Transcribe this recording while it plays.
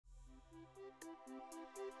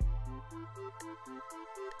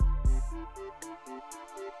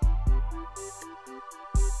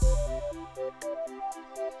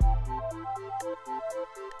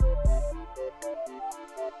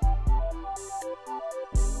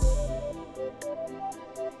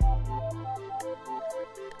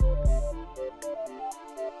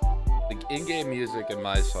The in-game music and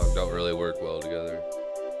my song don't really work well together.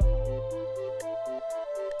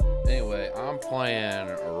 Anyway, I'm playing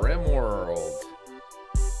Rimworld.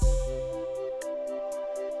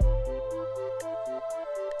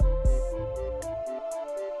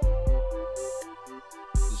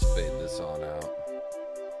 Just fade this on out.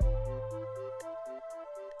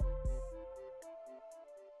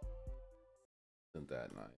 Isn't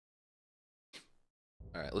that nice?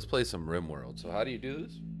 Alright, let's play some Rimworld. So how do you do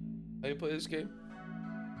this? How do you play this game?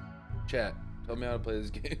 Chat, tell me how to play this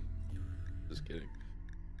game. Just kidding.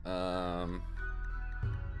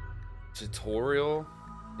 Tutorial,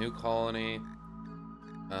 new colony.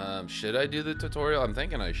 Should I do the tutorial? I'm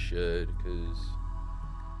thinking I should, because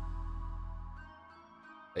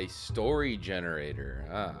a story generator.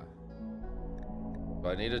 Do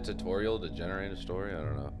I need a tutorial to generate a story? I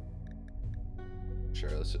don't know. Sure,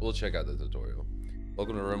 we'll check out the tutorial.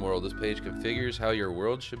 Welcome to Rimworld. This page configures how your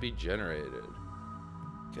world should be generated.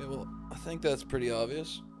 Okay, well, I think that's pretty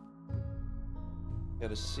obvious.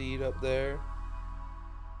 Got a seed up there.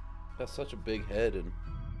 Got such a big head and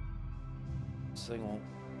single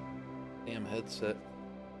damn headset.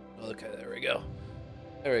 Okay, there we go.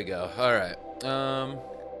 There we go. All right.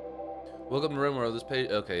 Welcome to Rimworld. This page.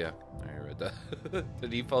 Okay, yeah. I read that. The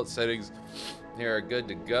default settings here are good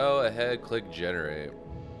to go. Ahead, click generate.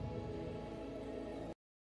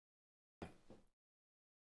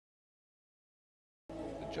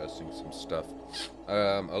 Adjusting some stuff.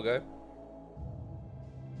 Okay.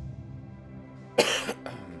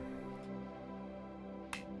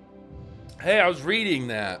 Hey, I was reading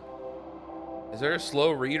that. Is there a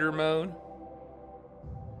slow reader mode?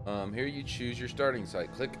 Here you choose your starting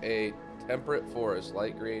site. Click a temperate forest,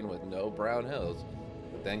 light green with no brown hills.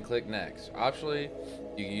 Then click next. Optionally,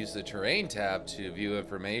 you can use the terrain tab to view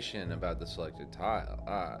information about the selected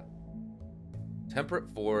tile. Temperate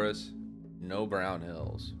forest, no brown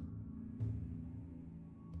hills.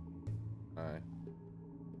 Alright.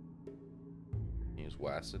 Use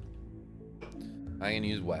WASD. I can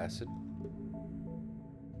use WASD.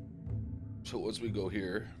 So once we go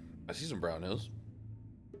here, I see some brown hills.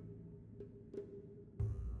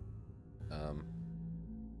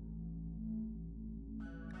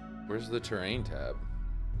 Where's the terrain tab?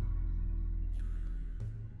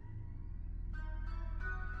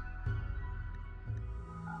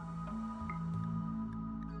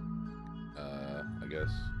 I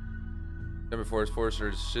guess. Number 4 is forests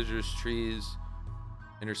are deciduous trees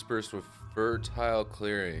interspersed with fertile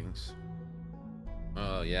clearings.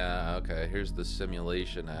 Oh yeah, okay. Here's the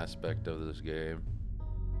simulation aspect of this game.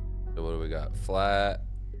 So what do we got? Flat,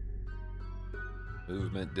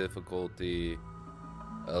 movement difficulty,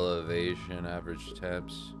 elevation, average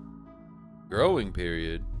temps, growing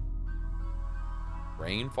period,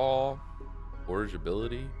 rainfall,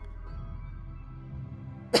 forageability.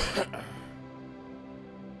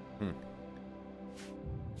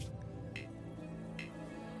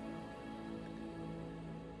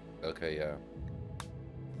 Okay, yeah.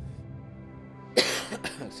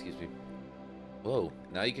 Excuse me. Whoa,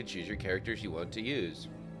 now you can choose your characters you want to use.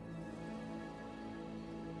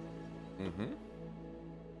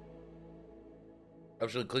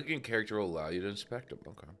 Actually, clicking character will allow you to inspect them.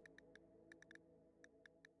 Okay.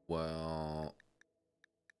 Well,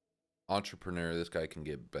 entrepreneur, this guy can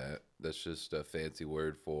get bet. That's just a fancy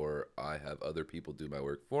word for I have other people do my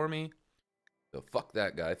work for me. So fuck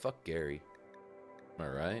that guy. Fuck Gary. All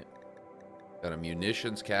right. Got a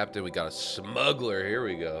munitions captain. We got a smuggler. Here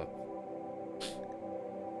we go.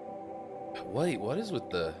 Wait, what is with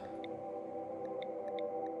the...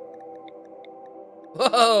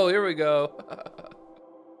 Whoa, here we go.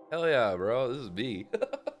 Hell yeah, bro. This is me.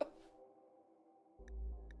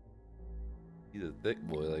 He's a thick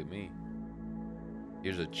boy like me.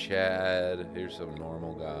 Here's a Chad. Here's some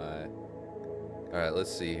normal guy. All right,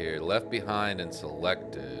 let's see here. Left behind and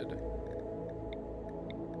selected.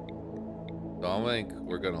 So I think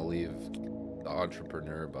we're going to leave the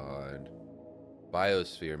entrepreneur behind.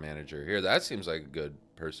 Biosphere manager. Here, that seems like a good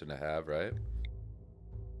person to have, right?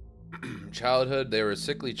 Childhood, they were a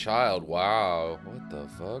sickly child. Wow. What the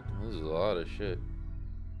fuck? This is a lot of shit.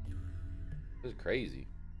 This is crazy.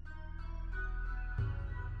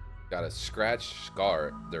 Got a scratch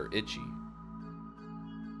scar. They're itchy.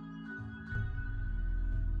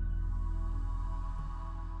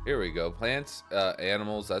 Here we go. Plants,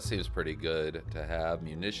 animals, that seems pretty good to have.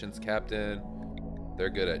 Munitions captain. They're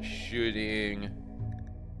good at shooting. Is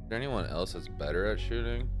there anyone else that's better at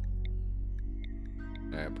shooting?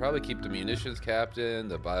 Alright, probably keep the munitions captain,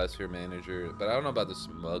 the biosphere manager, but I don't know about the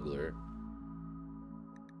smuggler.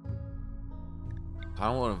 I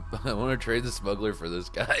don't want to. I want to trade the smuggler for this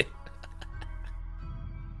guy.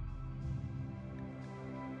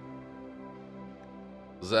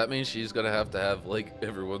 Does that mean she's gonna have to have like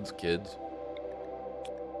everyone's kids?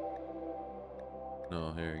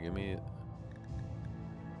 No, here, give me.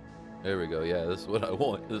 There we go. Yeah, this is what I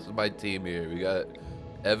want. This is my team here. We got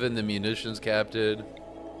Evan, the munitions captain,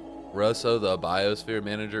 Russo, the biosphere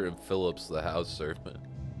manager, and Phillips, the house servant.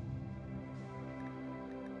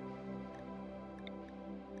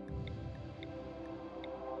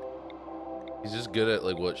 He's just good at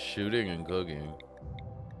like what, shooting and cooking.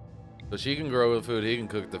 So she can grow the food, he can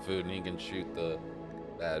cook the food, and he can shoot the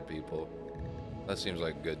bad people. That seems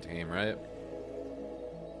like a good team, right?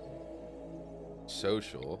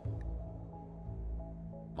 Social.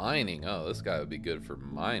 Mining. Oh, this guy would be good for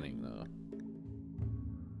mining, though.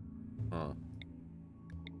 Huh.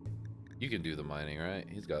 You can do the mining, right?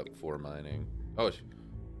 He's got 4 mining. Oh,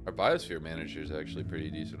 our biosphere manager is actually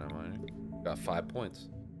pretty decent at mining. Got 5 points.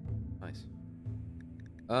 Nice.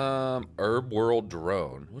 Rimworld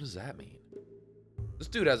drone. What does that mean? This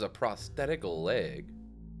dude has a prosthetic leg.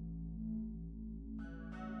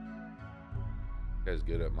 This guy's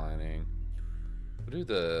good at mining. What do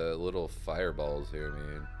the little fireballs here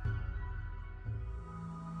mean?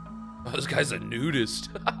 Oh, this guy's a nudist.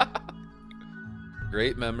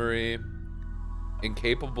 Great memory.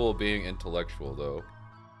 Incapable of being intellectual, though.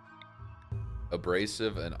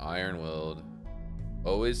 Abrasive and iron-willed.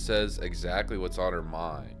 Always says exactly what's on her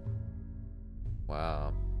mind.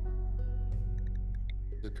 Wow.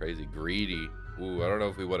 This is crazy. Greedy. Ooh, I don't know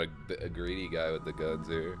if we want a greedy guy with the guns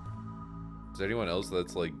here. Is there anyone else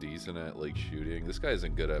that's like decent at like shooting? This guy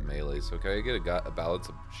isn't good at melee, so can I get a balance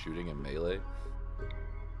of shooting and melee?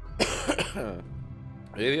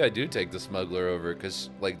 Maybe I do take the smuggler over, because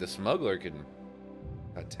like the smuggler can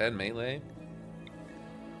got 10 melee,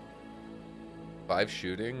 5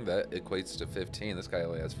 shooting, that equates to 15. This guy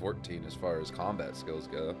only has 14 as far as combat skills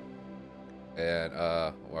go. And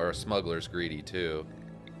our smuggler's greedy too.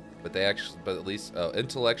 But they actually, but at least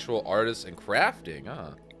intellectual, artists, and crafting,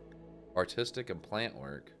 huh? Artistic and plant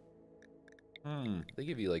work. They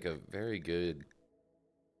give you like a very good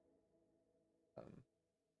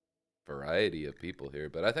variety of people here.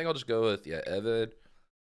 But I think I'll just go with, yeah, Evan,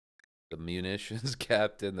 the munitions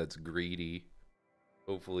captain that's greedy.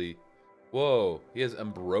 Hopefully. Whoa, he has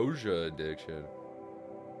ambrosia addiction.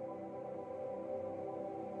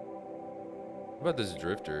 What about this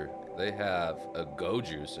drifter? They have a go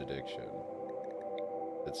juice addiction.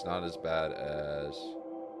 It's not as bad as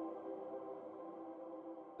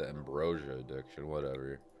the ambrosia addiction,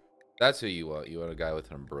 whatever. That's who you want. You want a guy with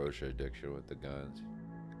an ambrosia addiction with the guns.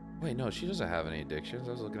 Wait, no, she doesn't have any addictions.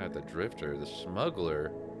 I was looking at the drifter. The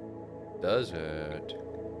smuggler doesn't.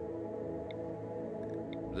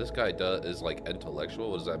 This guy is like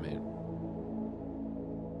intellectual. What does that mean?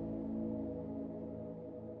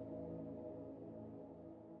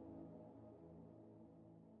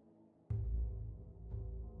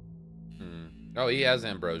 Oh, he has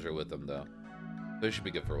ambrosia with him though. So he should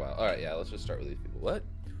be good for a while. All right, yeah, let's just start with these people. What?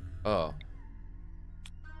 Oh.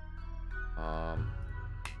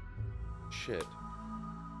 Shit.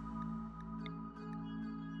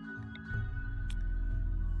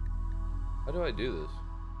 How do I do this?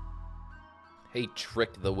 Hey,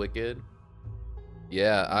 Trick the Wicked.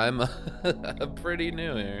 Yeah, I'm I'm pretty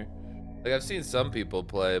new here. Like, I've seen some people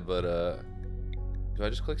play, but do I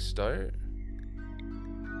just click start?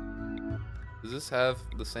 Does this have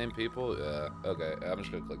the same people? Yeah. Okay, I'm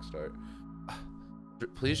just gonna click start.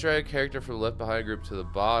 Please drag a character from the left behind group to the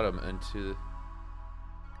bottom and to.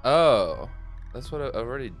 Oh, that's what I've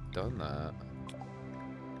already done that.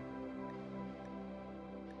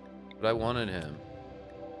 But I wanted him.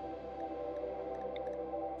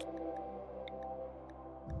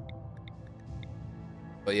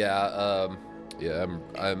 But yeah, yeah,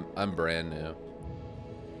 I'm brand new.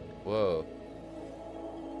 Whoa.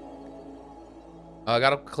 Oh, I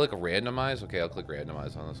gotta click randomize? Okay, I'll click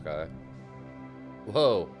randomize on this guy.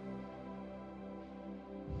 Whoa.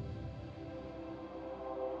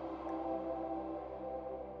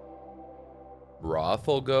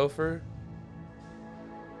 Brothel gopher?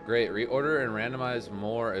 Great, reorder and randomize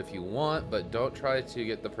more if you want, but don't try to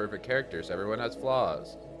get the perfect characters. Everyone has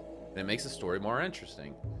flaws. And it makes the story more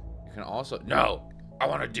interesting. You can also... No! I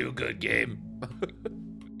want to do good game.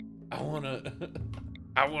 I want to...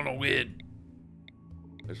 I want to win.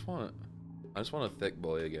 I just want a thick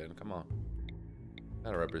boy again. Come on.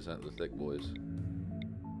 Gotta represent the thick boys.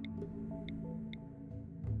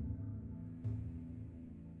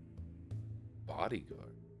 Bodyguard.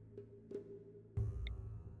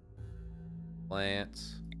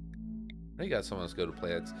 Plants. I got someone that's good at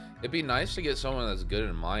plants. It'd be nice to get someone that's good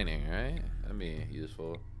at mining, right? That'd be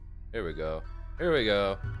useful. Here we go. Here we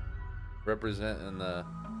go. Representing the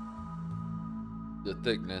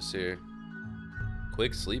thickness here.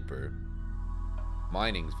 Quick sleeper.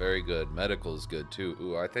 Mining's very good. Medical's good too.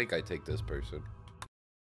 Ooh, I think I take this person.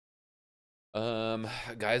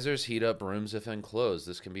 Geysers heat up rooms if enclosed.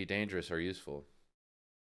 This can be dangerous or useful.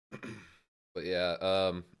 But yeah,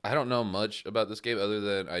 I don't know much about this game other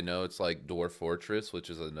than I know it's like Dwarf Fortress, which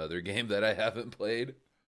is another game that I haven't played.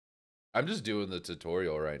 I'm just doing the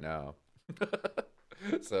tutorial right now.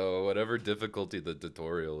 So whatever difficulty the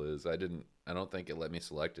tutorial is, I don't think it let me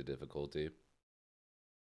select a difficulty.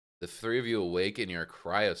 The three of you awake in your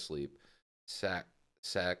cryosleep.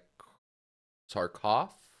 Sarcophagus?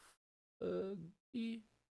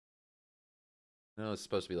 No, it's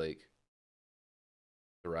supposed to be like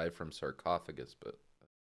derived from sarcophagus, but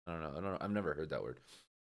I don't know. I've never heard that word.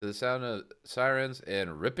 To the sound of sirens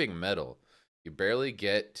and ripping metal, you barely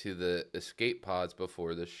get to the escape pods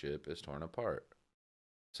before the ship is torn apart.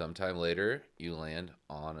 Sometime later, you land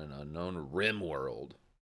on an unknown Rimworld.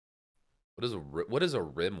 What is a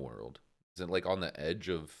Rimworld? Is it like on the edge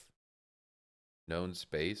of known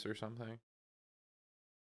space or something?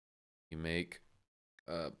 You make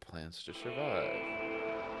plans to survive.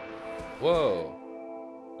 Whoa.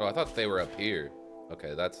 Oh, I thought they were up here.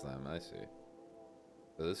 Okay, that's them. I see.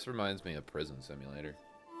 So this reminds me of Prison Simulator.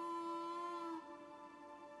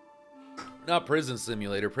 Not Prison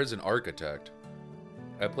Simulator, Prison Architect.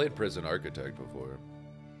 I played Prison Architect before.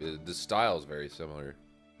 The style is very similar.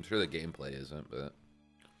 I'm sure the gameplay isn't, but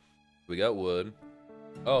we got wood.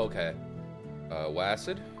 Oh, okay.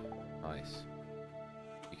 Wassid. Nice.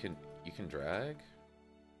 You can drag.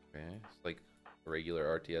 Okay, it's like a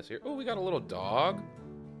regular RTS here. Oh, we got a little dog.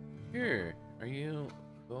 Here, are you?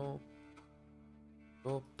 Go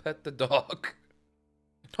pet the dog.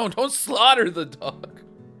 Don't slaughter the dog.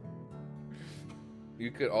 You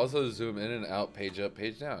could also zoom in and out, page up,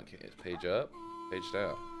 page down. Okay, page up, page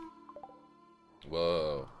down.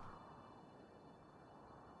 Whoa.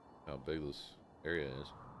 How big this area is.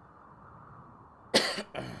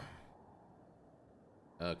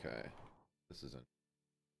 Okay. This isn't.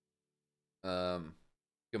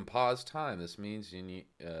 You can pause time. This means you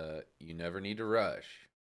never need to rush.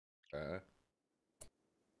 Okay.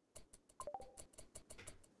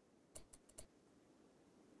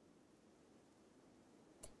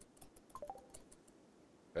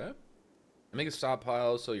 Okay. Make a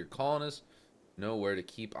stockpile so your colonists know where to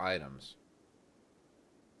keep items.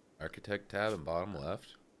 Architect tab in bottom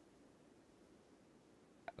left.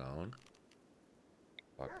 Zone.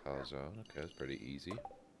 Stockpile zone. Okay, that's pretty easy.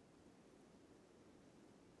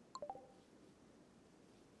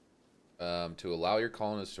 To allow your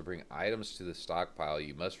colonists to bring items to the stockpile,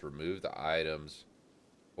 you must remove the items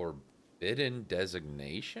forbidden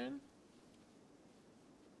designation?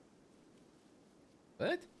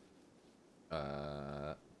 What?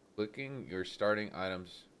 Clicking your starting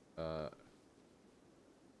items to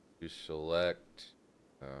select.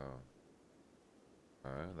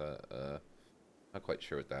 Not quite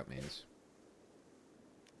sure what that means.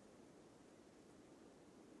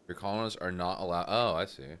 Your colonists are not allowed. Oh, I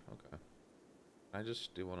see. Okay. Can I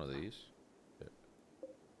just do one of these?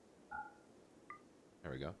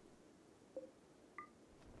 There we go.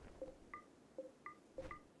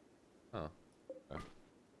 Oh. Okay.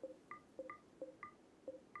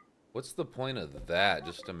 What's the point of that?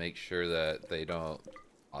 Just to make sure that they don't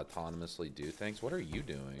autonomously do things? What are you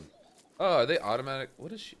doing? Oh, are they automatic?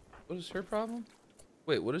 What is her problem?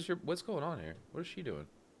 Wait, what's going on here? What is she doing?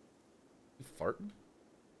 You farting?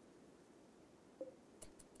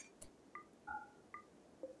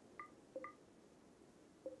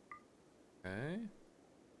 Okay.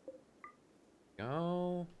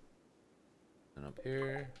 Go. And up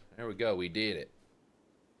here. There we go. We did it.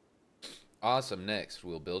 Awesome. Next,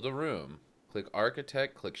 we'll build a room. Click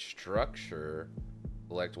architect, click structure,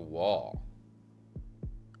 select wall.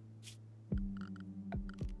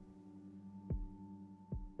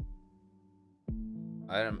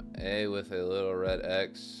 Item A with a little red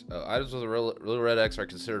X. Oh, items with a little red X are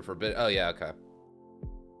considered forbidden. Oh, yeah, okay.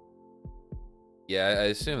 Yeah, I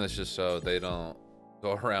assume that's just so they don't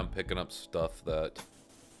go around picking up stuff that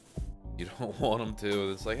you don't want them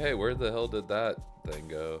to. It's like, hey, where the hell did that thing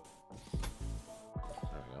go?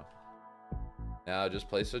 There we go. Now just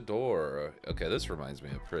place a door. Okay, this reminds me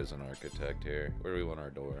of Prison Architect here. Where do we want our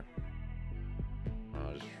door?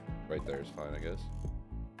 Just right there is fine, I guess.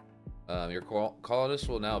 Your colonists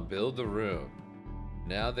will now build the room.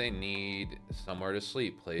 Now they need somewhere to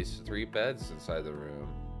sleep. Place 3 beds inside the room.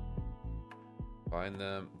 Find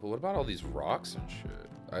them. But what about all these rocks and shit?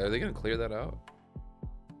 Are they gonna clear that out?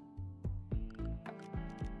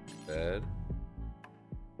 Bed.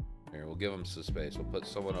 Here, we'll give them some space. We'll put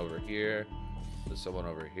someone over here. Put someone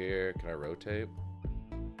over here. Can I rotate?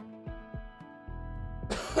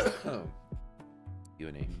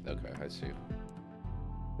 Uni. Okay, I see.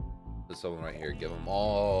 Put someone right here. Give them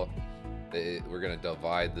all. We're gonna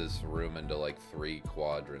divide this room into like 3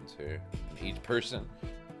 quadrants here. And each person,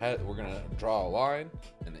 we're gonna draw a line,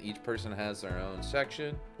 and each person has their own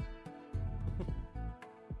section.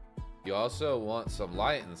 You also want some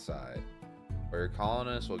light inside, or your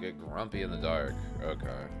colonists will get grumpy in the dark.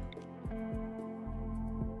 Okay.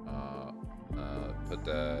 Put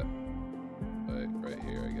that like right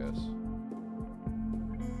here, I guess.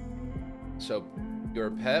 So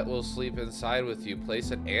your pet will sleep inside with you.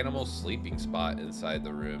 Place an animal sleeping spot inside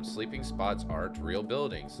the room. Sleeping spots aren't real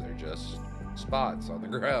buildings. They're just spots on the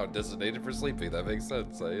ground designated for sleeping. That makes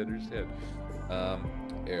sense. I understand.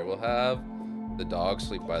 Here, we'll have the dog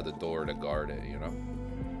sleep by the door to guard it, you know?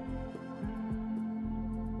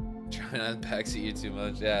 Try not to backseat you too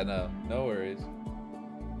much. Yeah, no worries.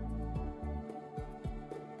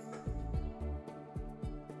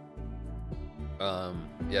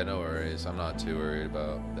 Yeah, no worries. I'm not too worried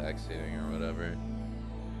about backseating or whatever.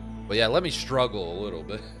 But yeah, let me struggle a little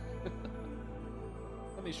bit.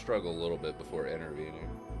 Let me struggle a little bit before intervening.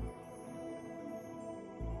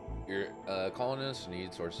 Your colonists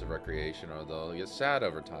need sources of recreation, or they'll get sad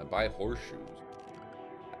over time. Buy horseshoes.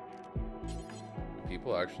 Do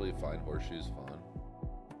people actually find horseshoes fun?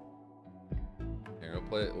 Here,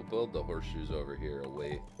 we'll build the horseshoes over here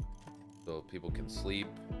away, so people can sleep.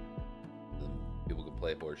 People can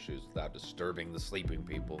play horseshoes without disturbing the sleeping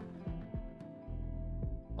people.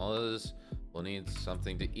 All of this will need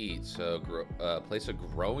something to eat, so place a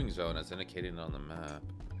growing zone as indicated on the map.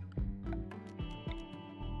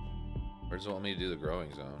 Where does it want me to do the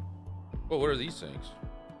growing zone? Oh, what are these things?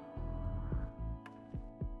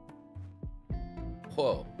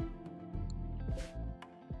 Whoa.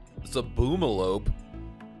 It's a boomalope.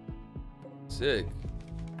 Sick.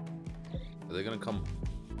 Are they gonna come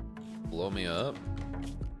blow me up?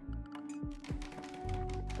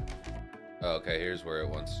 Oh, okay, here's where it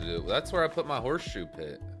wants to do. That's where I put my horseshoe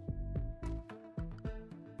pit.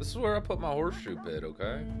 This is where I put my horseshoe pit,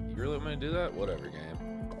 okay? You really want me to do that? Whatever,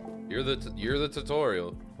 game. You're the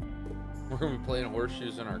tutorial. We're gonna be playing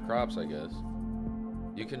horseshoes in our crops, I guess.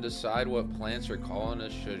 You can decide what plants your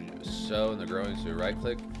colonists should sow in the growing zone. Right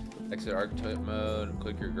click, exit archetype mode, and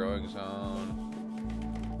click your growing zone.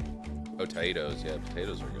 Potatoes, yeah,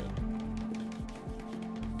 potatoes are good.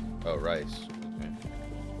 Oh, rice. Okay.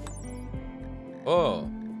 Oh.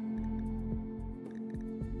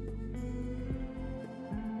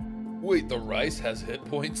 Wait, the rice has hit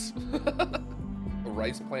points? The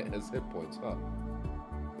rice plant has hit points, huh?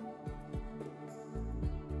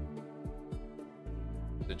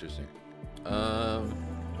 Interesting.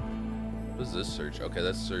 What is this search? Okay,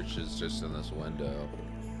 that search is just in this window.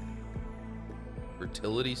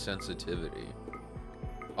 Fertility sensitivity.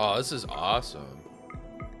 Oh, this is awesome.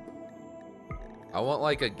 I want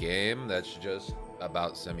like a game that's just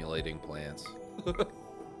about simulating plants.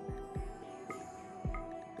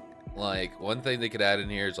 Like, one thing they could add in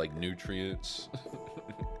here is like nutrients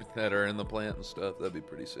that are in the plant and stuff. That'd be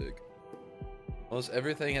pretty sick. Almost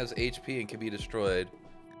everything has HP and can be destroyed.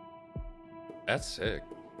 That's sick.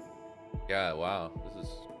 Yeah, wow. This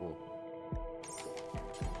is cool.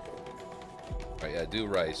 Alright, yeah, do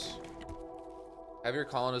rice. Have your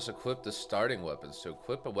colonists equip the starting weapons. To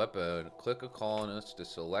equip a weapon, click a colonist to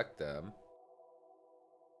select them.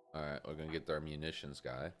 Alright, we're gonna get our munitions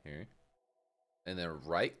guy here. And then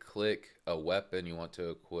right click a weapon you want to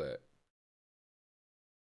equip.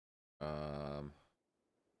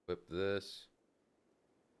 Equip this.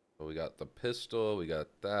 So we got the pistol, we got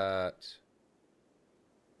that.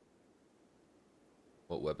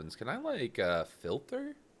 What weapons? Can I like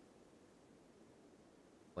filter?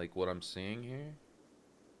 Like what I'm seeing here?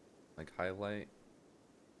 Like highlight?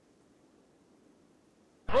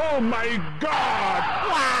 Oh my god!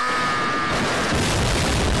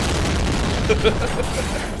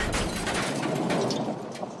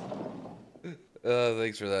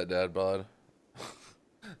 Thanks for that, Dad Bod.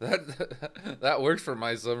 that works for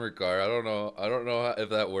my summer car. I don't know if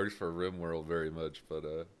that works for Rimworld very much, but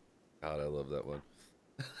God, I love that one.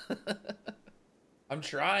 I'm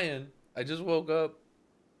trying. I just woke up.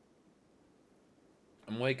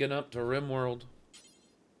 I'm waking up to Rimworld.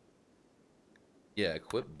 Yeah,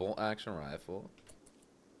 equip bolt action rifle.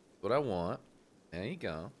 What I want. There you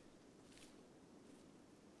go.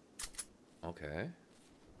 Okay.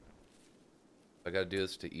 I gotta do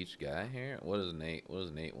this to each guy here. What does Nate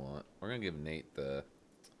want? We're gonna give Nate the...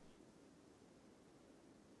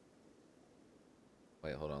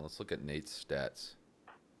 Wait, hold on. Let's look at Nate's stats.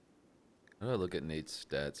 How do I look at Nate's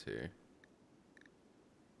stats here?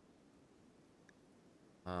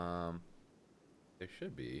 There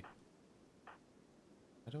should be.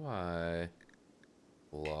 How do I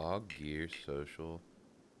log gear social?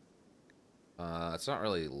 It's not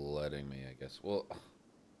really letting me, I guess. Well,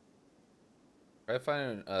 try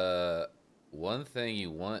finding one thing you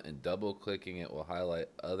want and double clicking it will highlight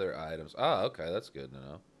other items. Ah, okay, that's good to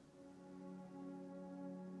know.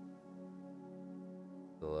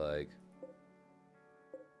 So, like,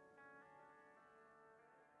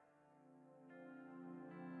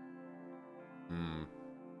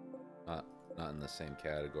 not in the same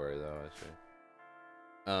category though, I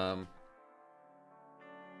see.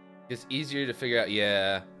 It's easier to figure out.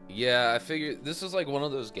 Yeah, I figured this is like one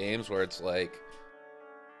of those games where it's like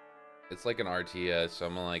an RTS, so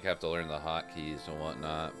I'm gonna like have to learn the hotkeys and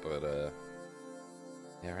whatnot. But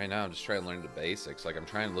yeah, right now I'm just trying to learn the basics. Like I'm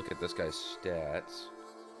trying to look at this guy's stats.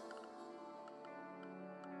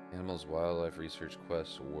 Animals, wildlife, research,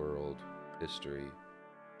 quests, world, history,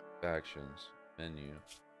 factions, menu.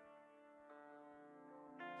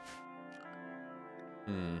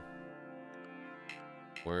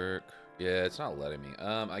 Work. Yeah, it's not letting me.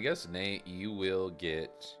 I guess Nate, you will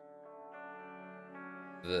get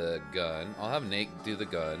the gun. I'll have Nate do the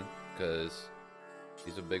gun because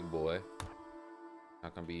he's a big boy.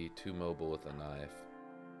 Not gonna be too mobile with a knife.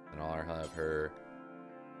 And I'll have her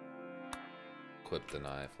equip the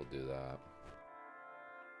knife. We'll do that.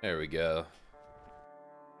 There we go.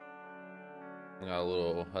 Got a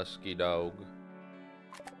little husky dog.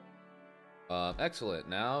 Excellent.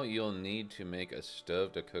 Now you'll need to make a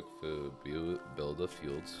stove to cook food. Build a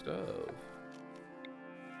fueled stove.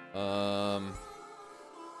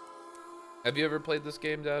 Have you ever played this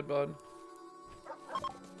game, Dad Bud?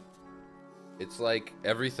 It's like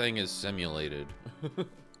everything is simulated.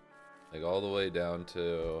 Like all the way down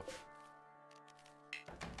to...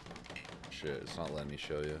 Shit, it's not letting me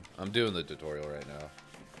show you. I'm doing the tutorial right now.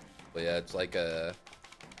 But yeah, it's like a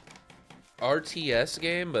RTS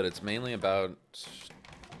game, but it's mainly about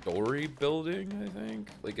story building, I think.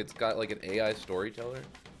 Like it's got like an AI storyteller.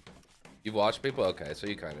 You've watched people? Okay, so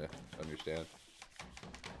you kind of understand.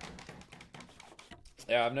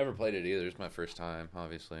 Yeah, I've never played it either. It's my first time,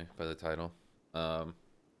 obviously, by the title. And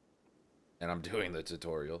I'm doing the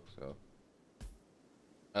tutorial,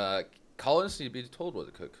 so. Colonists need to be told what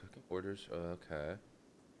to cook. Cooking orders, okay.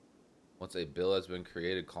 Once a bill has been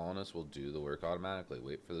created, colonists will do the work automatically.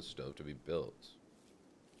 Wait for the stove to be built.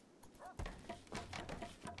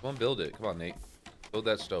 Come on, build it. Come on, Nate. Build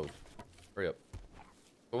that stove. Hurry up.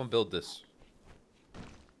 Come on, build this.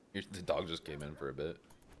 The dog just came in for a bit.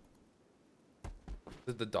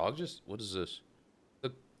 Did the dog just... What is this?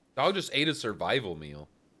 The dog just ate a survival meal.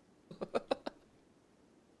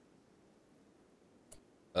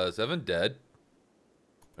 Is Evan dead?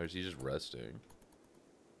 Or is he just resting?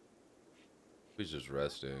 He's just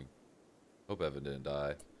resting. Hope Evan didn't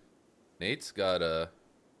die. Nate's got a...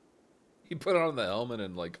 He put on the helmet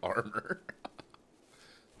and like armor.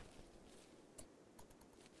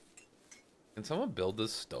 Can someone build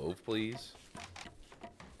this stove, please?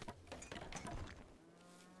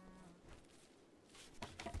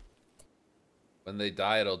 When they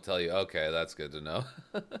die, it'll tell you. Okay, that's good to know.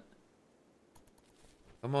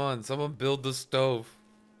 Come on, someone build the stove.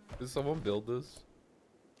 Did someone build this?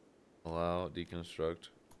 Allow, deconstruct.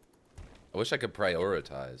 I wish I could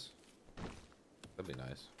prioritize. That'd be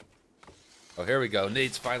nice. Oh, here we go.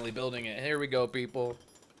 Nate's finally building it. Here we go, people.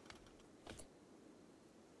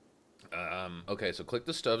 Okay, so click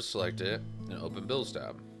the stove, select it, and open Builds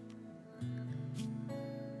tab.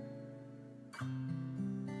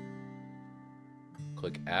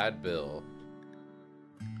 Click Add Bill.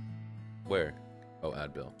 Where? Oh,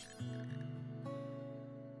 Add Bill.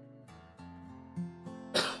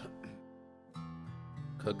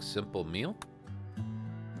 Cook simple meal?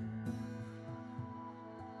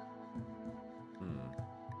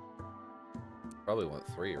 Probably want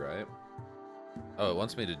 3, right? Oh, it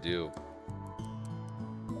wants me to do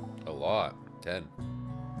a lot. 10.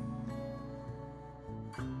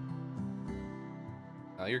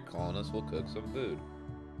 Now your colonists will cook some food.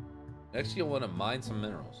 Next, you'll want to mine some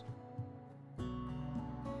minerals.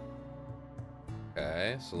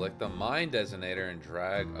 Okay, select the mine designator and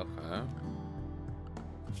drag. Okay.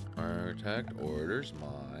 Architect orders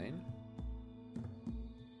mine.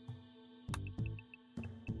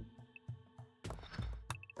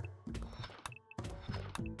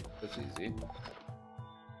 That's easy.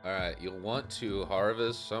 Alright, you'll want to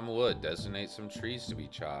harvest some wood. Designate some trees to be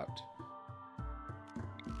chopped.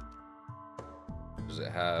 Does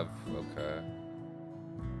it have... Okay.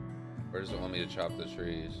 Where does it want me to chop the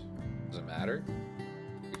trees? Does it matter?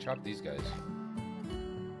 You chop these guys.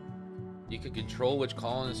 You can control which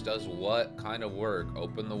colonist does what kind of work.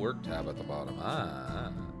 Open the work tab at the bottom.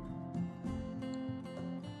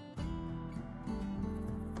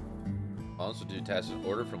 Colonists will do tasks in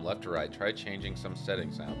order from left to right. Try changing some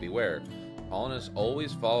settings now. Beware. Colonists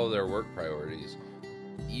always follow their work priorities,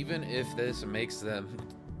 even if this makes them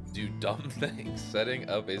do dumb things. Setting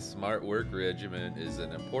up a smart work regimen is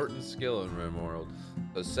an important skill in Rimworld,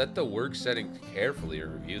 so set the work settings carefully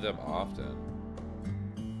and review them often.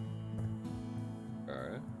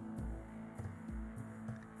 Alright.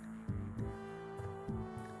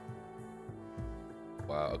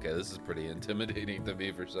 Wow, okay, this is pretty intimidating to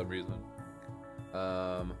me for some reason.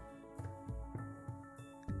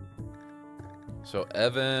 So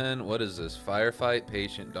Evan, what is this? Firefight,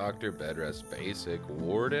 patient, doctor, bed rest, basic,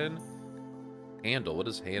 warden, handle. What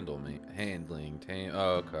does handle mean? Handling,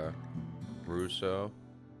 oh, okay. Russo.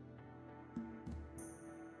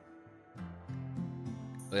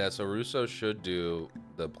 Yeah, so Russo should do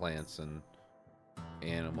the plants and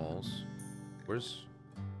animals. Where's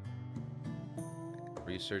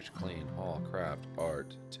research, clean, hall, craft,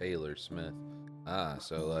 art, tailor, smith. Ah,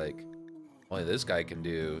 so like only this guy can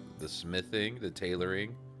do the smithing, the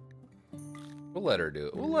tailoring. We'll let her do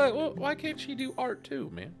it. Well, why can't she do art too,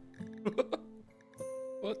 man?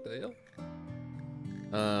 What the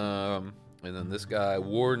hell? And then this guy,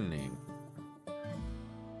 wardening.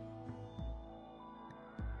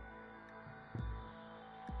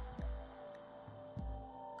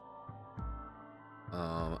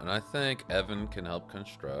 And I think Evan can help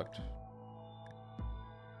construct.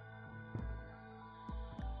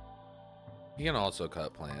 He can also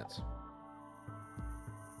cut plants.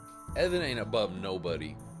 Evan ain't above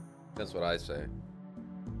nobody. That's what I say.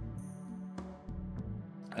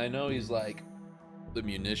 I know he's like the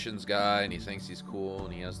munitions guy and he thinks he's cool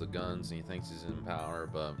and he has the guns and he thinks he's in power,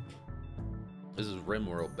 but this is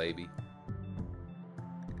Rimworld, baby.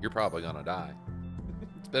 You're probably gonna die.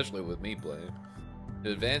 Especially with me playing.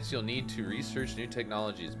 To advance, you'll need to research new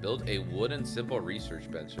technologies. Build a wooden simple research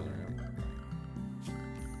bench in the room.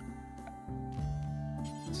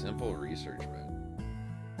 Simple research bench.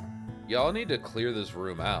 Y'all need to clear this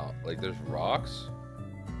room out. Like, there's rocks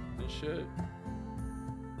and shit.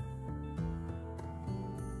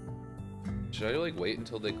 Should I, like, wait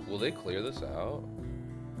until they... Will they clear this out?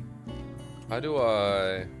 How do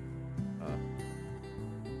I...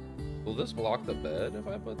 Will this block the bed if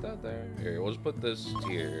I put that there? Here, we'll just put this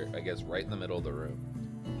here, I guess, right in the middle of the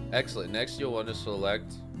room. Excellent. Next, you'll want to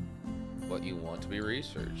select what you want to be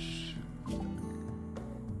researched.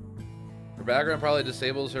 Her background probably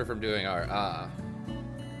disables her from doing art. Ah.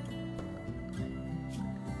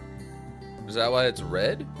 Is that why it's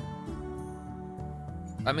red?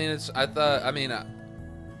 I mean, it's... I thought... I mean...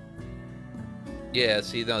 yeah,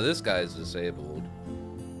 see, no, this guy's disabled.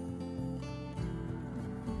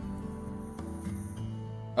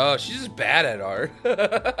 Oh, she's just bad at art.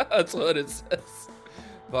 That's what it says.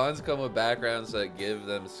 Bonds come with backgrounds that give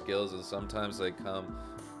them skills, and sometimes they come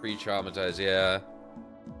pre-traumatized. Yeah.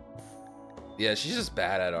 Yeah, she's just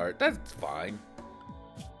bad at art. That's fine.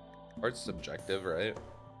 Art's subjective, right?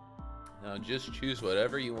 Now just choose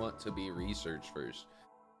whatever you want to be researched first.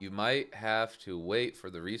 You might have to wait for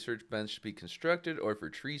the research bench to be constructed or for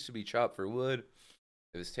trees to be chopped for wood.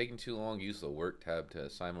 If it's taking too long, use the work tab to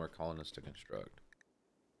assign more colonists to construct.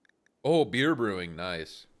 Oh, beer brewing,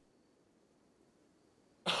 nice.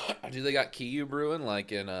 Do they got Kiyu brewing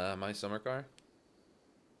like in My Summer Car?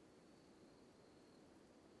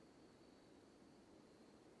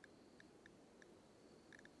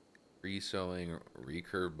 Resewing,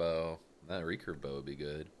 recurve bow. That recurve bow would be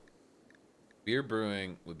good. Beer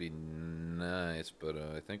brewing would be nice, but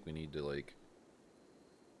I think we need to like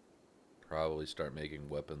probably start making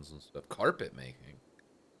weapons and stuff. Carpet making.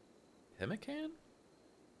 Pemmican?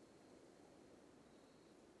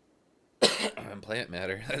 Plant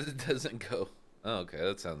matter. That doesn't go. Oh, okay,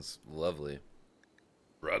 that sounds lovely.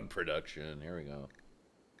 Rug production. Here we go.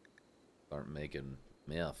 Start making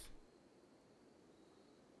meth.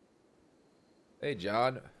 Hey,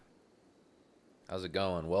 John. How's it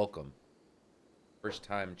going? Welcome. First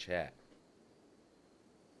time chat.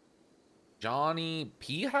 Johnny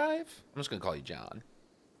P Hive. I'm just gonna call you John.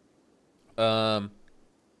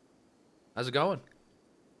 How's it going?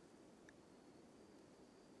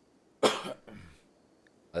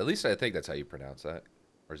 At least I think that's how you pronounce that.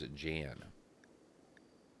 Or is it Jan?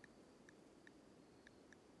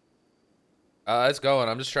 It's going.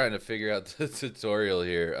 I'm just trying to figure out the tutorial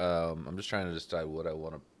here. I'm just trying to decide what I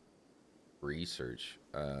want to research.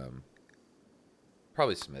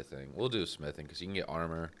 Probably smithing. We'll do smithing because you can get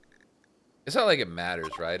armor. It's not like it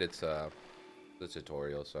matters, right? It's the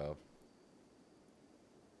tutorial, so.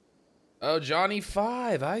 Oh, Johnny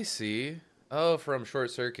 5, I see. Oh, from Short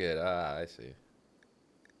Circuit. Ah, I see.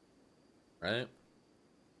 Right?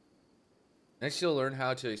 Next, you'll learn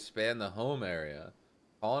how to expand the home area.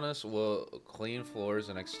 Colonists will clean floors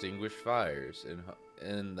and extinguish fires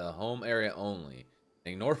in the home area only.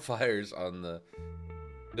 Ignore fires on the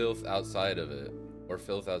filth outside of it. Or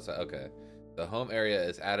filth outside. Okay. The home area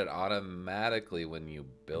is added automatically when you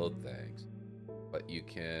build things. But you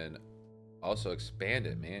can also expand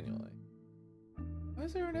it manually. Why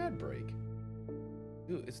is there an ad break?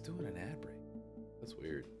 Dude, it's doing an ad break. That's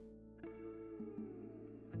weird.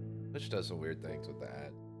 Twitch does some weird things with the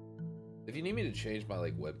ad. If you need me to change my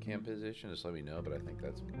like webcam position, just let me know. But I think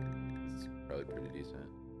that's probably pretty decent.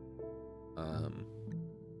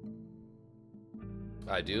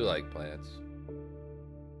 I do like plants.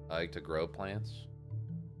 I like to grow plants.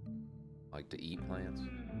 I like to eat plants.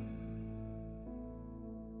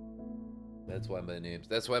 That's why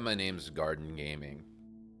my name's Garden Gaming.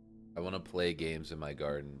 I want to play games in my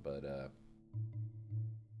garden, but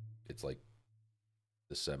it's like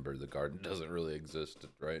December. The garden doesn't really exist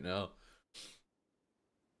right now.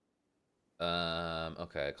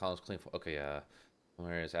 Okay, columns clean. Okay, yeah.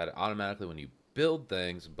 Where is added automatically when you build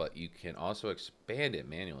things, but you can also expand it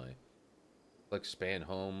manually. Like expand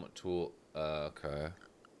home tool. Okay.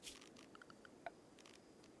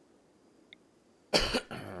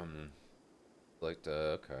 Like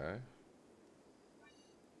the okay.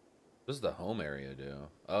 What does the home area do?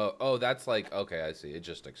 Oh, that's like okay. I see. It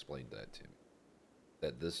just explained that to me.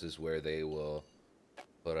 That this is where they will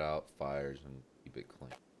put out fires and keep it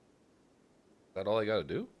clean. Is that all I gotta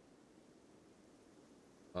do?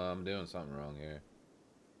 I'm doing something wrong here.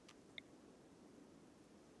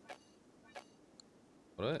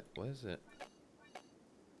 What is it?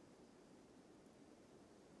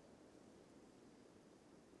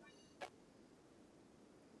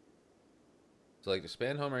 So like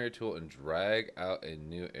expand home area tool and drag out a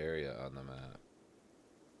new area on the map.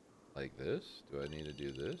 Like this? Do I need to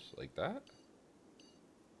do this? Like that?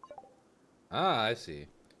 Ah, I see.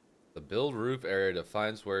 The build roof area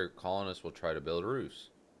defines where colonists will try to build roofs.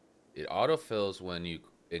 It autofills when you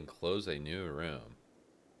enclose a new room.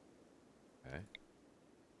 Okay.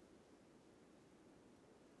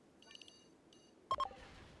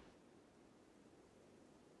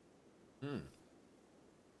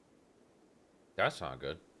 That's not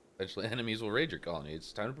good. Eventually enemies will raid your colony.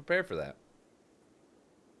 It's time to prepare for that.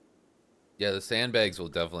 Yeah, the sandbags will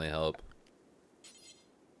definitely help.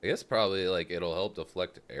 I guess probably like it'll help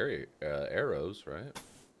deflect arrows, right?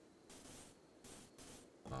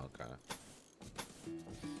 Okay.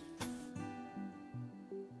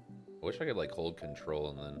 I wish I could like hold control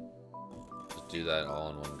and then just do that all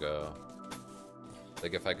in one go.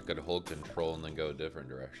 Like if I could hold control and then go a different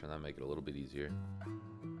direction, that'd make it a little bit easier.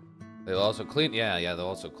 They'll also clean. Yeah, they'll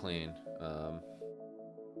also clean.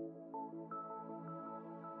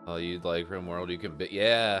 Oh, you'd like Rimworld? You can.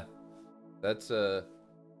 Yeah, that's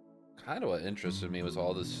kind of what interested me was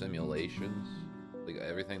all the simulations, like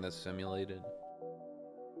everything that's simulated.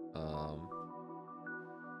 I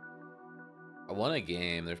want a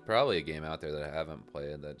game. There's probably a game out there that I haven't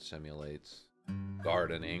played that simulates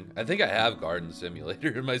gardening. I think I have Garden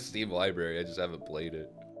Simulator in my Steam library. I just haven't played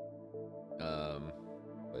it.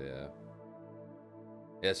 But yeah.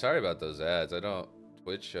 Yeah, sorry about those ads. I don't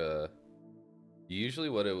Twitch usually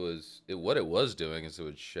what it was doing is it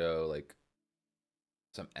would show like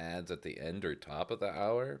some ads at the end or top of the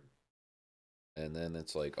hour. And then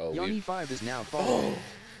it's like, oh, Johnny 5 is now following.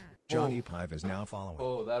 Johnny 5 is now following.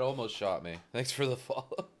 Oh, that almost shot me. Thanks for the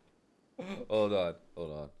follow. Hold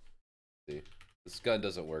on. See, this gun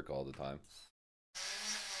doesn't work all the time.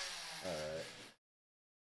 All right,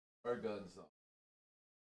 our guns.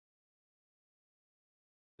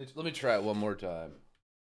 Let me try it one more time.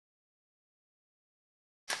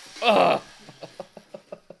 Ah!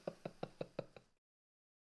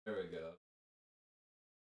 There we go.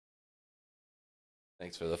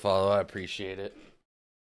 Thanks for the follow. I appreciate it.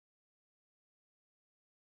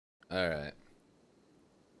 All right.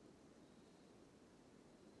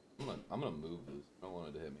 I'm gonna move this. I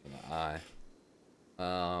wanted to hit me in the eye.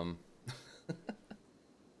 All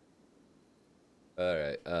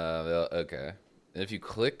right. Okay. And if you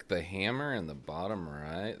click the hammer in the bottom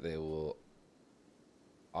right, they will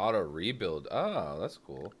auto rebuild. Oh, that's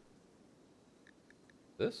cool.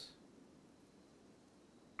 This?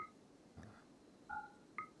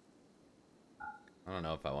 I don't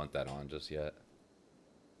know if I want that on just yet.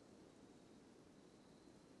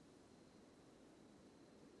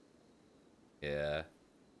 Yeah.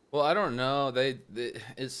 Well, I don't know.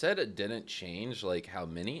 It said it didn't change like how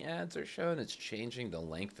many ads are shown. It's changing the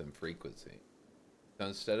length and frequency. So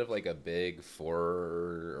instead of like a big 4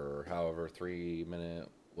 or however 3 minute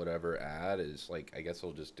whatever ad is like, I guess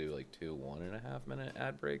we'll just do like 2 1.5 minute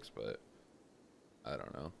ad breaks. But I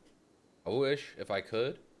don't know. I wish if I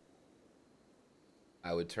could,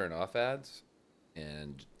 I would turn off ads,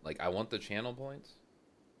 and like I want the channel points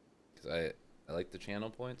because I like the channel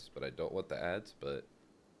points, but I don't want the ads. But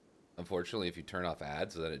unfortunately, if you turn off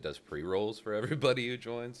ads, then it does pre-rolls for everybody who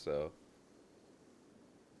joins. So,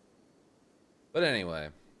 but anyway,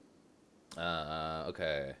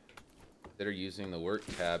 okay. That are using the work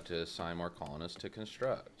tab to assign more colonists to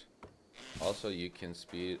construct. Also, you can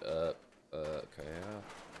speed up. Okay.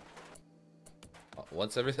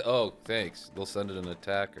 Once everything. Oh, thanks. They'll send it an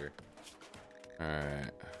attacker. All right.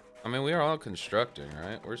 I mean, we are all constructing,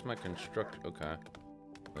 right? Where's my construct? Okay.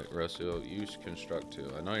 Wait, Russell, you construct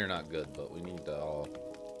too. I know you're not good, but we need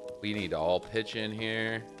to all pitch in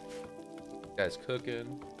here. Guys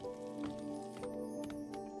cooking.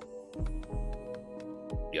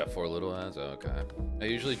 Yeah, 4 little ads. Oh, okay. I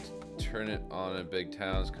usually turn it on in big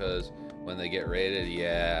towns because when they get raided,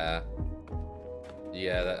 yeah,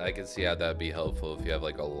 I can see how that'd be helpful if you have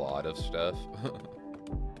like a lot of stuff.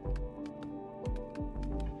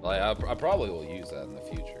 Like I probably will use that in the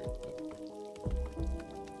future.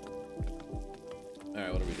 All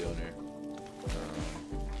right, what are we doing here?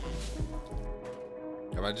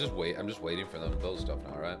 I'm just waiting for them to build stuff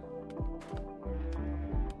now, right?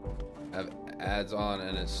 I have ads on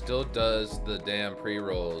and it still does the damn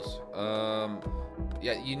pre-rolls.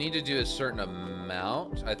 Yeah, you need to do a certain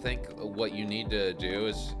amount. I think what you need to do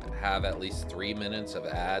is have at least 3 minutes of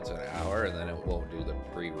ads an hour, and then it won't do the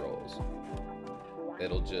pre-rolls.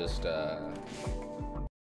 It'll just and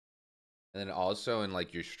then also in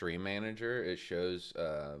like your stream manager, it shows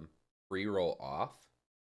pre-roll off.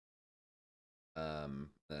 Then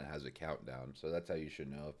it has a countdown, so that's how you should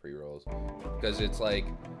know pre-rolls. Because it's like,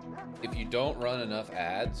 if you don't run enough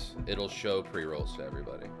ads, it'll show pre-rolls to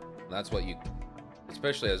everybody. And that's what you,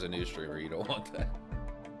 especially as a new streamer, you don't want that.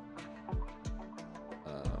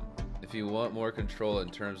 If you want more control in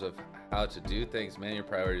terms of how to do things, manual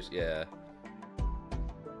priorities, yeah.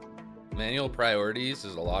 Manual priorities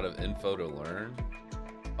is a lot of info to learn.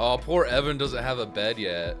 Oh, poor Evan doesn't have a bed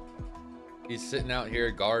yet. He's sitting out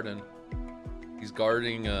here guarding. He's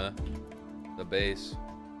guarding the base.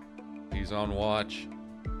 He's on watch.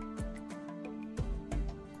 Come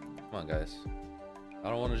on, guys. I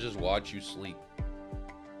don't want to just watch you sleep.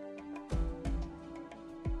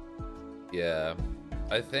 Yeah.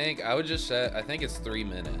 I think I would just set, I think it's 3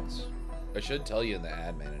 minutes. I should tell you in the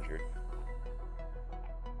ad manager.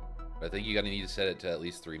 But I think you're gonna need to set it to at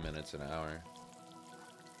least 3 minutes an hour.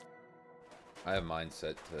 I have mine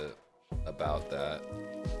set to about that.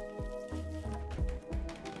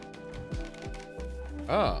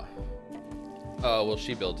 Oh. Oh, well,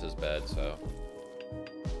 she built his bed, so.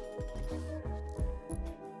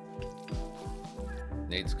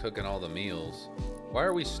 Nate's cooking all the meals. Why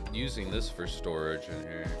are we using this for storage in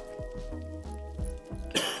here?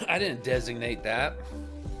 I didn't designate that.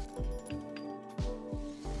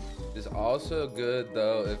 It's also good,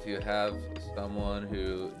 though, if you have someone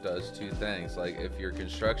who does 2 things. Like, if your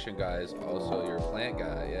construction guy is also your plant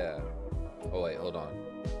guy, yeah. Oh, wait, hold on.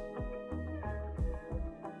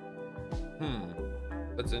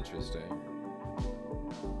 That's interesting.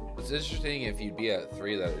 It's interesting if you'd be at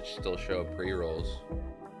 3 that would still show pre-rolls.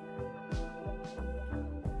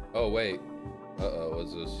 Oh, wait. Uh-oh,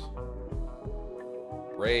 what's this?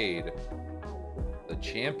 Raid. The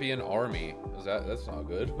champion army. Is that's not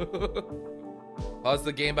good. Pause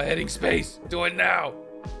the game by hitting space. Do it now.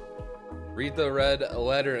 Read the red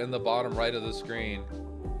letter in the bottom right of the screen.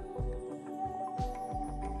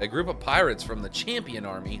 A group of pirates from the champion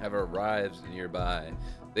army have arrived nearby.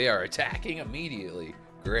 They are attacking immediately.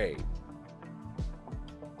 Great.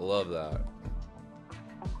 Love that.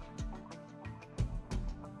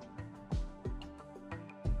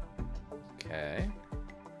 Okay.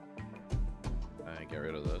 Get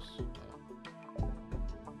rid of this.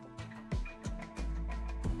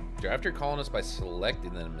 Draft your colonists by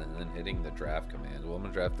selecting them and then hitting the draft command. Well, I'm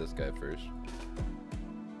gonna draft this guy first.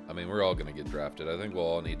 I mean, we're all gonna get drafted. I think we'll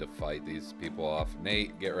all need to fight these people off.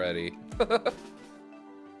 Nate, get ready.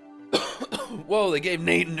 Whoa, they gave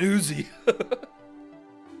Nate an Uzi.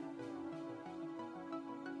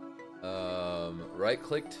 Right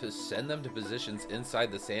click to send them to positions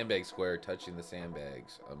inside the sandbag square, touching the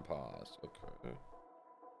sandbags. Unpause. Okay.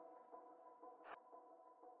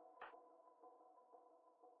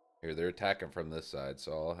 Here, they're attacking from this side,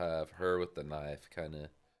 so I'll have her with the knife, kind of.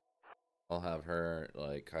 I'll have her,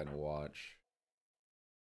 like, kind of watch.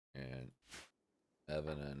 And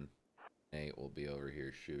Evan and Nate will be over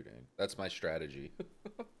here shooting. That's my strategy.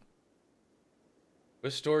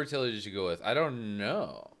 Which storyteller did you go with? I don't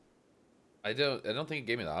know. I don't think it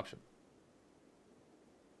gave me the option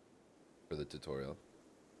for the tutorial.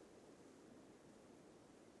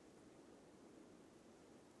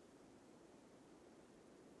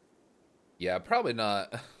 Yeah, probably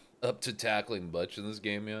not up to tackling much in this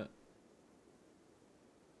game yet.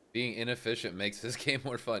 Being inefficient makes this game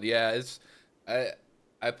more fun. Yeah,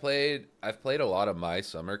 I've played a lot of My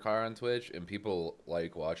Summer Car on Twitch, and people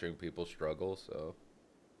like watching people struggle, so.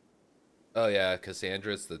 Oh yeah,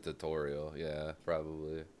 Cassandra's the tutorial. Yeah,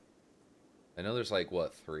 probably. I know there's like,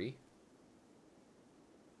 what, 3?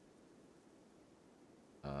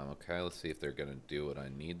 Okay, let's see if they're gonna do what I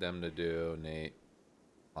need them to do. Nate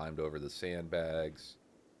climbed over the sandbags.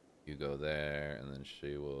 You go there, and then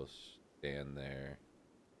she will stand there.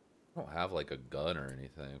 I don't have like a gun or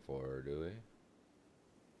anything for her, do we?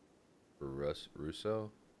 For Russo?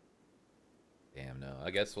 Damn, no.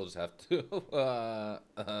 I guess we'll just have to.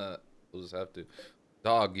 We'll just have to.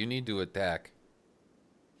 Dog, you need to attack.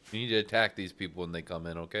 You need to attack these people when they come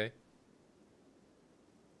in, okay?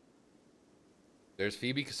 There's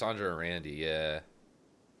Phoebe, Cassandra, and Randy, yeah.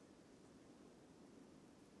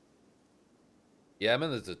 Yeah, I'm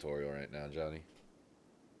in the tutorial right now, Johnny.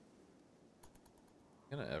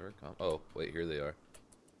 Gonna ever come? Oh, wait, here they are.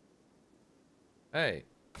 Hey.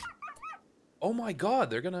 Oh my god,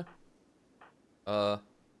 they're gonna... I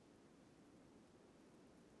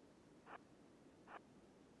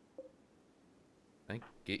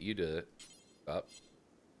get you to stop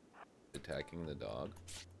attacking the dog.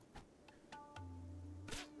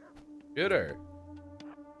 Shoot her.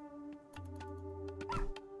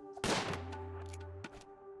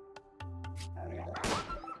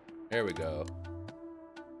 There we go.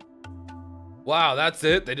 Wow, that's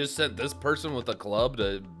it? They just sent this person with a club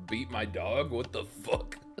to beat my dog? What the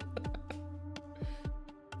fuck?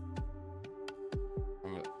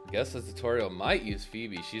 I guess the tutorial might use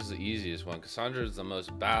Phoebe. She's the easiest one. Cassandra's the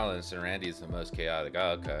most balanced and Randy's the most chaotic.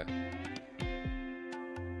 Oh, okay.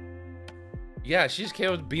 Yeah, she just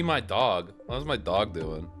came to be my dog. How's my dog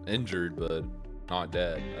doing? Injured, but not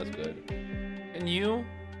dead. That's good. Can you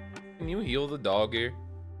heal the dog here?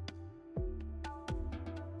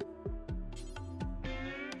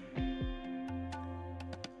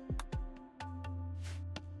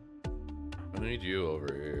 I need you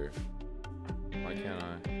over here. Why can't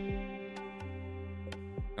I?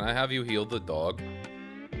 Can I have you heal the dog?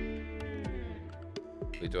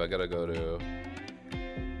 Wait, do I gotta go to...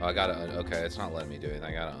 Oh, I gotta... Okay, it's not letting me do anything.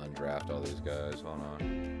 I gotta undraft all these guys. Hold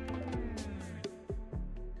on.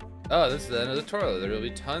 Oh, this is the end of the tutorial. There will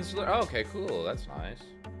be tons to learn. Oh, okay, cool. That's nice.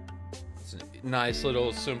 It's a nice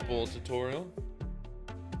little simple tutorial.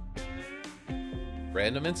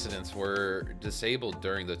 Random incidents were disabled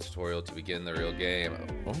during the tutorial to begin the real game.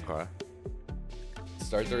 Okay.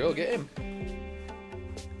 Start the real game.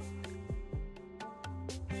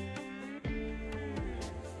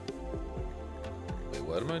 Wait,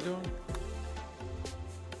 what am I doing?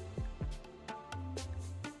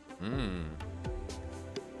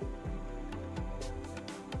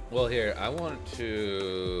 Well, here, I want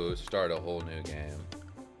to start a whole new game.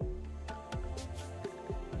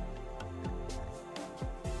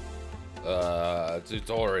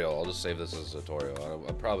 Tutorial. I'll just save this as a tutorial.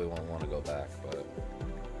 I probably won't want to go back, but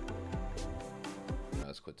no,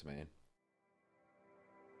 let's quit to main.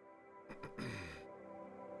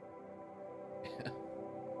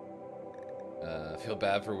 I feel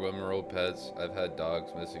bad for Rimworld pets. I've had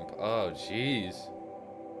dogs missing. Oh, jeez.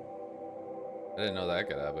 I didn't know that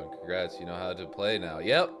could happen. Congrats, you know how to play now.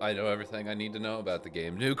 Yep, I know everything I need to know about the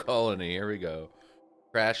game. New colony, here we go.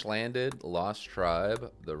 Crash landed, lost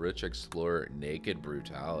tribe, the rich explorer, naked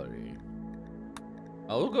brutality.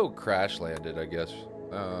 I'll go crash landed, I guess.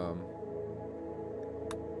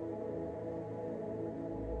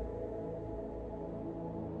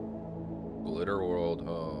 Glitter world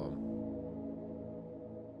home.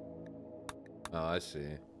 Oh, I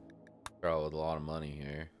see. Probably with a lot of money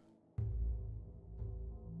here.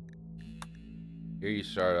 Here you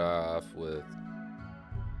start off with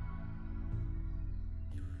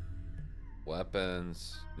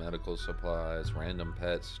weapons, medical supplies, random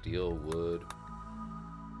pets, steel, wood.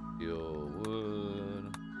 Steel,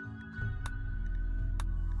 wood.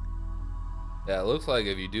 Yeah, it looks like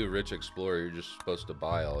if you do Rich Explorer, you're just supposed to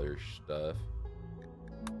buy all your stuff.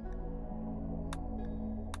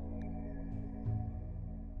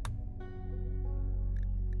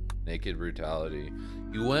 Naked brutality.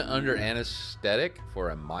 You went under anesthetic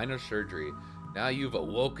for a minor surgery. Now you've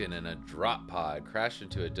awoken in a drop pod, crashed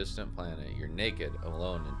into a distant planet. You're naked,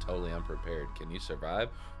 alone, and totally unprepared. Can you survive?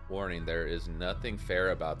 Warning, there is nothing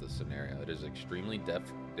fair about this scenario. It is extremely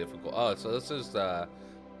difficult. Oh, so this is the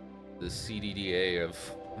CDDA of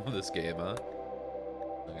this game, huh?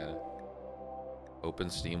 Okay. Open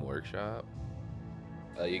Steam Workshop.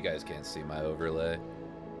 You guys can't see my overlay.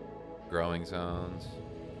 Growing zones.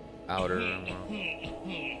 Outer.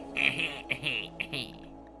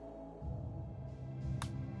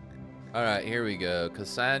 Alright, here we go.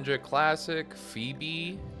 Cassandra Classic,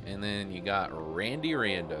 Phoebe, and then you got Randy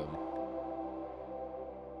Random.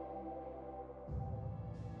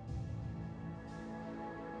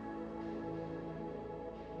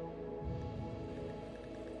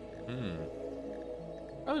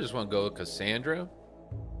 I just want to go with Cassandra.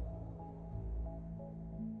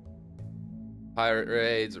 Pirate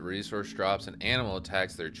raids, resource drops, and animal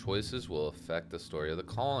attacks. Their choices will affect the story of the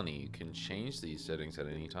colony. You can change these settings at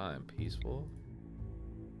any time. Peaceful?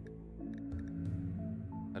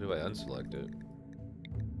 How do I unselect it?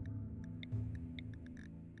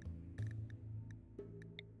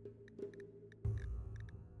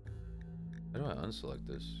 How do I unselect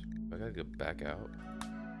this? I gotta go back out.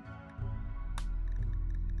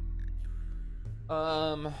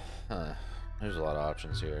 There's a lot of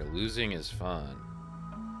options here. Losing is fun.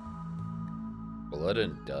 Blood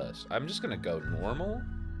and dust. I'm just gonna go normal.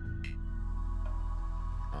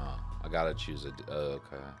 Oh, I gotta choose a. Oh,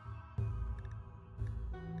 okay.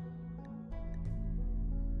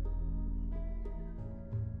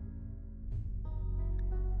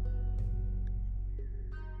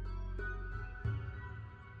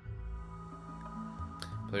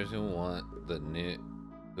 Players who want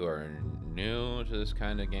who are new to this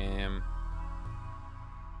kind of game.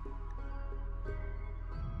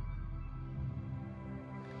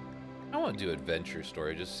 I want to do adventure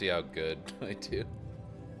story, just see how good I do.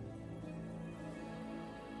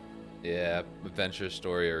 Yeah, adventure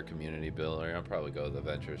story or community builder. I'll probably go with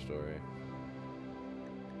adventure story.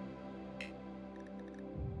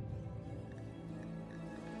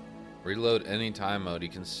 Reload anytime mode. You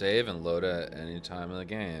can save and load at any time in the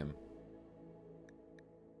game.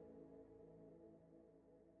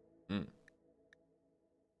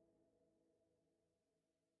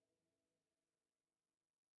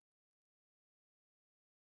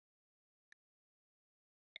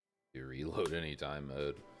 You reload anytime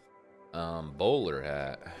mode. Bowler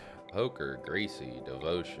hat, poker, Gracie,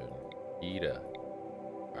 devotion, Ida,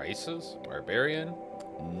 Isis, barbarian,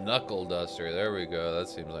 knuckle duster. There we go. That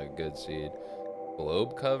seems like a good seed.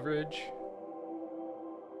 Globe coverage.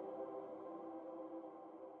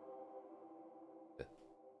 There's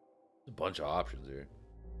a bunch of options here.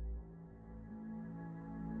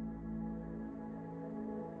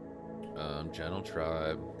 Gentle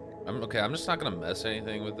tribe. I'm just not gonna mess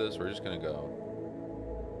anything with this. We're just gonna go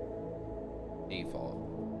default.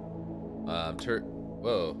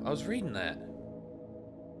 Whoa, I was reading that.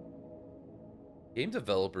 Game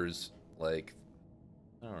developers, like,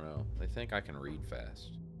 I don't know, they think I can read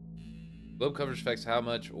fast. Globe coverage affects how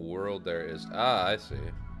much world there is. Ah, I see.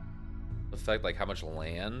 Affect like how much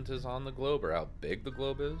land is on the globe or how big the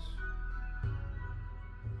globe is.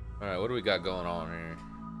 All right, what do we got going on here?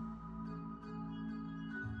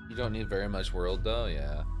 You don't need very much world though,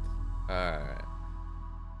 yeah. Alright.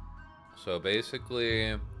 So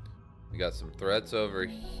basically, we got some threats over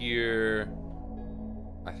here.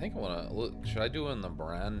 I think I want to look. Should I do it in the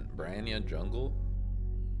Branya jungle?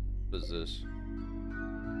 What is this?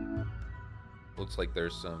 Looks like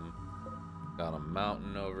there's some. Got a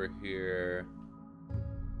mountain over here.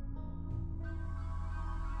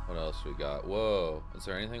 What else we got? Whoa. Is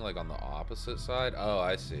there anything like on the opposite side? Oh,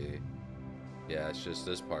 I see. Yeah, it's just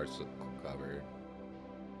this part's covered.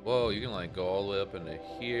 Whoa, you can like go all the way up into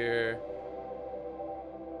here.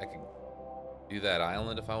 I could do that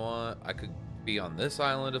island if I want. I could be on this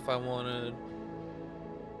island if I wanted.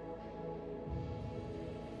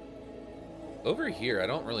 Over here, I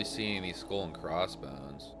don't really see any skull and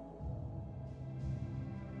crossbones.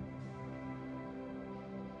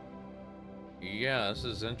 Yeah, this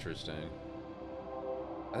is interesting.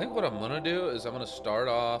 I think what I'm gonna do is I'm gonna start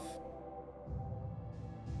off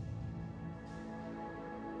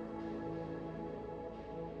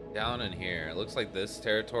Down in here, it looks like this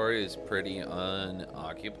territory is pretty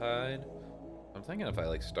unoccupied. I'm thinking if I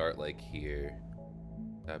like start like here,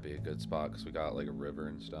 that'd be a good spot because we got like a river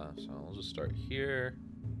and stuff. So I'll just start here.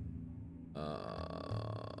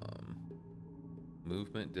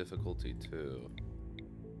 Movement difficulty 2.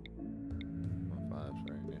 5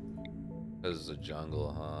 right here. Because it's a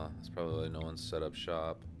jungle, huh? It's probably no one's set up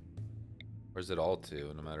shop. Or is it all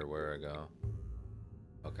 2, no matter where I go?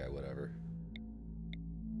 Okay, whatever.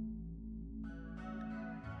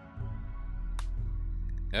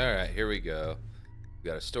 Alright, here we go. We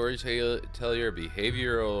got a storyteller,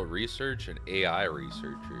 behavioral research, and AI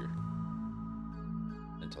researcher.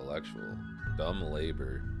 Intellectual. Dumb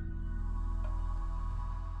labor.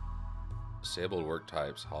 Disabled work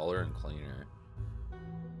types, hauler and cleaner.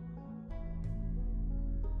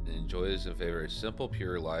 And enjoys and favors simple,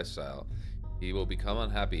 pure lifestyle. He will become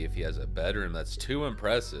unhappy if he has a bedroom that's too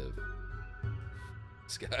impressive.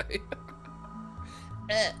 This guy.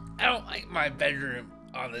 I don't like my bedroom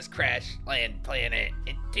on this crash land planet.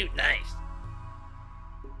 It's too nice.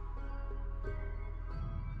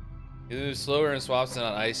 He moves slower and swaps in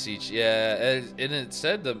on ice each. Yeah, and it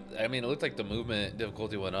said I mean, it looked like the movement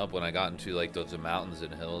difficulty went up when I got into like those mountains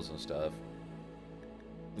and hills and stuff.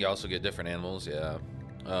 You also get different animals, yeah.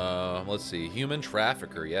 Let's see, human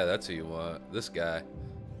trafficker. Yeah, that's who you want. This guy,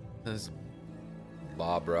 this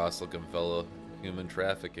Bob Ross looking fellow, human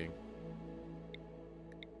trafficking.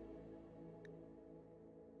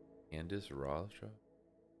 Candace Rothschild?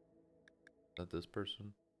 Is that this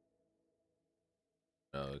person?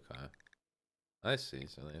 Oh, okay. I see.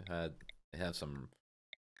 So they have some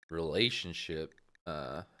relationship.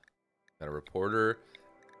 Got a reporter.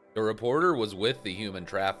 The reporter was with the human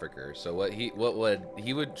trafficker. So he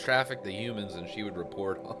would traffic the humans and she would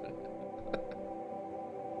report on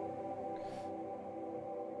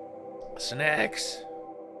it. Snakes.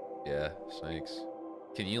 Yeah, snakes.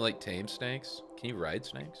 Can you like tame snakes? Can you ride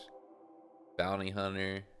snakes? Bounty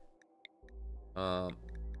hunter.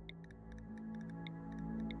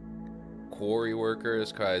 Quarry worker.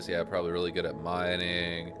 This guy's, yeah, probably really good at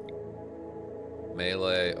mining.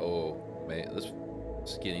 Melee. Oh, this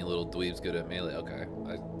skinny little dweeb's good at melee. Okay,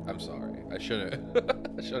 I'm sorry. I shouldn't.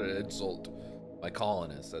 I shouldn't insult my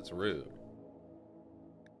colonists. That's rude.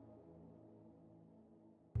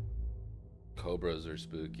 Cobras are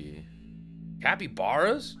spooky.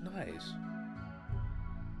 Capybaras? Nice.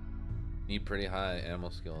 Need pretty high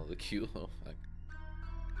animal skill. The cute little fuck.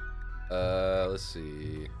 Let's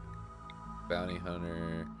see. Bounty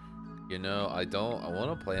hunter. You know, I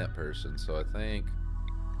want a plant person, so I think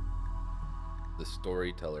the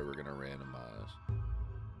storyteller we're gonna randomize.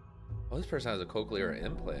 Oh, this person has a cochlear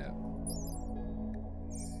implant.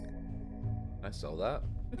 Can I sell that?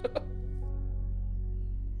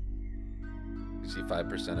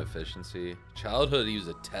 65% efficiency. Childhood, he was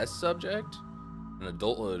a test subject. In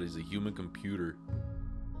adulthood, he's a human computer.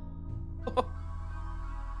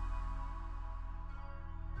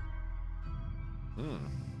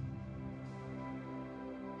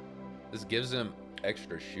 This gives him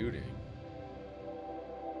extra shooting.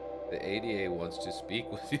 The ADA wants to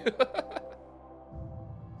speak with you.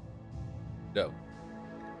 No.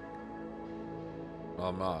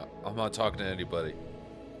 I'm not talking to anybody.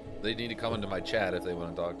 They need to come into my chat if they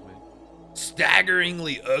want to talk to me.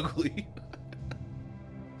 Staggeringly ugly.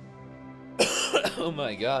 Oh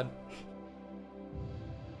my god.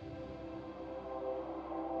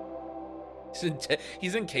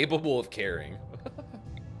 He's incapable of caring.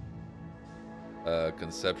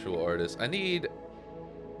 Conceptual artist. I need...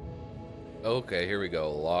 Okay, here we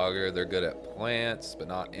go. Logger. They're good at plants, but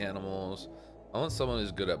not animals. I want someone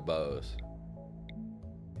who's good at both.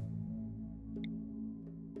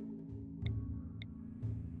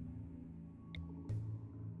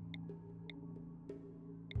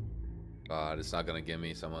 God, it's not gonna give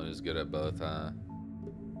me someone who's good at both, huh?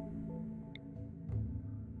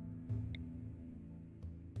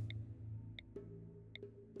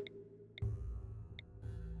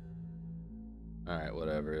 Alright,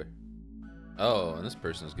 whatever. Oh, and this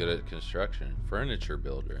person's good at construction. Furniture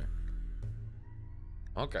builder.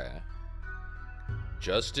 Okay.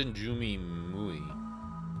 Justin Jumi Mui.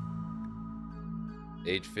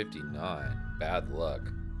 Age 59. Bad luck.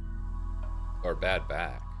 Or bad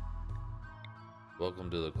back.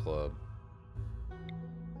 Welcome to the club.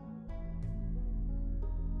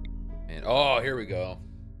 And oh, here we go.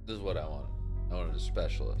 This is what I wanted. I wanted a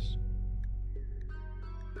specialist.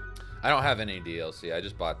 I don't have any DLC. I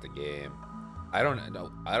just bought the game. I don't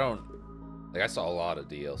like, I saw a lot of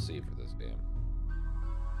DLC for this game.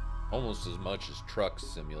 Almost as much as Truck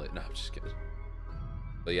Simulator. No, I'm just kidding.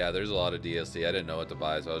 But yeah, there's a lot of DLC. I didn't know what to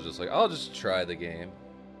buy, so I was just like, I'll just try the game.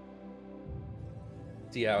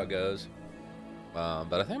 See how it goes.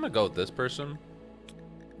 But I think I'm gonna go with this person.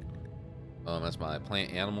 That's my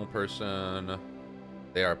plant animal person.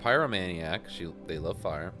 They are pyromaniac. They love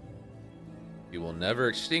fire. She will never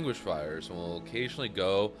extinguish fires and will occasionally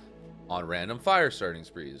go on random fire starting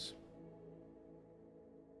sprees.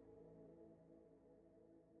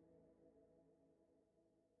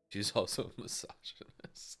 She's also a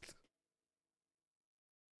misogynist.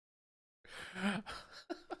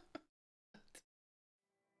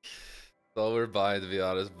 That's all we're buying, to be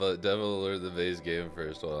honest, but definitely learn the base game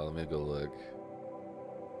first. Hold on, let me go look.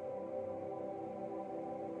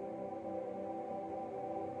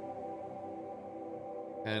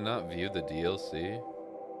 Can I not view the DLC?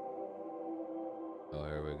 Oh,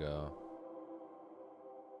 here we go.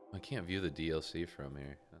 I can't view the DLC from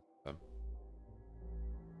here.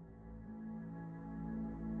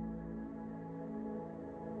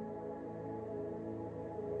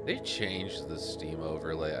 They changed the Steam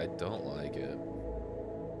overlay. I don't like it.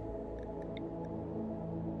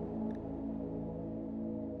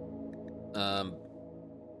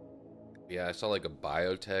 Yeah, I saw like a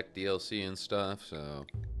biotech DLC and stuff, so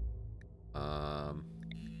alright,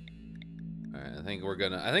 I think we're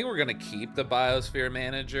gonna keep the biosphere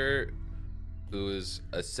manager, who is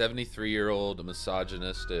a 73-year-old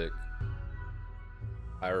misogynistic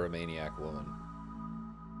pyromaniac woman.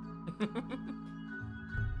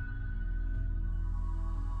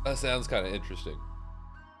 That sounds kind of interesting.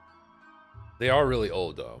 They are really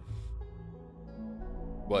old though.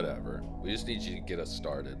 Whatever. We just need you to get us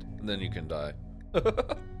started, and then you can die.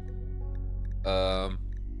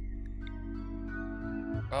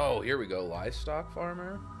 Oh, here we go. Livestock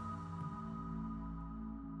farmer.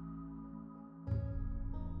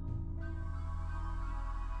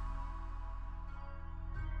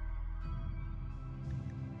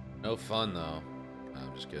 No fun though. No,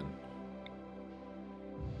 I'm just kidding.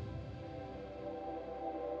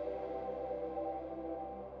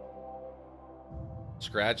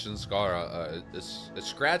 Scratch and scar, a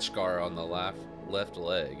scratch scar on the left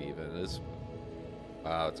leg even is,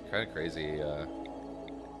 wow, it's kind of crazy.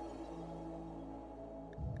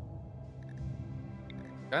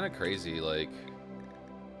 Kind of crazy, like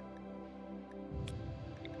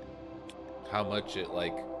how much it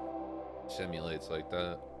like simulates like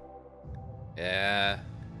that. Yeah,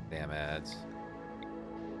 damn ads.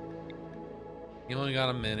 You only got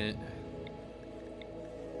a minute.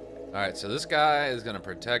 Alright, so this guy is going to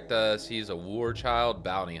protect us. He's a war child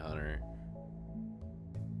bounty hunter.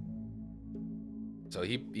 So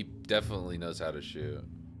he definitely knows how to shoot.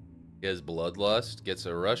 He has bloodlust, gets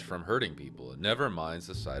a rush from hurting people. It never minds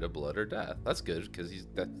the sight of blood or death. That's good, because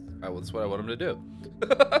that's what I want him to do.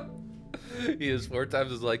 He is 4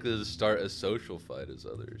 times as likely to start a social fight as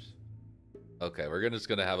others. Okay, we're just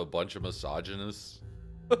going to have a bunch of misogynists.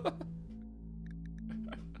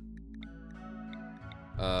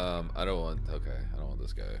 I don't want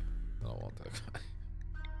this guy. I don't want that guy.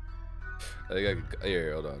 I think I could,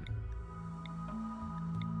 here, hold on.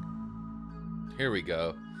 Here we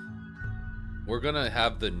go. We're gonna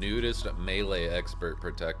have the nudist melee expert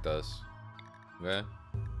protect us. Okay?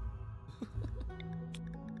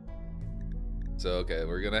 So, okay,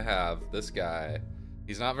 we're gonna have this guy.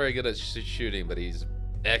 He's not very good at shooting, but he's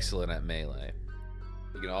excellent at melee.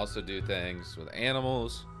 He can also do things with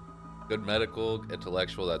animals. Good medical,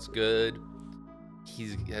 intellectual, that's good.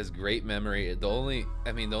 He has great memory. The only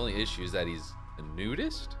issue is that he's a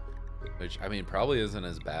nudist, which, I mean, probably isn't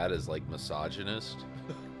as bad as, like, misogynist.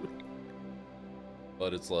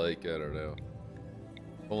 But it's like, I don't know.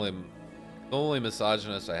 The only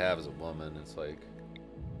misogynist I have is a woman. It's like,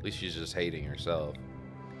 at least she's just hating herself.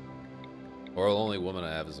 Or the only woman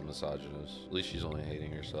I have is a misogynist. At least she's only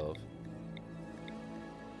hating herself.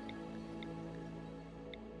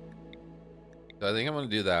 So I think I'm going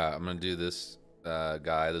to do that. I'm going to do this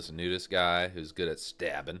guy, this nudist guy who's good at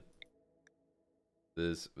stabbing.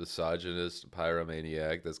 This misogynist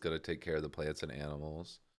pyromaniac that's going to take care of the plants and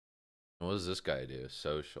animals. And what does this guy do?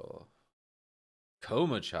 Social.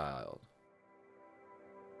 Coma child.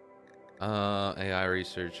 AI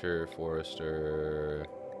researcher, forester.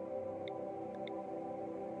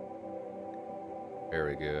 There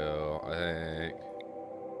we go. I think.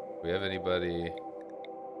 Do we have anybody?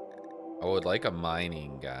 I would like a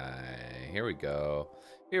mining guy. Here we go.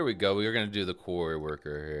 Here we go. We're gonna do the quarry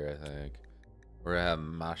worker here, I think. We're gonna have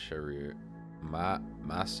Masahiro?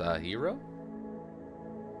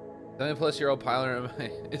 70-plus-year-old pilot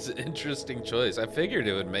is an interesting choice. I figured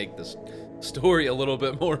it would make this story a little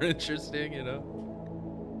bit more interesting, you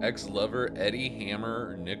know. Ex-lover Eddie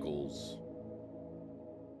Hammer Nichols.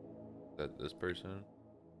 Is that this person?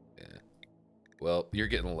 Yeah. Well, you're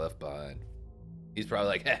getting left behind. He's probably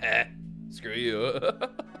like, haha, screw you.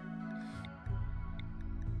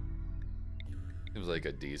 Seems like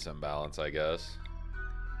a decent balance, I guess.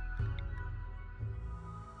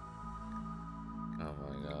 Oh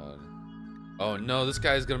my god. Oh no, this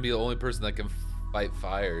guy's gonna be the only person that can fight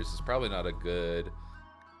fires. It's probably not a good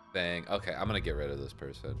thing. Okay, I'm gonna get rid of this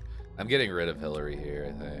person. I'm getting rid of Hillary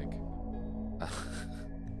here, I think.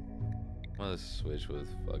 I'm gonna switch with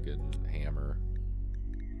fucking Hammer.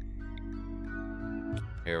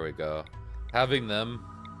 Here we go. Having them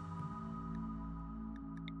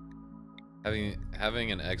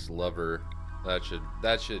having an ex-lover, that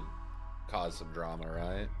should cause some drama,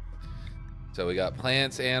 right? So we got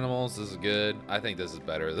plants, animals. This is good. I think this is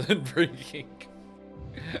better than freaking,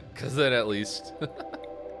 because then at least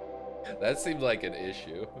that seemed like an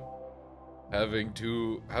issue. Having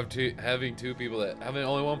two people that having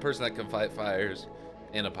only one person that can fight fires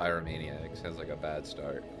and a pyromaniac sounds like a bad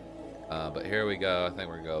start. But here we go. I think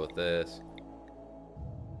we're gonna go with this.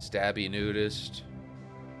 Stabby nudist.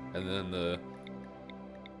 And then the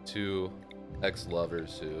two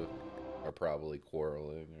ex-lovers who are probably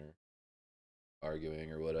quarreling or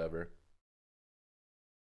arguing or whatever.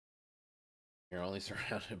 You're only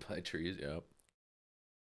surrounded by trees. Yep.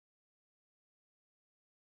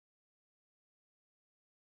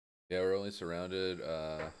 Yeah, we're only surrounded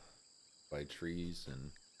by trees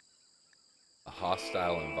and a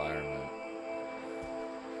hostile environment.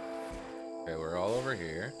 Okay, we're all over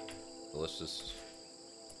here. So let's just...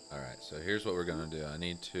 Alright, so here's what we're gonna do. I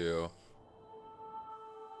need to...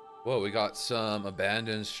 Whoa, we got some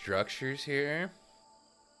abandoned structures here.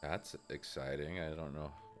 That's exciting. I don't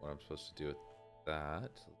know what I'm supposed to do with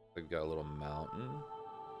that. We've got a little mountain.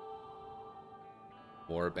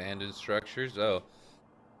 More abandoned structures. Oh.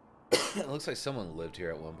 It looks like someone lived here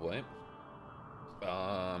at one point.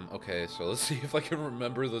 Okay, so let's see if I can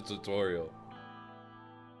remember the tutorial.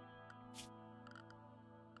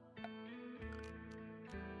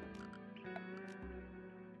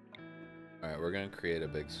 Alright, we're gonna create a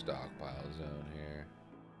big stockpile zone here.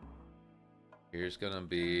 Here's gonna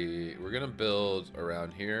be... We're gonna build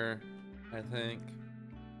around here, I think.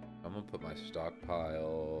 I'm gonna put my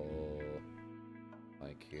stockpile...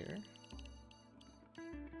 like here.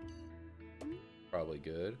 Probably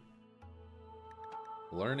good.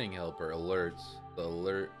 Learning helper alerts. The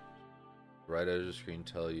alert right out of the screen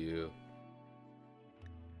tell you...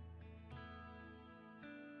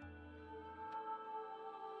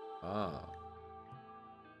 Ah.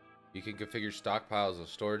 You can configure stockpiles of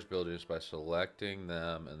storage buildings by selecting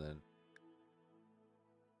them and then...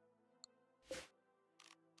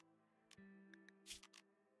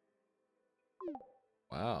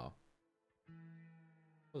 Wow.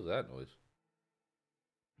 What was that noise?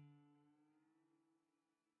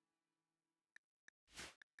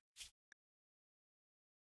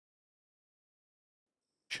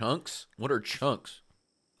 Chunks? What are chunks?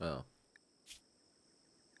 Oh.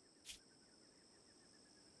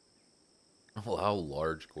 Allow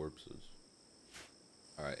large corpses.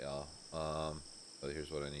 Alright, y'all. So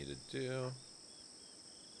here's what I need to do.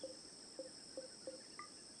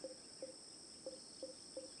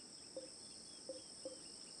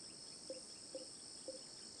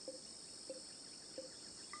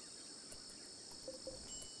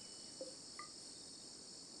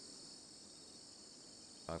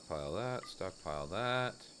 Stockpile that, stockpile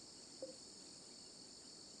that.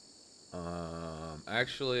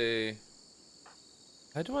 Actually,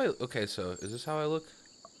 how do I, okay, so is this how I look?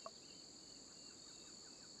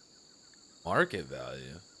 Market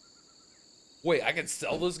value. Wait, I can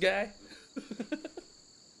sell this guy?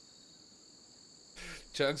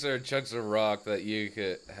 Chunks are chunks of rock that you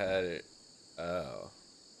could had it. Oh.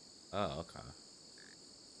 Oh, okay.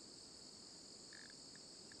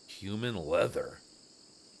 Human leather.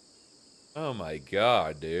 Oh my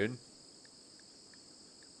god, dude.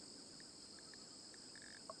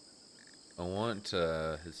 I want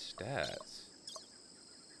his stats.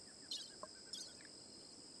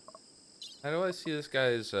 How do I see this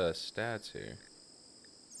guy's stats here?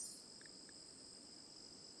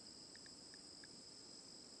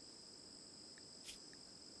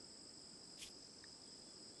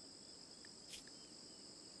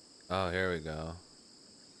 Oh, here we go.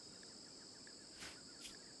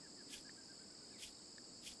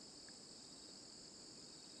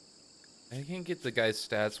 I can't get the guy's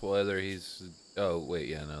stats whether he's... Oh, wait,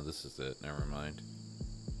 yeah, no, this is it. Never mind.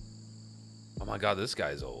 Oh my god, this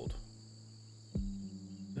guy's old.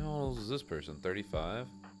 How old is this person? 35?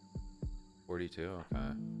 42? Okay.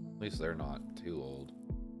 At least they're not too old.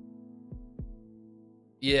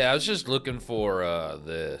 Yeah, I was just looking for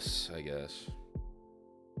this, I guess.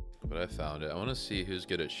 But I found it. I want to see who's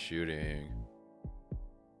good at shooting.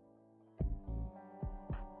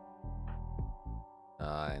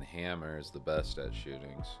 And Hammer is the best at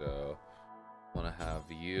shooting, so I want to have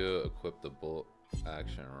you equip the bolt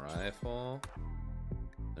action rifle.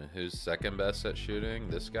 And who's second best at shooting?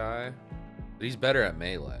 This guy. But he's better at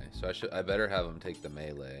melee, so I better have him take the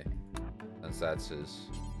melee, since that's his.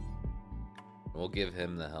 We'll give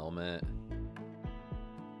him the helmet.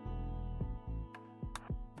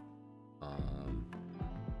 And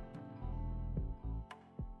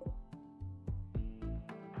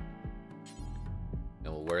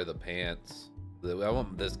we'll wear the pants. I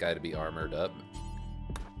want this guy to be armored up.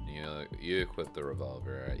 You equip the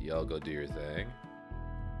revolver. All right, y'all go do your thing.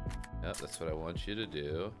 Yep, that's what I want you to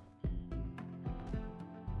do.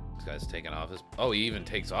 This guy's taking off his... Oh, he even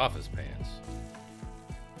takes off his pants.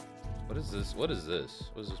 What is this? What is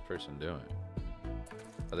this? What is this person doing?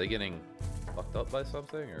 Are they getting fucked up by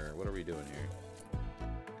something, or what are we doing here?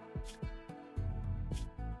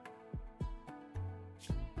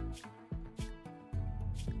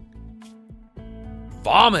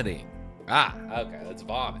 Vomiting! Ah, okay, let's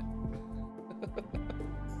vomit.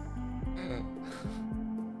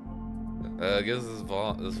 I guess this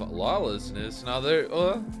lawlessness. Now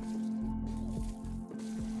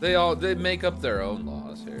they make up their own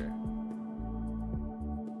laws here.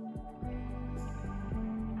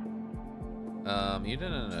 You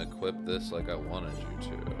didn't equip this like I wanted you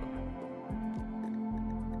to.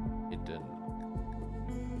 You didn't.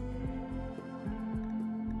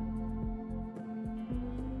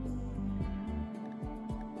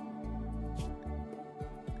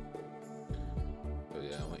 So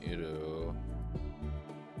yeah, I want you to...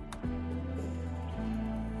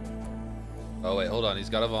 Oh wait, hold on, he's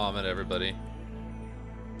gotta vomit, everybody.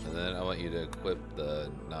 And then I want you to equip the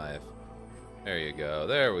knife. There you go.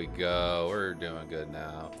 There we go. We're doing good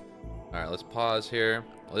now. All right, let's pause here.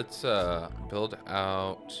 Let's build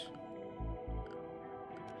out.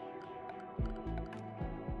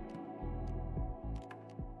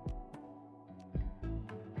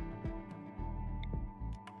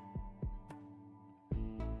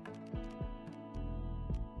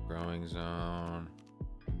 Growing zone.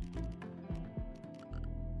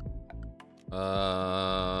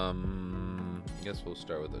 I guess we'll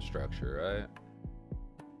start with the structure, right?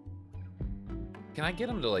 Can I get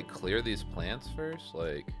him to like clear these plants first?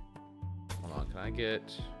 Like, hold on, can I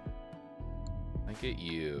get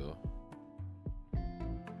you?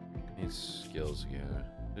 Need skills again.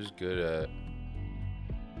 Who's good at...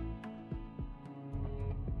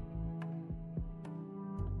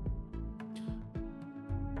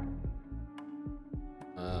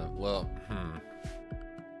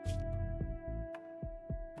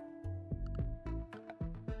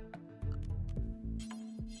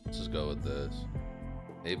 Let's just go with this.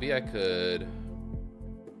 Maybe I could...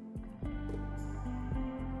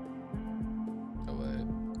 Oh wait,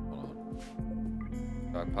 hold on.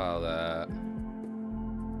 Stockpile that.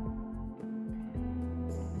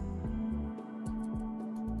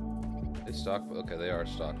 Okay, they are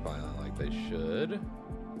stockpiling like they should.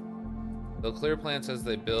 They'll clear plants as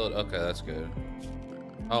they build. Okay, that's good.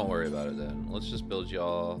 I won't worry about it then. Let's just build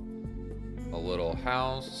y'all a little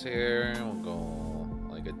house here. We'll go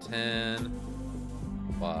like a 10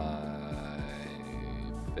 by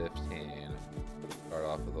 15. Start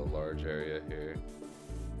off with a large area here.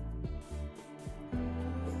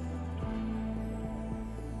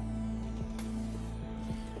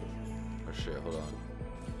 Oh shit, hold on.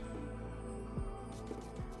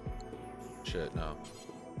 Shit, no.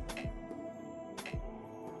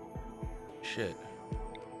 Shit.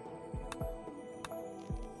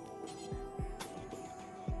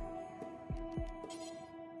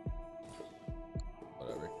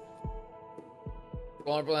 Whatever.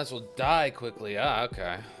 Smaller plants will die quickly. Ah,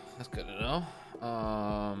 okay. That's good to know.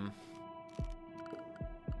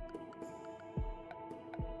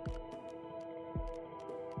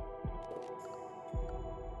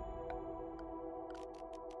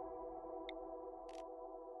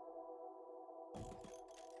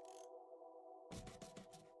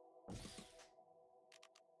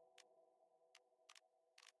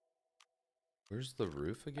 Where's the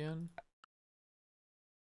roof again?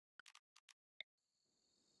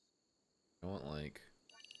 I want like...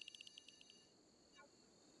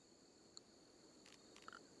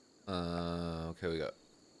 okay, we got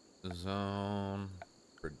zone,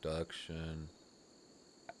 production.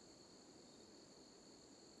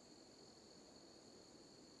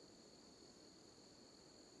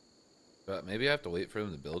 But maybe I have to wait for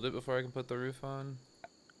them to build it before I can put the roof on.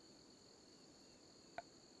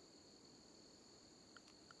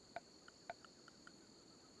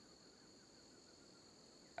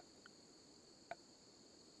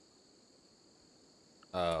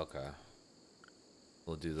 Oh, okay.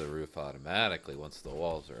 We'll do the roof automatically once the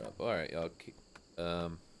walls are up. All right, y'all keep.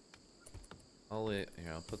 I'll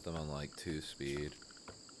put them on like 2 speed.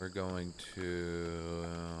 We're going to.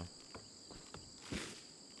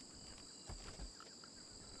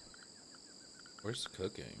 Where's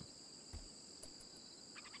cooking?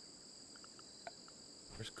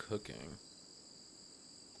 Where's cooking?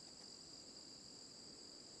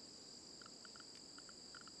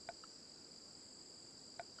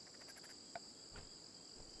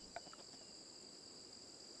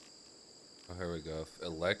 Oh, here we go.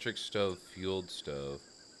 Electric stove, fueled stove.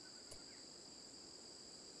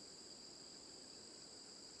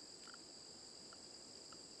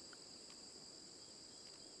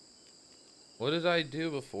 What did I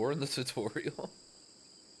do before in the tutorial?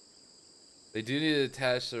 They do need to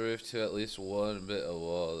attach the roof to at least one bit of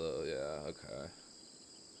wall, though. Yeah, okay.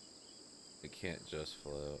 It can't just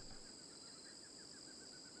float.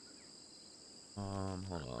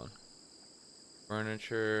 Hold on.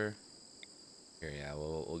 Furniture. Here, yeah,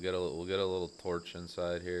 we'll get a little torch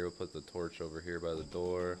inside here. We'll put the torch over here by the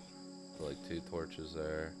door. Put like 2 torches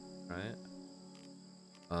there, right?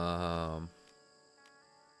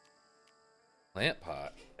 Lamp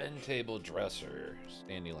pot, end table, dresser,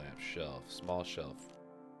 standing lamp, shelf, small shelf,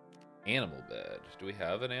 animal bed. Do we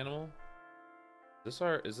have an animal? Is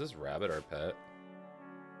this rabbit our pet?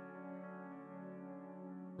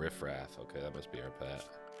 Riffraff. Okay, that must be our pet.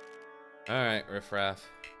 All right, Riffraff.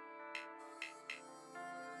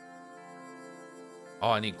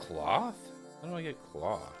 Oh, I need cloth? How do I get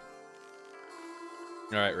cloth?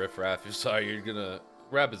 All right, Riffraff. You're sorry. You're gonna.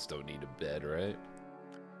 Rabbits don't need a bed, right?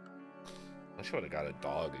 I should have got a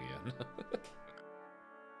dog again.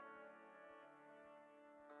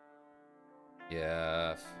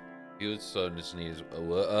 Yeah. Fueled stove just needs.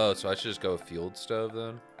 Oh, so I should just go fueled stove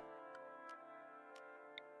then?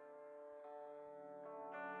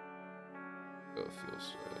 Go fuel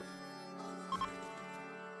stove.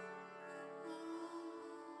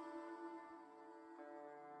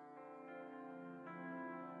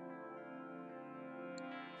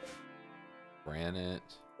 Granite.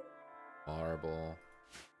 Marble.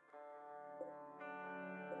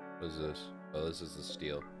 What is this? Oh, this is the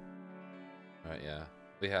steel. Alright, yeah.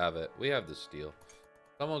 We have it. We have the steel.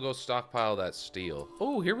 Someone go stockpile that steel.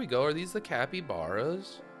 Oh, here we go. Are these the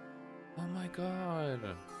capybaras? Oh my god.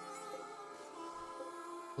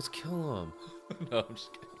 Let's kill them. No, I'm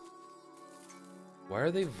just kidding. Why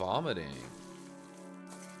are they vomiting?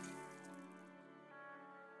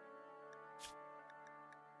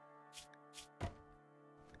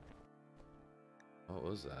 What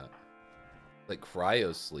was that? Like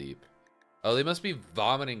cryo sleep. Oh, they must be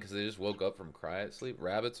vomiting because they just woke up from cryo sleep.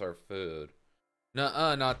 Rabbits are food.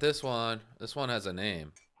 Nuh-uh, not this one. This one has a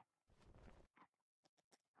name.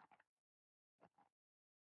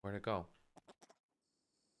 Where'd it go?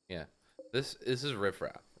 Yeah. This is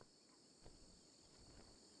riffraff.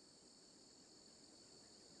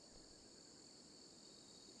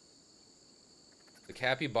 The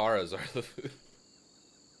capybaras are the food.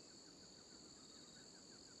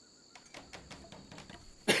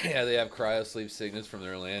 Yeah, they have cryo sleep sickness from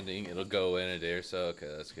their landing. It'll go in a day or so. Okay,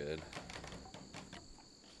 that's good.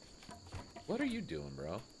 What are you doing,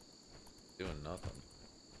 bro? Doing nothing.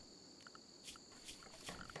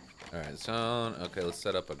 Alright, zone. Okay, let's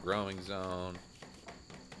set up a growing zone.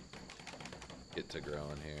 Get to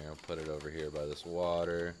growing here. I'll put it over here by this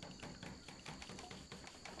water.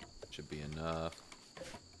 Should be enough.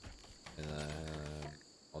 And then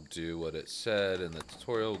I'll do what it said in the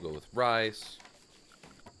tutorial. We'll go with rice.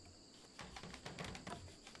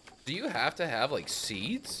 Do you have to have like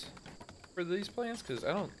seeds for these plants? Because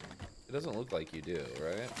I don't, it doesn't look like you do,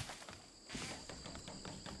 right?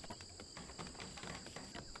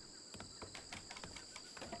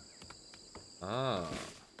 Ah,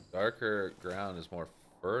 darker ground is more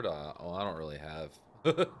fertile. Oh, I don't really have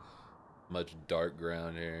much dark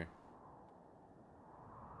ground here.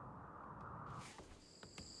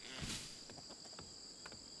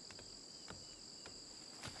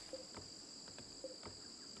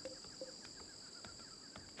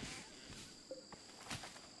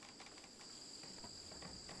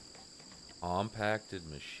 Compacted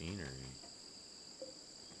machinery.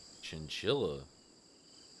 Chinchilla.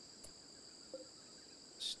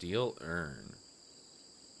 Steel urn.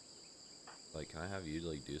 Like, can I have you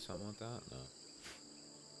like do something with that? No.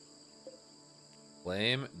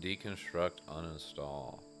 Flame, deconstruct,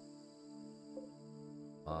 uninstall.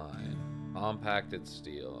 Mine. Compacted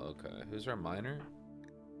steel. Okay. Who's our miner?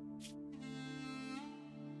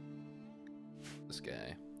 This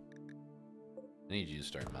guy. I need you to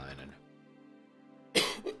start mining.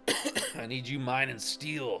 I need you mining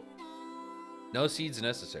steel. No seeds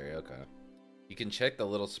necessary. Okay. You can check the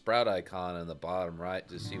little sprout icon in the bottom right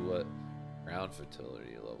to see what ground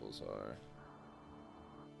fertility levels are.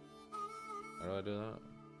 How do I do that?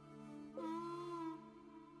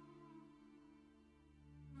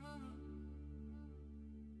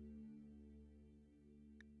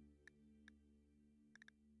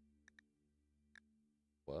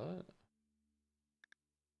 What?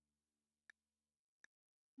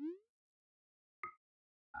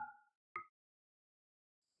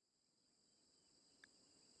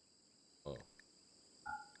 Oh.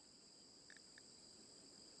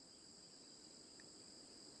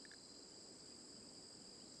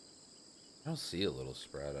 I don't see a little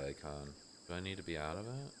sprout icon. Do I need to be out of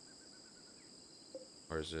it?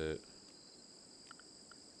 Or is it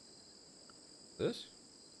this?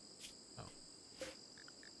 Oh.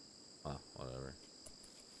 Huh, whatever.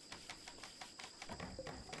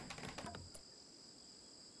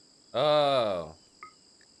 Oh.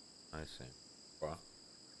 I see. Wow.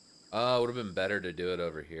 Oh, it would have been better to do it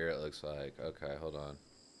over here, it looks like. Okay, hold on.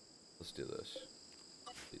 Let's do this.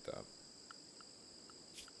 Delete that.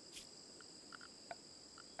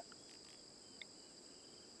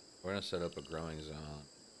 We're gonna set up a growing zone.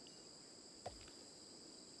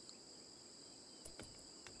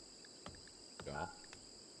 Go.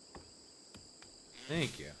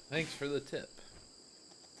 Thank you. Thanks for the tip.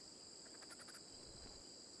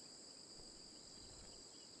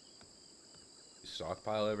 You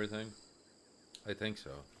stockpile everything? I think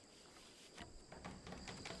so.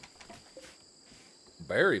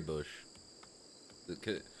 Berry bush.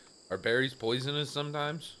 Are berries poisonous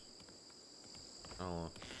sometimes? I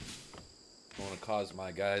don't want to cause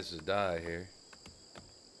my guys to die here.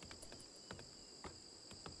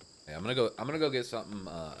 Hey, I'm gonna go get something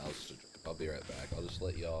else to drink. I'll be right back. I'll just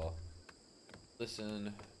let y'all listen.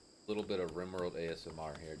 A little bit of Rimworld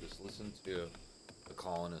ASMR here. Just listen to the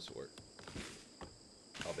colonists work.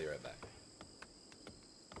 I'll be right back.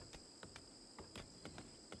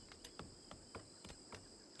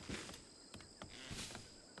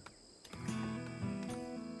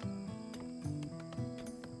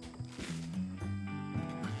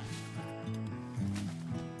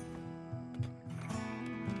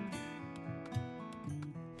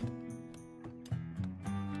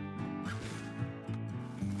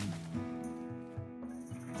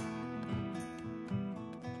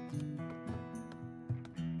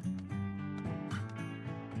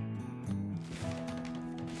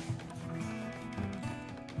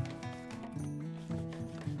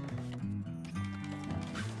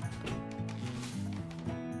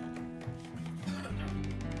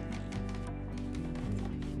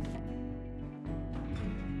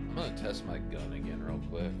 Test my gun again real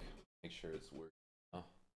quick. Make sure it's working. Oh.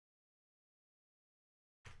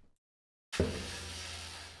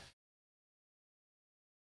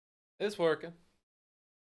 It's working.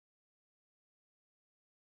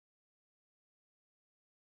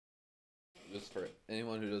 Just for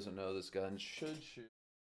anyone who doesn't know, this gun should shoot.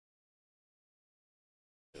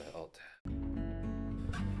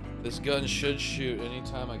 This gun should shoot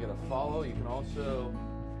anytime I get a follow. You can also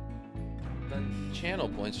then channel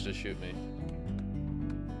points to shoot me.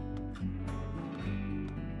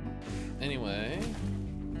 Anyway,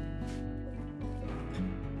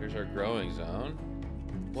 here's our growing zone.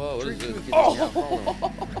 Whoa, what is this? Oh!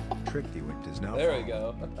 Trickdywick is now There we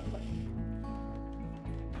go.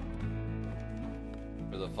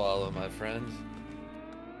 For the follow, my friend.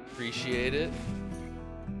 Appreciate it.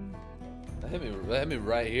 That hit me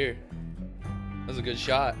right here. That was a good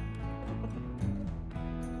shot.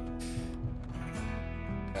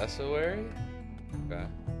 Cassowary? Okay.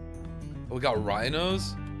 Oh, we got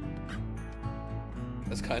rhinos?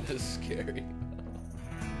 That's kind of scary.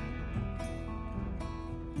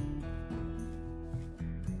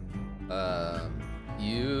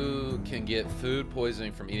 You can get food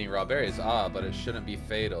poisoning from eating raw berries. Ah, but it shouldn't be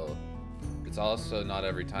fatal. It's also not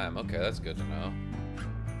every time. Okay, that's good to know.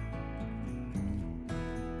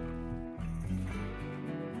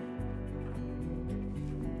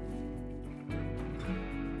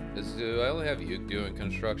 Do I only have you doing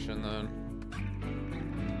construction then?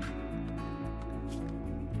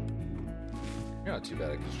 You're not too bad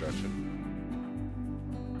at construction.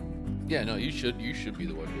 Yeah, no, you should be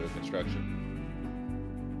the one doing construction.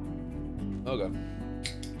 Okay.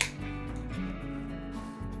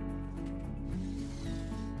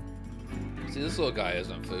 See, this little guy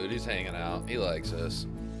isn't food. He's hanging out. He likes us.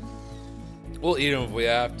 We'll eat him if we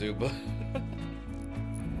have to, but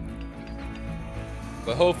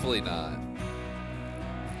but hopefully not.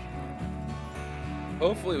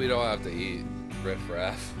 Hopefully we don't have to eat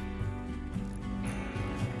riffraff.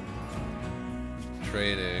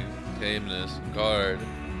 Training, tameness, guard.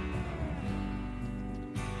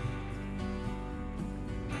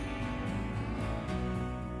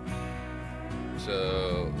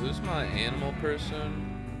 So, who's my animal person?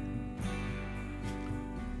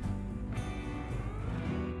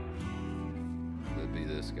 That'd be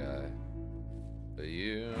this guy. But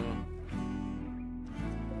you...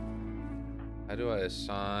 How do I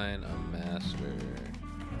assign a master?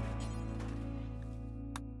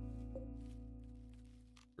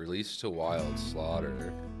 Release to wild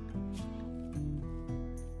slaughter.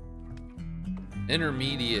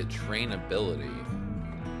 Intermediate trainability.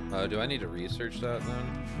 Do I need to research that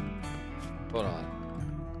then? Hold on.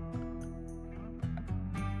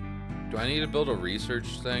 Do I need to build a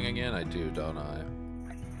research thing again? I do, don't I?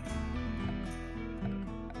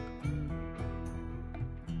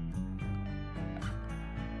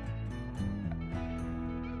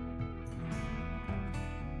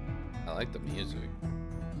 I like the music.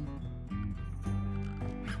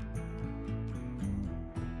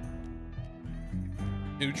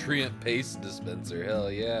 Nutrient paste dispenser,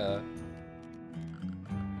 hell yeah.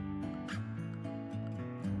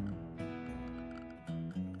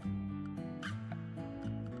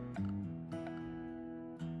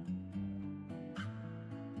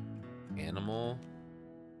 Animal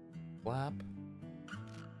flap.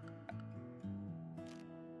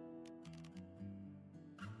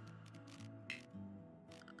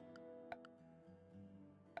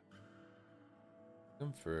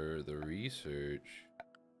 Looking for the research.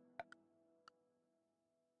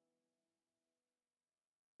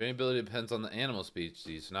 Trainability depends on the animal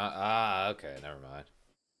species, not... okay, never mind.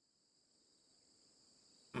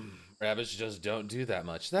 Rabbits just don't do that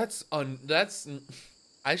much. That's...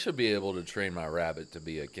 I should be able to train my rabbit to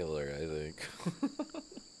be a killer, I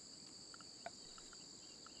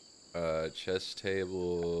think. Chess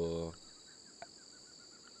table...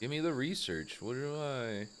 Give me the research. What do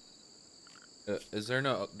I... is there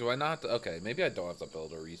no... Do I not... Okay, maybe I don't have to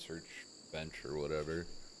build a research bench or whatever.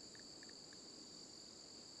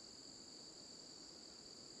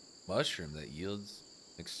 Mushroom that yields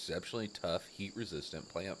exceptionally tough, heat-resistant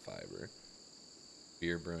plant fiber.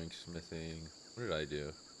 Beer brewing, smithing. What did I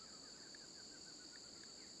do?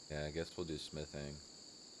 Yeah, I guess we'll do smithing.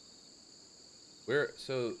 Where?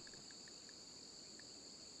 So,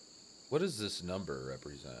 what does this number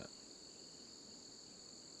represent?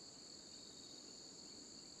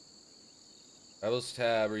 Rebels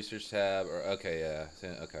tab, research tab, or okay, yeah,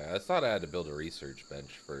 okay. I thought I had to build a research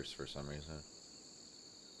bench first for some reason.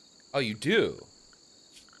 Oh, you do?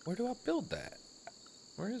 Where do I build that?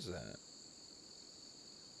 Where is that?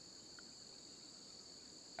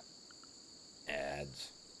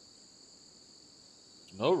 Ads.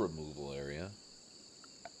 There's no removal area.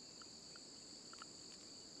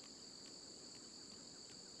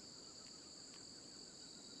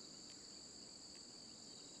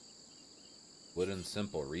 Wooden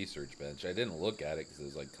simple research bench. I didn't look at it because it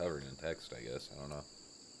was like covered in text, I guess. I don't know.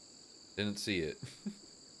 Didn't see it.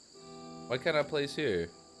 What can I place here?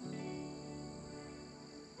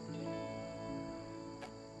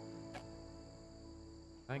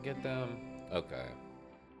 Can I get them? Okay.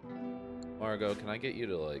 Margot, can I get you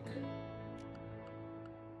to like...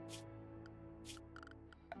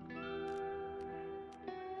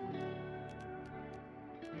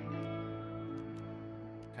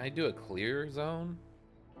 Can I do a clear zone?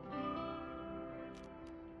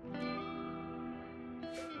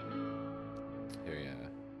 Here, yeah.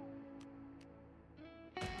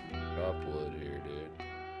 Chop wood here, dude.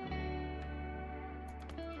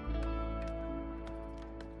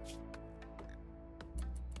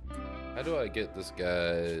 How do I get this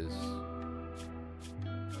guy's...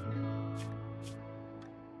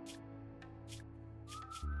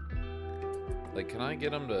 Like, can I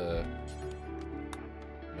get him to...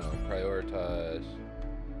 No, prioritize...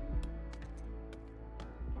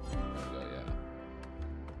 There we go,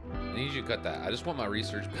 yeah. I need you to cut that. I just want my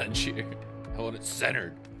research bench here. I want it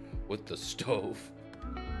centered with the stove.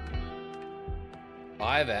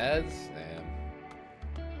 5 ads? Damn.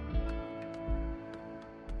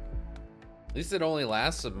 At least it only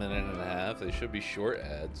lasts a minute and a half. They should be short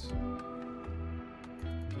ads.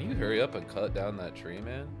 Can you hurry up and cut down that tree,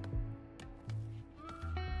 man?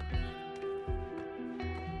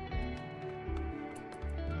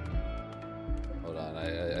 Hold on,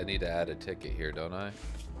 I need to add a ticket here, don't I?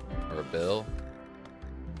 Or Bill.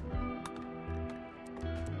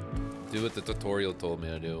 Do what the tutorial told me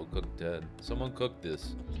to do. Cook dead. Someone cook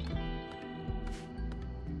this.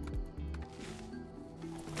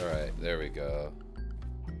 Alright, there we go.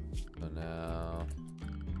 So now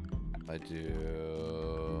I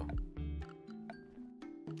do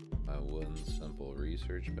my wooden simple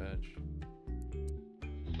research bench.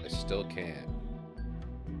 I still can't.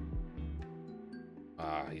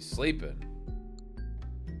 Ah, he's sleeping.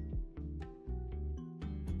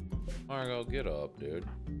 Margo, get up, dude.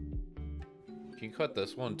 Can you cut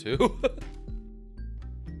this one too?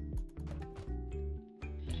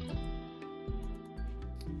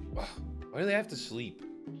 Why do they have to sleep?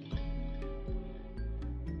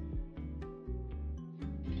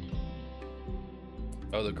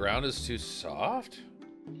 Oh, the ground is too soft?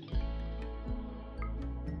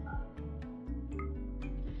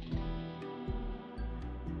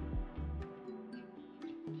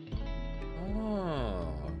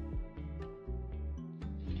 Oh.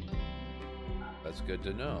 That's good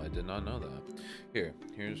to know. I did not know that.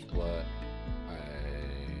 Here's what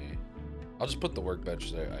I'll just put the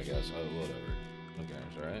workbench there, I guess. Oh, whatever. Who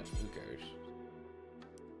cares, right? Who cares?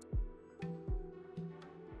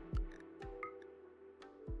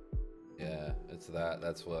 Yeah, it's that.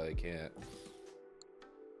 That's why I can't.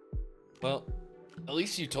 Well, at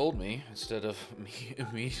least you told me instead of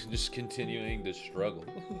me just continuing to struggle.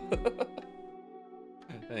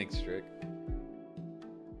 Thanks, Trick.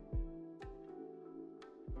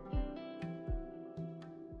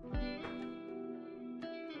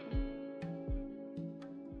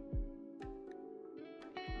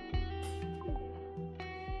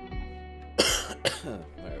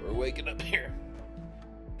 Alright, we're waking up here.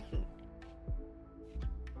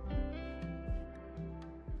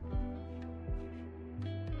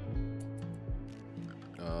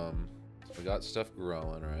 We got stuff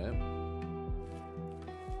growing, right?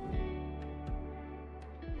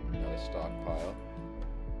 Got a stockpile.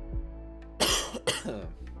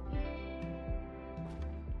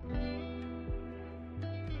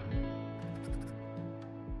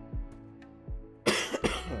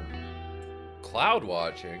 Cloud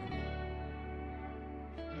watching.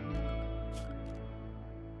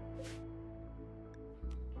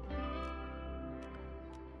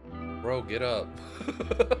 Bro, get up.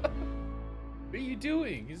 What are you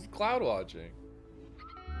doing? He's cloud watching.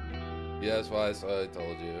 Yeah, that's why I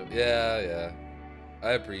told you. Yeah.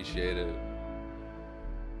 I appreciate it.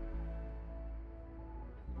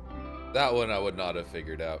 That one I would not have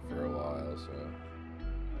figured out for a while, so.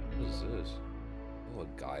 What is this? Oh, a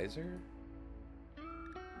geyser?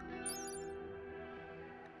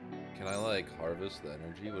 Can I, like, harvest the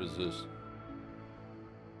energy? What is this?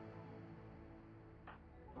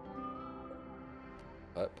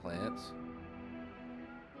 Cut plants?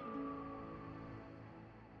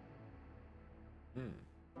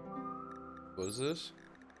 What is this?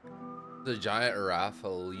 The giant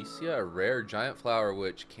Rafflesia, a rare giant flower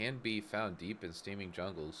which can be found deep in steaming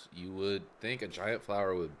jungles. You would think a giant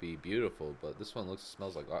flower would be beautiful, but this one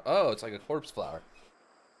smells like... Oh, it's like a corpse flower.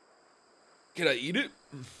 Can I eat it?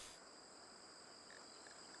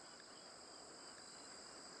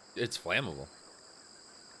 It's flammable.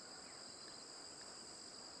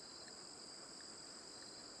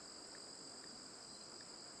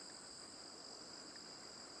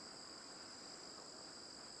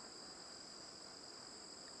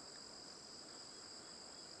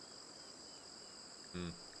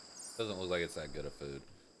 Doesn't look like it's that good of food.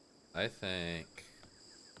 I think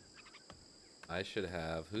I should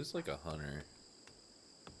have... Who's like a hunter?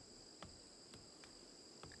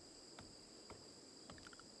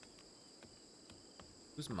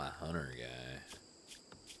 Who's my hunter guy?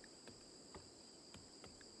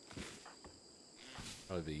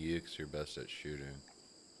 Probably be you because you're best at shooting.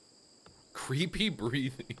 Creepy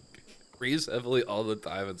breathing. Breathes heavily all the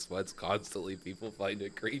time and sweats constantly. People find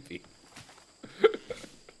it creepy.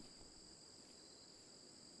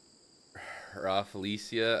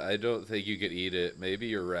 Rafflesia, I don't think you could eat it. Maybe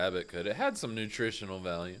your rabbit could. It had some nutritional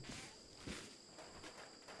value.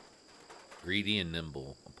 Greedy and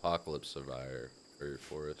nimble. Apocalypse survivor or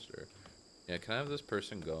forester. Yeah, can I have this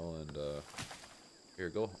person go and here,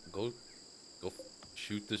 go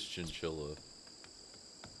shoot this chinchilla.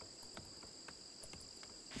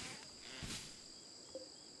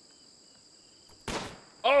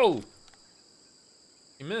 Oh!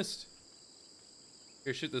 He missed.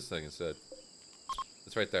 Here, shoot this thing instead.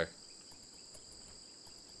 It's right there.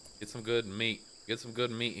 Get some good meat. Get some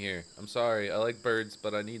good meat here. I'm sorry, I like birds,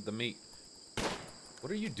 but I need the meat.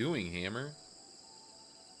 What are you doing, Hammer?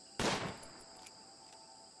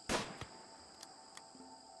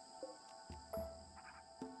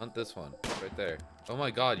 Hunt this one. Right there. Oh my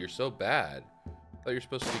god, you're so bad. I thought you're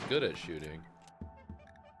supposed to be good at shooting.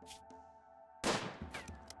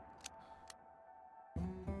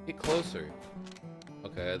 Get closer.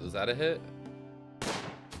 Okay, was that a hit?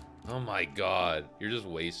 Oh my god. You're just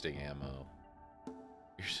wasting ammo.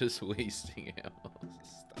 You're just wasting ammo.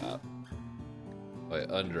 Stop. Wait,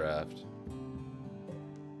 undraft.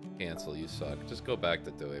 Cancel, you suck. Just go back to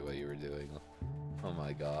doing what you were doing. Oh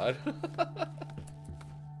my god.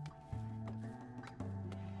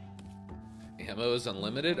 Ammo is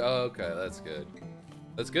unlimited? Oh, okay, that's good.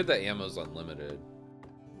 That's good that ammo is unlimited.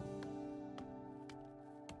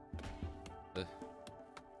 Is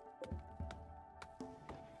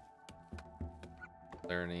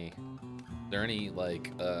there any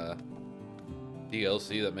like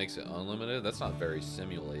DLC that makes it unlimited? That's not very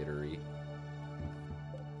simulatory.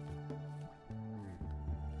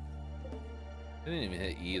 Didn't even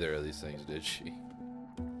hit either of these things, did she?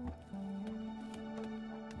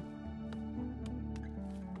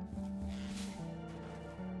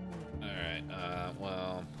 Alright,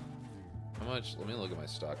 well, how much? Let me look at my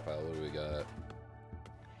stockpile. What do we got?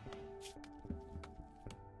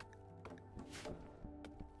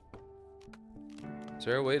 Is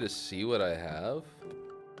there a way to see what I have?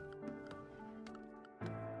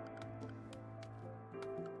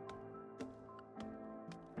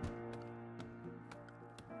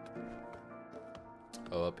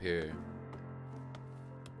 Oh, up here.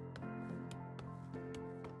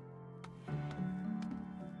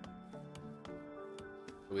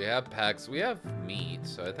 We have packs. We have meat,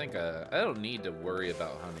 so I think I don't need to worry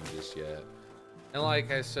about hunting just yet. And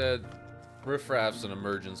like I said, riffraff's an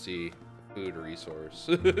emergency food resource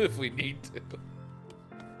if we need to.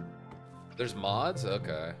 There's mods?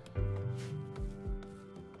 Okay.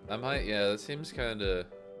 I might, yeah, that seems kind of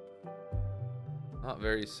not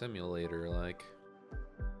very simulator like.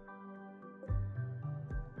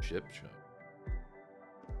 Ship jump.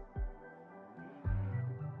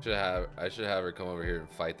 I should have her come over here and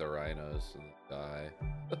fight the rhinos and die.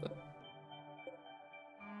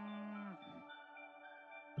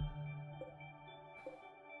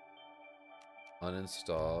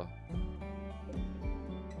 Uninstall.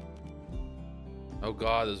 Oh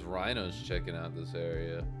god, there's rhinos checking out this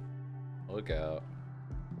area. Look out.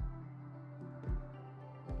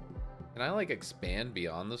 Can I like expand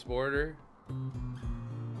beyond this border? Is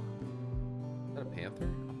that a panther?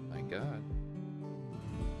 Oh my god.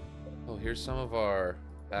 Oh, here's some of our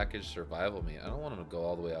packaged survival meat. I don't want them to go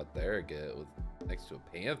all the way out there and get with next to a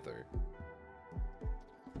panther.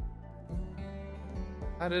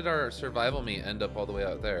 How did our survival meat end up all the way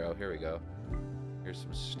out there? Oh, here we go. Here's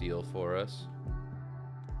some steel for us.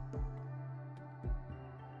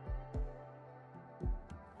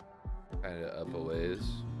 Kind of up a ways,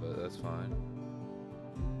 but that's fine.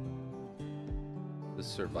 This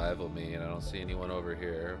survival meat, I don't see anyone over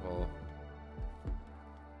here. Well,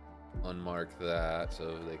 unmark that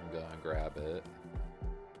so they can go and grab it.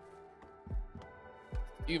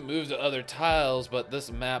 You can move to other tiles, but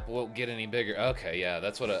this map won't get any bigger. Okay, yeah,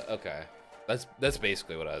 that's what okay. That's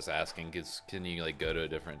basically what I was asking. Can you like go to a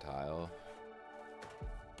different tile?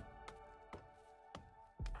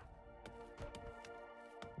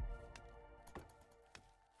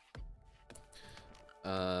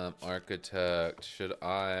 Architect, should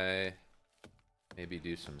I maybe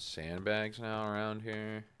do some sandbags now around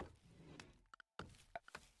here?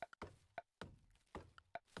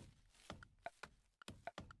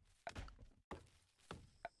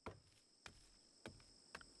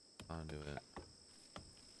 Onto it.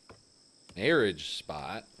 Marriage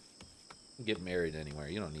spot. You can get married anywhere.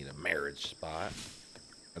 You don't need a marriage spot.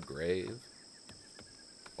 A grave.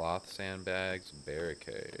 Cloth sandbags,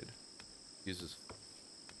 barricade. Uses.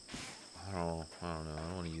 I don't know. I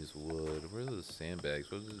don't want to use wood. Where are the sandbags?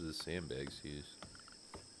 What do the sandbags use?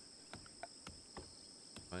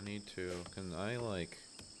 I need to. Can I like?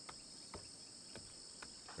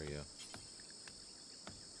 Where are you?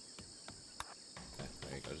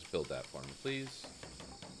 There you go. Just build that for me, please.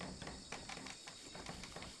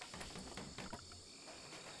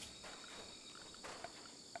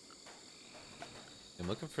 I'm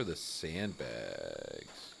looking for the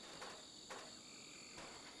sandbags.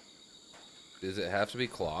 Does it have to be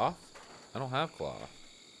cloth? I don't have cloth.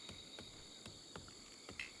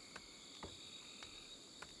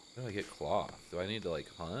 How do I get cloth? Do I need to like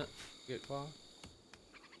hunt to get cloth?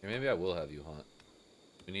 Or maybe I will have you hunt.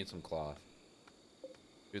 We need some cloth.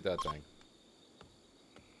 Shoot that thing.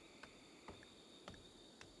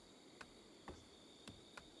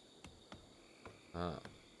 Where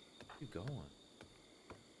you going?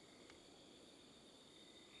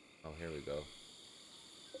 Oh, here we go.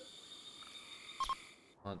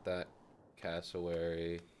 Hunt that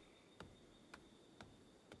cassowary.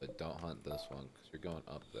 But don't hunt this one because you're going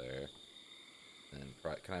up there. And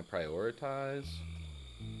can I prioritize?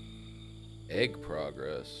 Egg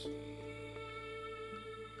progress.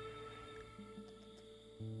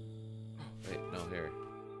 Wait, no, here.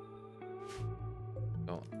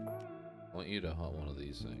 Don't. I want you to hunt one of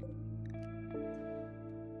these things.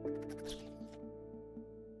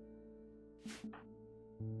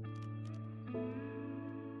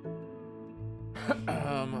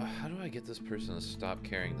 How do I get this person to stop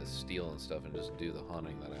carrying the steel and stuff and just do the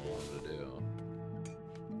hunting that I want them to do?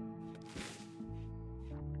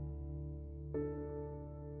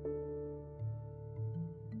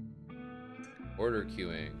 Order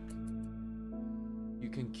queuing. You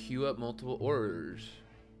can queue up multiple orders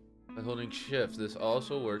by holding shift. This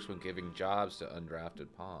also works when giving jobs to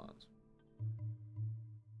undrafted pawns.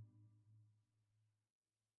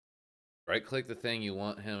 Right click the thing you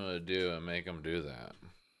want him to do and make him do that.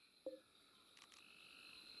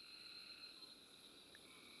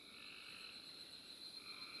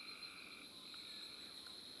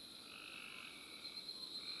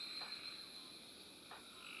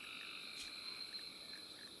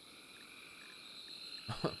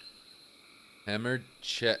 Hammer,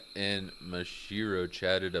 Chet, and Mashiro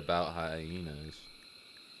chatted about hyenas.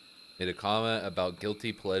 Made a comment about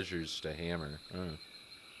guilty pleasures to Hammer.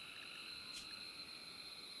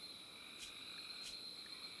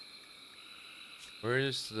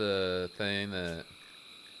 Where's the thing that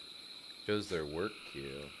shows their work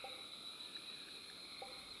queue?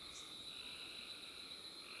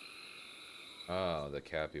 Oh, the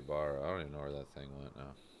capybara. I don't even know where that thing went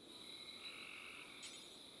now.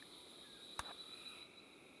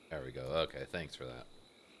 There we go. Okay, thanks for that.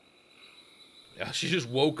 Yeah, she just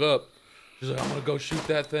woke up. She's like, I'm gonna go shoot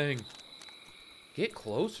that thing. Get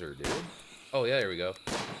closer, dude. Oh, yeah, there we go.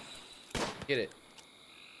 Get it.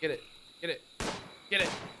 Get it. Get it. Get it.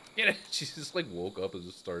 Get it. She just, like, woke up and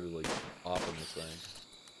just started, like, popping this thing.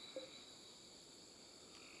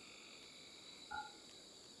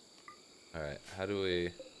 Alright, how do we...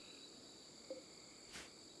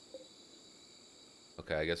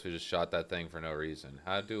 Okay, I guess we just shot that thing for no reason.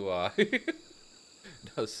 How do I...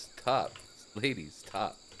 No, stop. Ladies,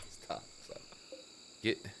 stop. Stop. Stop.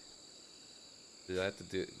 Get... Do I have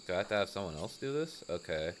to have someone else do this?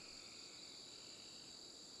 Okay.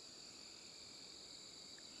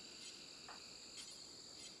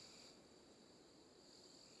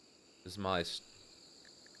 This is my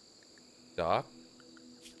stock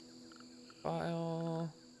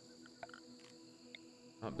file.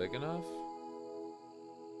 Not big enough?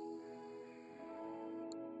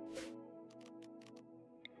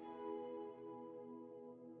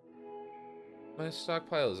 My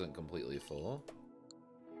stockpile isn't completely full.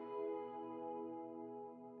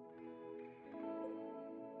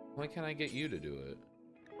 Why can't I get you to do it?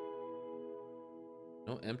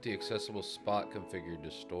 No empty accessible spot configured to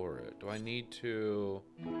store it. Do I need to...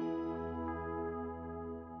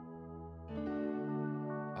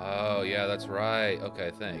 Oh, yeah, that's right. Okay,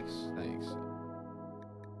 thanks. Thanks.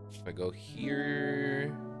 If I go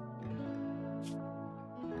here...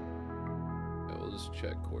 Okay, we'll just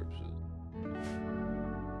check corpses.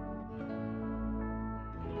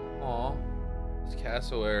 Aw. This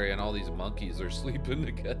cassowary and all these monkeys are sleeping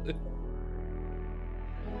together.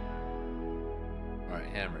 Alright,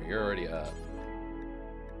 Hammer, you're already up.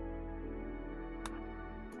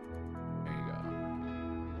 There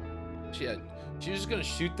you go. She's just gonna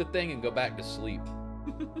shoot the thing and go back to sleep.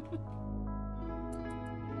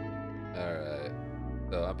 Alright.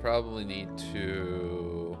 So I probably need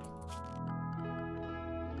to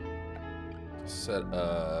set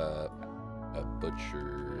up a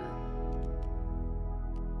butcher.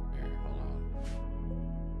 Here, hold on.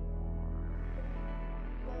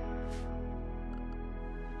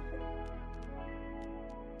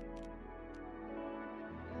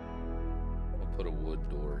 I'll put a wood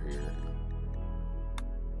door here.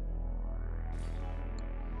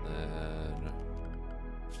 Then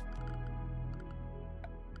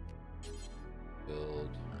build.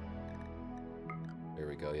 There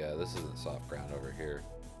we go. Yeah, this isn't soft ground over here.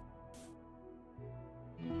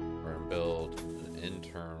 We're gonna build an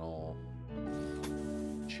internal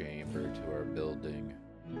chamber to our building.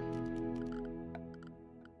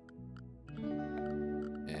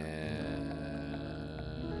 And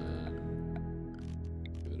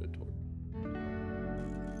give it a torch.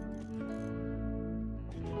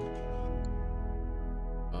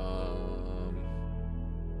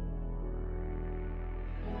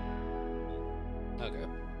 Okay.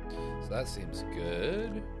 So that seems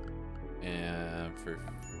good. And for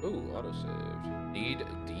ooh, autosave. Need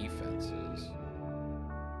defenses.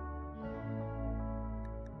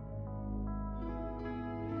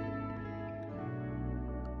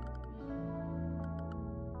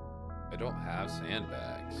 I don't have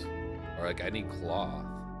sandbags. Or like I need cloth.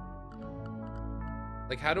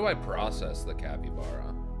 Like how do I process the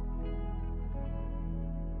capybara?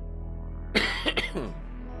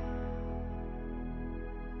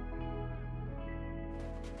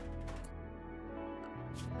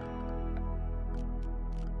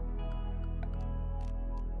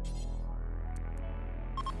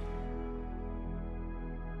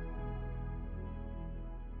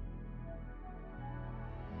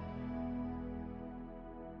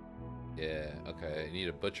 Yeah, okay. I need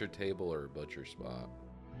a butcher table or a butcher spot.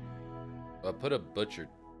 I'll put a butcher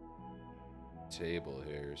table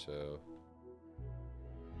here, so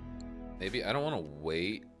maybe I don't want to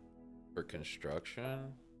wait for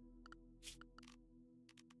construction.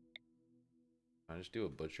 I just do a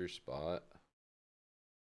butcher spot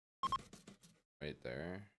right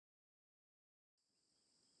there.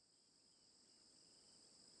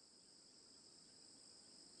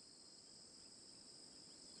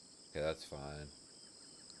 Okay, that's fine.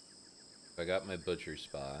 I got my butcher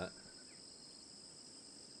spot.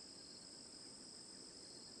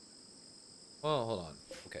 Well, hold on.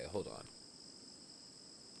 Okay, hold on.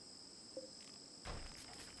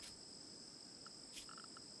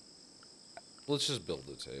 Let's just build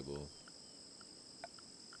the table.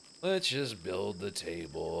 Let's just build the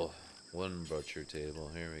table. One butcher table.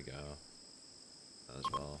 Here we go. As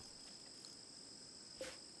well.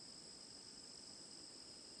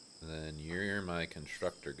 And then you're my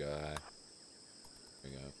constructor guy. There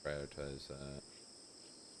we go. Prioritize that.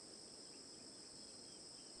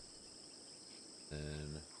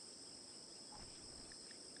 Then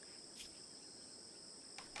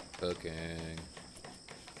cooking.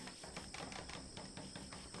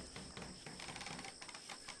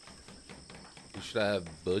 Who should I have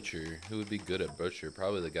butcher? Who would be good at butcher?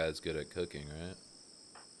 Probably the guy that's good at cooking, right?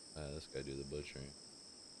 This guy do the butchering.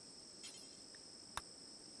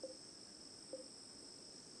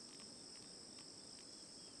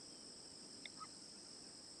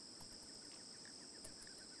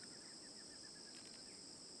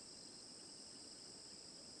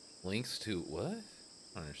 Links to what?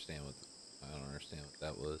 I don't understand what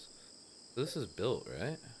that was. This is built,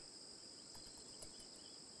 right?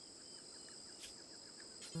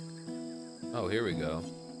 Oh, here we go.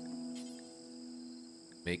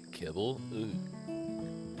 Make kibble? Ooh.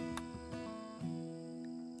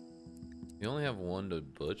 You only have one to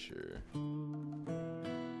butcher.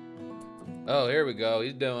 Oh, here we go.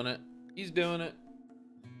 He's doing it. He's doing it.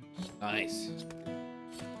 Nice.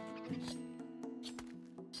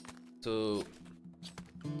 So,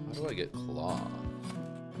 how do I get cloth?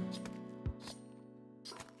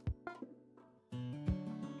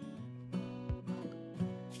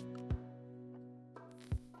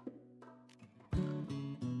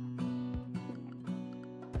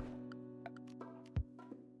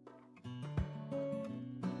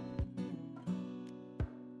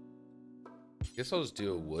 Guess I'll just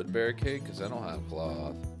do a wood barricade because I don't have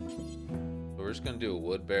cloth. So we're just gonna do a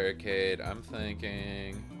wood barricade. I'm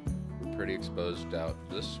thinking we're pretty exposed out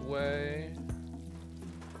this way.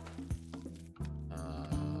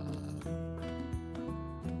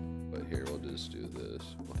 But here we'll just do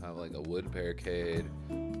this. We'll have like a wood barricade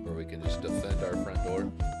where we can just defend our front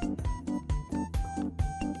door.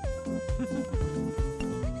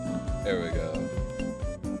 There we go.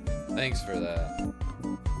 Thanks for that.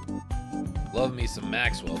 Love me some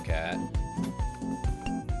Maxwell cat.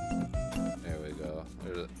 There we go.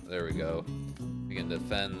 There we go. We can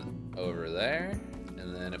defend over there.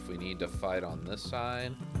 And then if we need to fight on this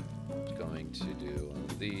side, I'm just going to do one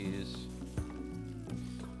of these.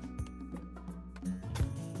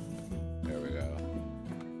 There we go.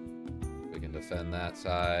 We can defend that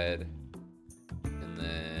side. And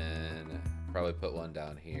then probably put one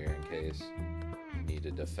down here in case we need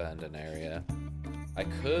to defend an area. I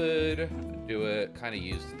could do it, kind of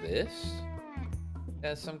use this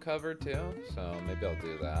as some cover too, so maybe I'll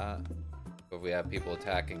do that. If we have people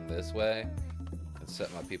attacking this way, and set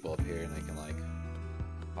my people up here and they can like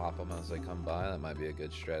pop them as they come by, that might be a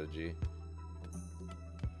good strategy.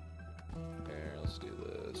 Here, let's do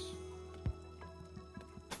this.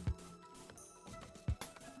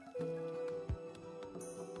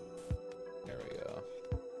 There we go.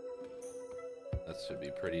 That should be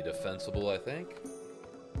pretty defensible, I think.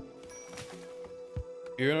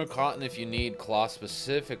 You're gonna cotton if you need cloth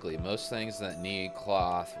specifically. Most things that need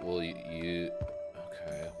cloth will you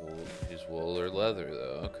okay, we'll use wool or leather,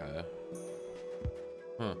 though. Okay.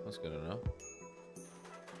 Huh, that's good to know.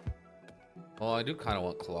 Well, I do kind of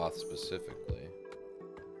want cloth specifically.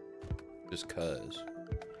 Just cuz.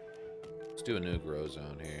 Let's do a new grow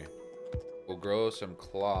zone here. We'll grow some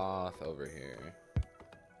cloth over here.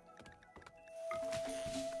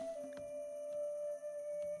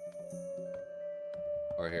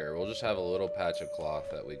 Or here, we'll just have a little patch of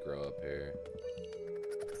cloth that we grow up here.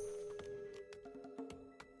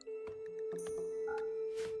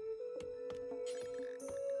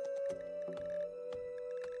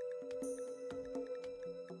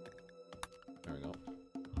 There we go.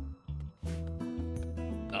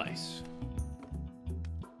 Nice.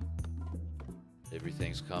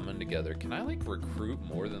 Everything's coming together. Can I, like, recruit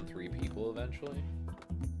more than 3 people eventually?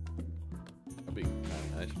 That'd be kind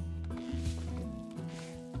of nice.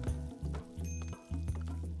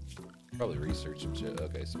 Probably research some shit.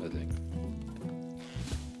 Okay, smithing.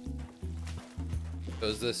 So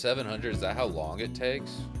is the 700, is that how long it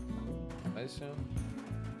takes? I assume.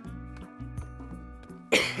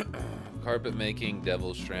 Carpet making,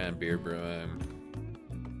 Devil's Strand, beer brewing,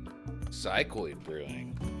 Psychoid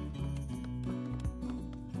brewing.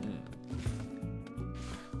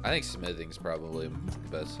 I think smithing's probably the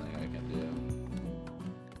best thing I can do.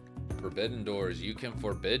 Forbidden doors. You can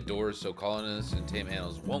forbid doors so colonists and tame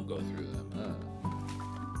animals won't go through them.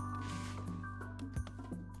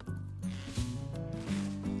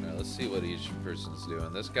 Alright, let's see what each person's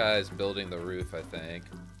doing. This guy's building the roof, I think.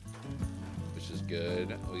 Which is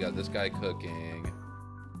good. We got this guy cooking.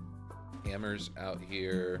 Hammer's out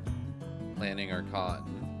here planting our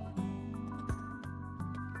cotton.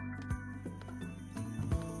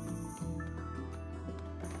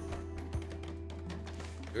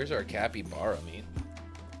 Here's our capybara meat.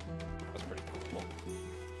 That's pretty cool.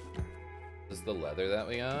 This is the leather that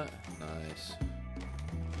we got. Nice.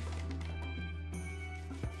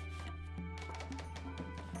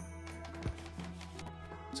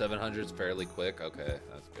 $700's fairly quick. Okay,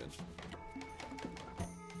 that's good.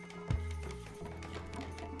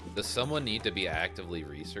 Does someone need to be actively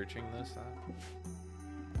researching this?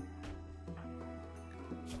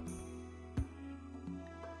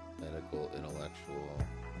 Medical, intellectual.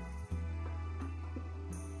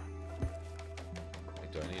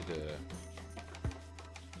 Do I need to...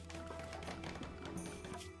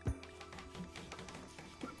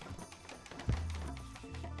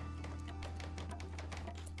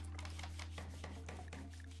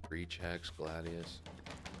 Rechecks, Gladius.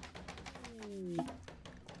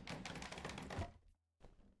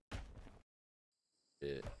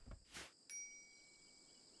 Shit.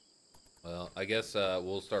 Well, I guess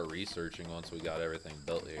we'll start researching once we got everything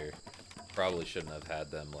built here. Probably shouldn't have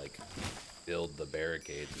had them, like, build the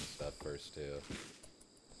barricades and stuff first too.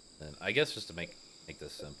 And I guess just to make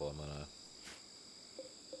this simple, I'm gonna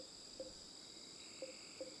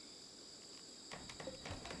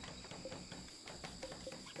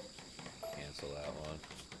cancel that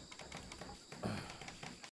one.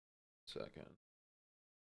 Second.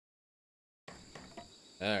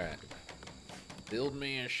 Alright. Build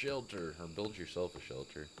me a shelter, or build yourself a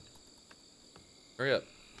shelter. Hurry up.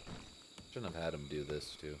 Shouldn't have had him do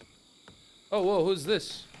this too. Oh, whoa, who's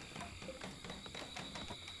this?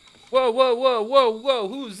 Whoa, whoa, whoa, whoa, whoa,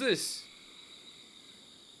 who's this?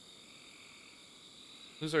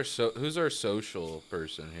 Who's our social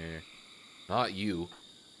person here? Not you.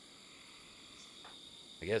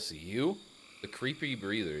 I guess you? The creepy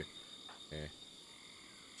breather. Here.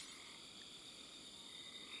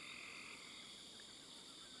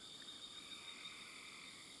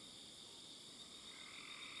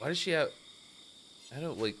 Why does she have... I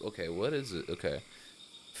don't, like, okay, what is it? Okay.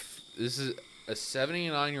 This is a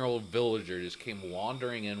 79-year-old villager just came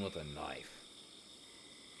wandering in with a knife.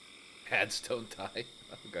 Pads don't tie.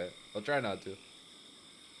 Okay, I'll try not to.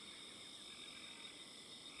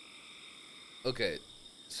 Okay,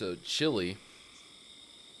 so Chili.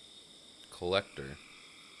 Collector.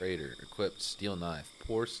 Trader. Equipped steel knife.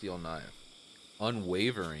 Poor steel knife.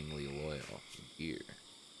 Unwaveringly loyal. Gear.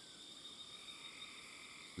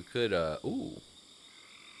 We could, ooh.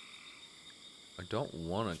 I don't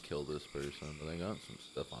want to kill this person, but I got some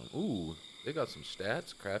stuff on. Ooh, they got some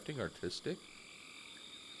stats. Crafting, artistic.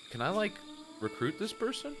 Can I, like, recruit this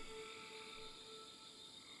person?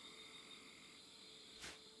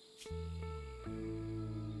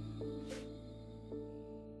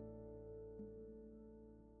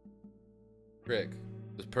 Rick,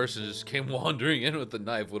 this person just came wandering in with a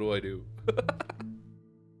knife. What do I do?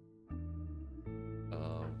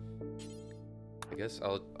 I guess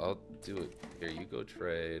I'll do it. Here, you go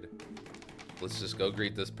trade. Let's just go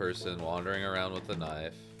greet this person wandering around with a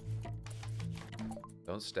knife.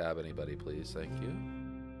 Don't stab anybody, please. Thank you.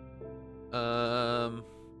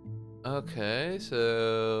 Okay,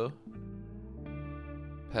 so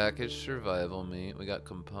package survival meat. We got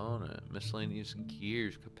component, miscellaneous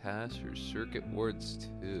gears, capacitors, circuit boards,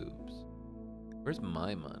 tubes. Where's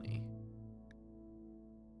my money?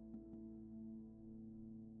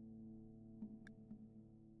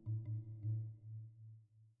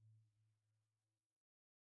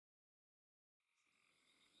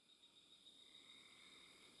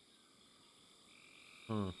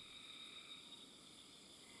 Hmm.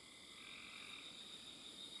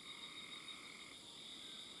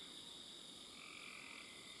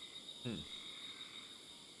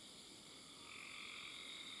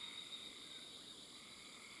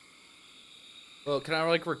 Well, can I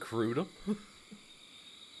like recruit him?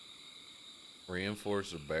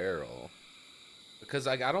 Reinforce a barrel. Because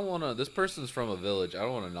like I don't want to. This person's from a village. I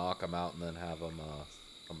don't want to knock him out and then have him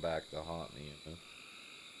come back to haunt me. You know?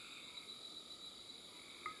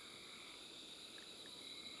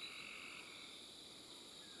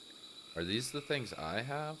 Are these the things I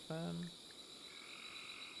have then?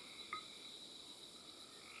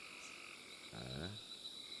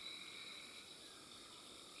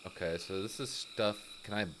 Okay, so this is stuff.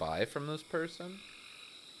 Can I buy from this person?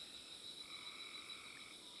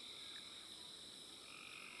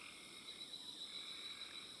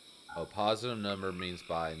 Oh, positive number means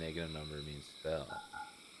buy, negative number means sell.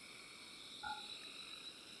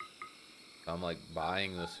 I'm like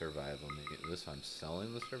buying the survival meat. This I'm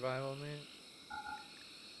selling the survival meat.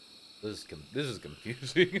 This is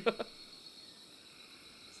confusing.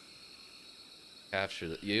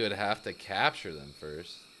 Capture you would have to capture them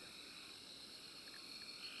first.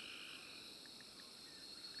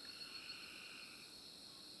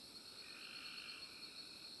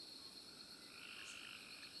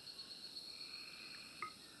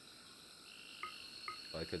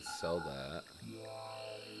 I could sell that.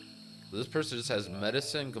 This person just has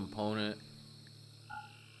medicine component.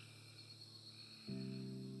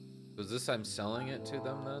 Was this I'm selling it to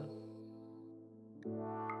them then?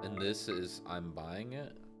 And this is I'm buying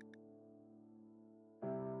it?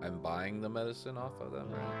 I'm buying the medicine off of them,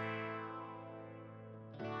 right?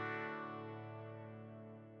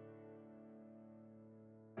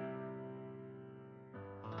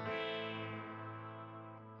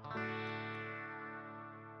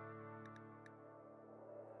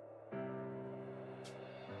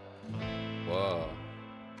 Whoa.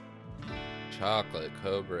 Chocolate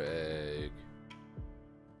cobra egg.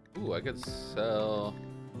 Ooh, I could sell.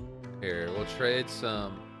 Here, we'll trade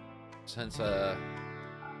some since Does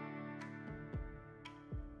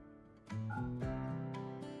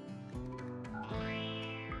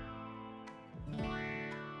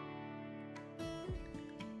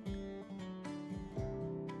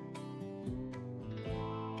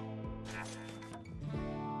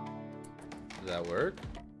that work?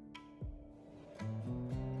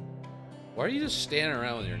 Why are you just standing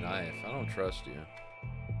around with your knife? I don't trust you.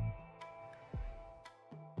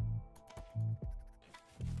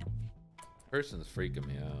 Person's freaking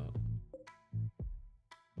me out.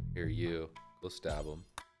 Here, you. Go stab him.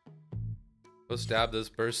 Go stab this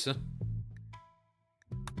person.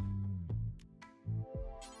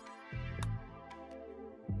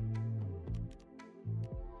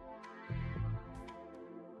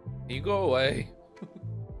 Can you go away?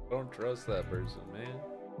 I don't trust that person, man.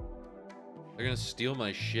 They're gonna steal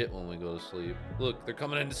my shit when we go to sleep. Look, they're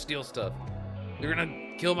coming in to steal stuff. They're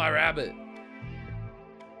gonna kill my rabbit.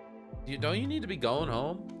 Don't you need to be going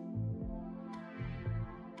home?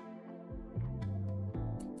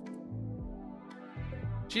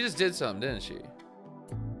 She just did something, didn't she?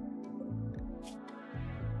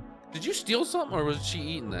 Did you steal something or was she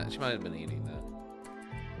eating that? She might have been eating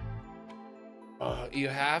that. You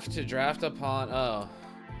have to draft upon... Oh,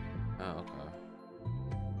 okay.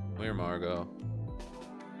 Come here, Margot.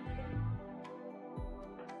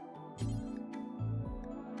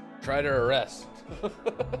 Try to arrest.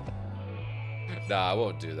 Nah, I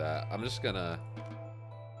won't do that. I'm just gonna...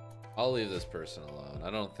 I'll leave this person alone. I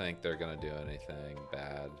don't think they're gonna do anything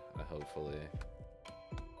bad, hopefully.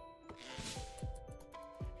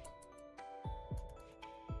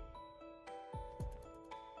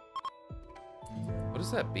 What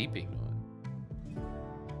is that beeping noise?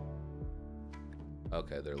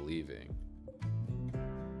 Okay, they're leaving.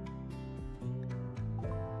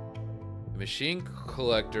 A machine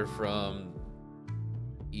collector from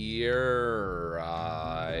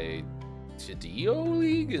Tidio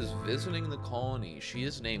League is visiting the colony. She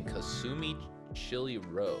is named Kasumi Chili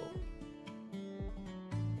Row.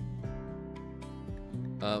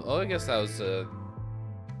 Oh, I guess that was a...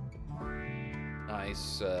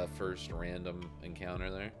 nice first random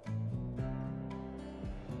encounter there.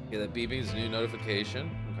 Yeah, that beeping is a new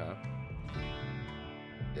notification. Okay.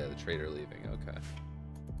 Yeah, the trader leaving. Okay.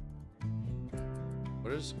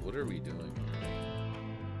 What are we doing?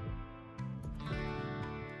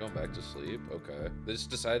 Going back to sleep? Okay. They just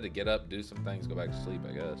decided to get up, do some things, go back to sleep,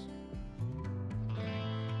 I guess.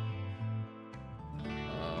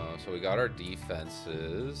 So we got our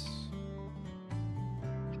defenses.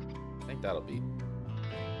 I think that'll be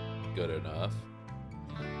good enough.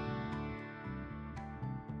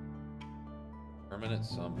 Permanent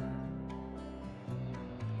summer.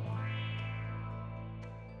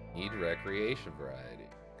 Need recreation variety.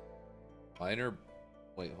 Minor.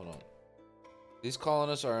 Wait, hold on. These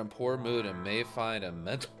colonists are in poor mood and may find a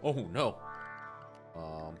mental. Oh no.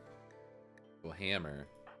 Well, hammer.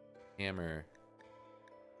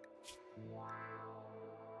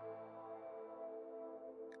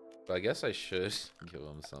 But I guess I should give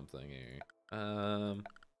them something here.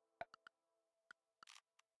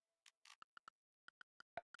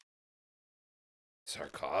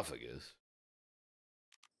 Sarcophagus.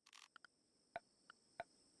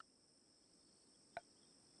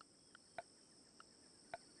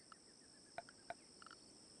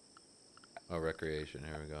 Oh, recreation.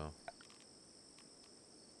 Here we go.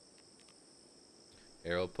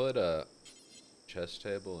 Here, I'll put a chess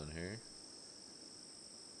table in here.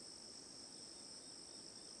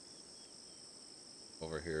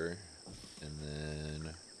 Over here. And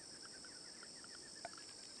then...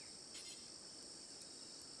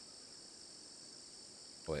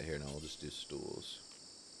 Wait, here, no, we'll just do stools.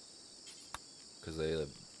 Because they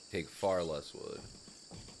take far less wood.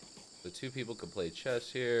 So 2 people can play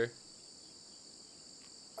chess here.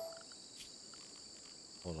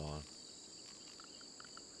 Hold on.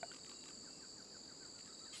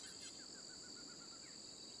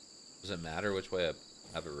 Does it matter which way I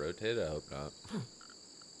have it rotated? I hope not.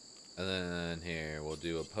 And then here, we'll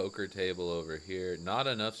do a poker table over here. Not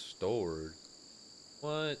enough stored.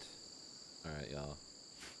 What? Alright, y'all.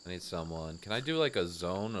 I need someone. Can I do like a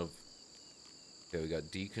zone of... Okay, we got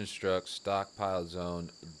deconstruct, stockpile zone,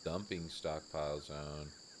 dumping stockpile zone.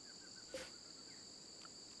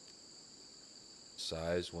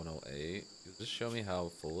 Size 108. Does this show me how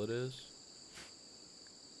full it is?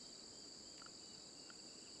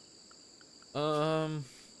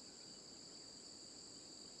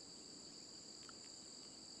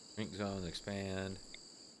 Drink zone, expand.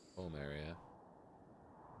 Home area.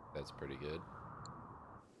 That's pretty good.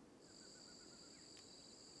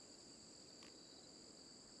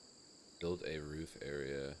 Build a roof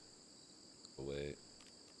area. Oh, wait.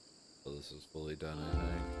 So this is fully done, I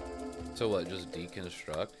think. So what, just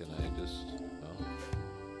deconstruct? Can I just... No?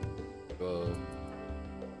 Go...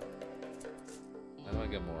 How do I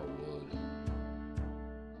get more wood?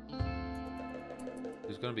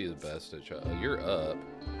 Who's gonna be the best at chop? Oh, you're up.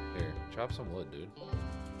 Here, chop some wood, dude.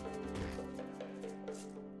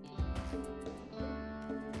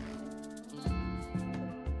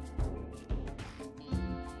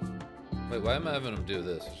 Wait, why am I having him do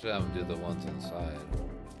this? I should have him do the ones inside.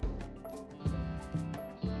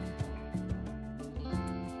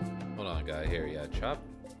 Hold on, guy. Here, yeah, chop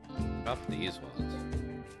these ones.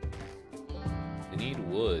 I need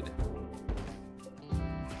wood.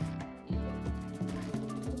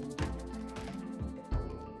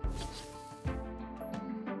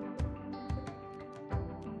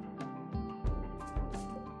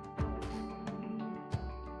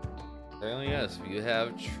 Yes, if you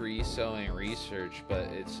have tree sowing research, but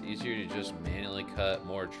it's easier to just manually cut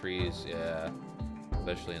more trees, yeah.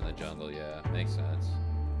 Especially in the jungle, yeah. Makes sense.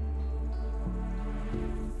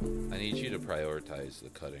 I need you to prioritize the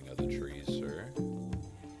cutting of the trees, sir.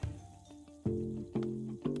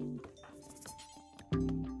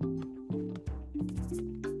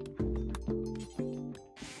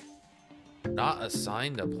 Not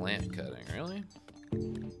assigned to plant cutting, really?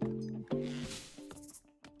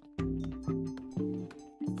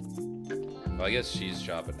 Well, I guess she's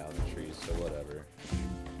chopping down the trees, so whatever.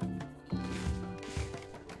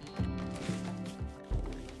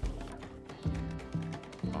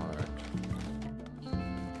 Alright.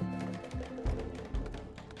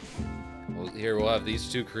 Well, here, we'll have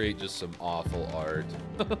these two create just some awful art.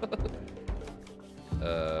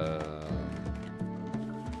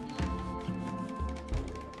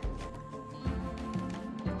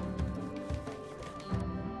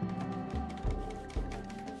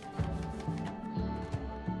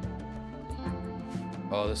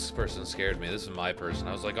 Oh, this person scared me. This is my person.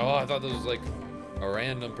 I was like, oh, I thought this was like a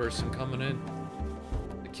random person coming in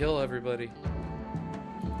to kill everybody.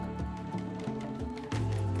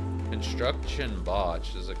 construction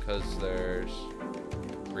botched. Is it because there's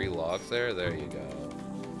 3 logs there? There you go.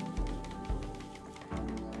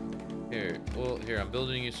 Here, well, here, I'm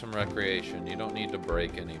building you some recreation. You don't need to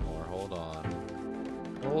break anymore. Hold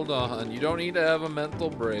on. Hold on. You don't need to have a mental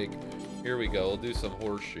break. Here we go. We'll do some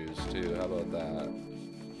horseshoes, too. How about that?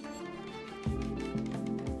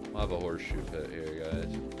 I'll have a horseshoe pit here,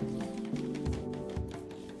 guys.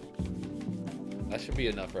 That should be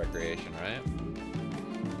enough recreation, right?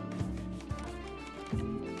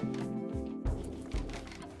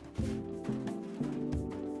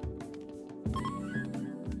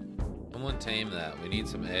 Someone tame that. We need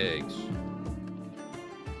some eggs.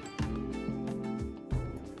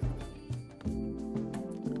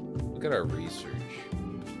 Look at our research.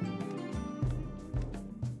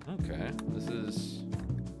 Okay, this is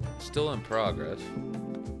still in progress.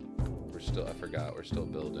 I forgot, we're still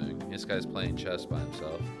building. This guy's playing chess by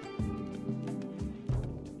himself.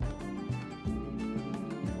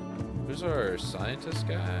 Who's our scientist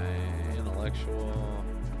guy? Intellectual.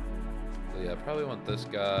 So yeah, probably want this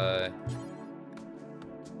guy.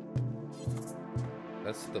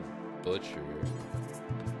 That's the butcher.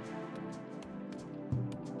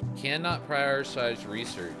 Cannot prioritize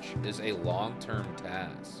research is a long-term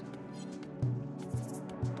task.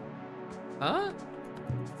 Huh?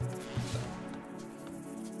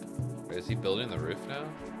 Is he building the roof now?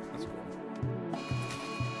 That's cool.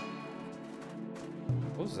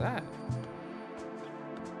 What was that?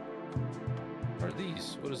 What are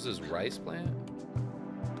these? What is this, rice plant?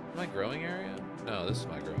 My growing area? No, this is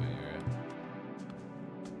my growing area.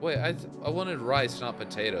 Wait, I wanted rice, not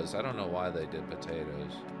potatoes. I don't know why they did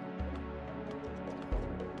potatoes.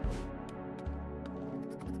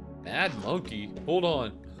 Mad monkey? Hold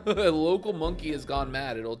on. A local monkey has gone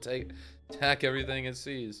mad. It'll attack everything it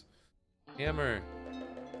sees. Hammer.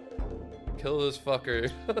 Kill this fucker.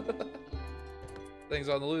 Thing's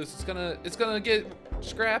on the loose. It's gonna get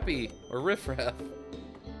scrappy or riffraff.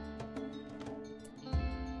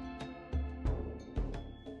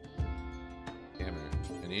 Hammer,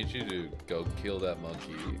 I need you to go kill that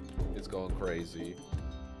monkey. It's going crazy.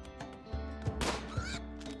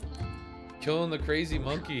 Killing the crazy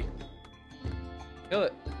monkey. Kill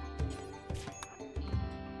it.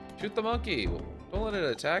 Shoot the monkey. Don't let it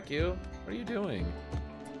attack you. What are you doing?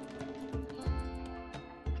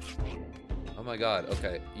 Oh my god.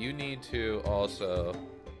 Okay. You need to also...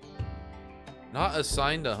 Not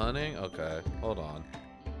assigned to hunting? Okay. Hold on.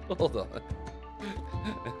 Hold on.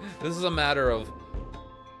 This is a matter of...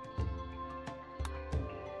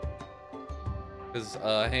 Because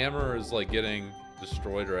Hammer is like getting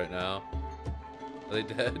destroyed right now. Are they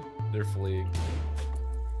dead? They're fleeing.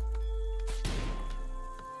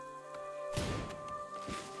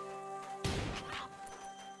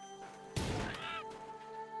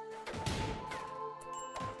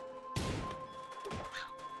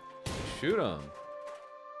 Shoot him.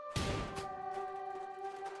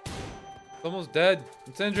 It's almost dead.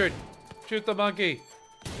 It's injured. Shoot the monkey.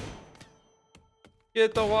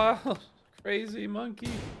 Get the wild crazy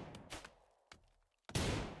monkey.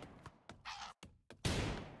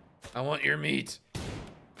 I want your meat.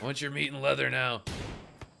 I want your meat and leather now.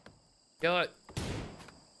 Kill it.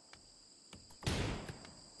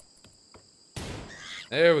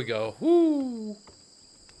 There we go. Woo!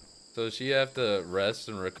 So does she have to rest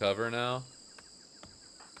and recover now?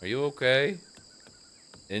 Are you okay?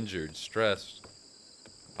 Injured, stressed.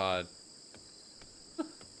 Odd.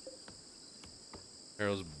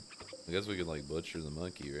 Harold's... I guess we could like butcher the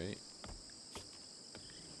monkey, right?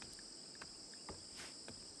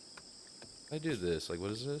 I do this, like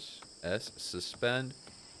what is this? S, suspend.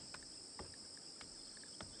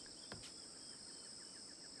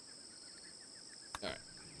 Alright.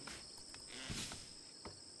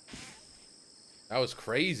 That was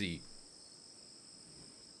crazy.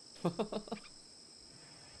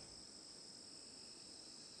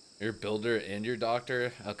 Your builder and your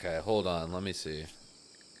doctor? Okay, hold on, let me see.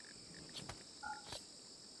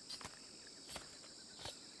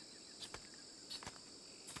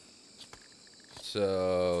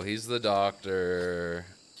 So, he's the doctor.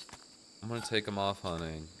 I'm gonna take him off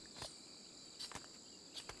hunting.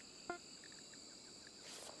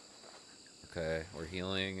 Okay, we're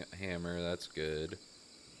healing Hammer, that's good.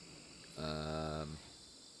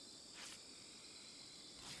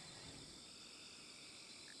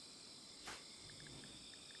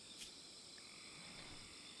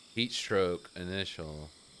 Heat stroke, initial.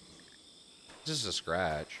 Just a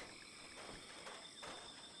scratch.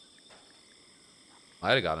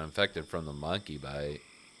 Might have gotten infected from the monkey bite.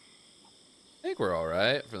 I think we're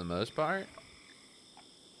alright for the most part.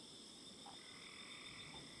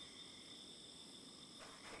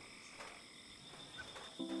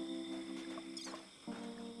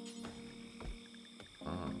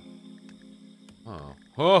 Oh.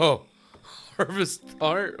 Oh! Harvest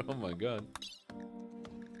art? Oh my god.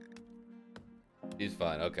 He's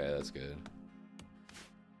fine. Okay, that's good.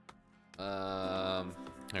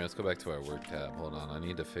 Here, let's go back to our work tab. Hold on, I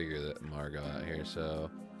need to figure that Margot out here. So,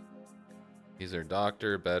 he's our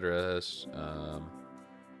doctor, bed rest,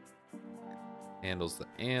 handles the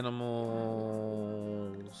animals.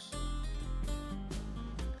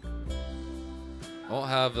 Won't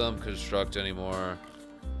have them construct anymore.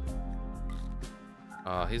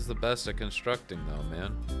 He's the best at constructing though,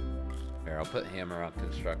 man. Here, I'll put Hammer on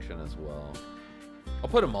construction as well. I'll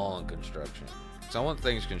put them all on construction. Because I want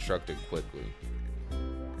things constructed quickly.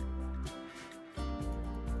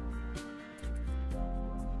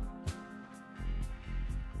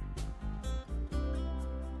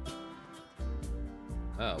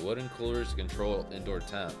 Wooden coolers to control indoor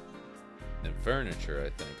temp. And furniture, I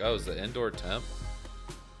think. Oh, is the indoor temp?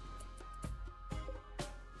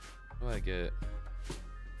 What do I get?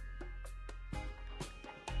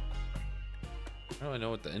 How do I know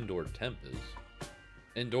what the indoor temp is?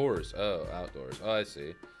 Indoors. Oh, outdoors. Oh, I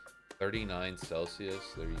see. 39 Celsius,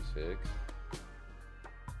 36.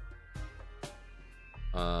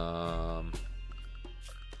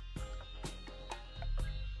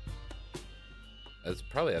 I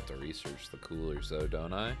probably have to research the coolers though,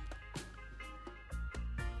 don't I?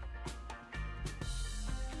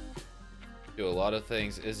 Do a lot of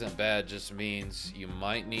things isn't bad, just means you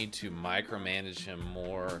might need to micromanage him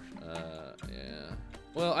more. Yeah.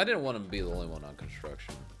 Well, I didn't want him to be the only one on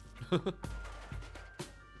construction.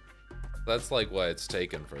 That's like why it's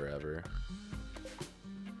taken forever.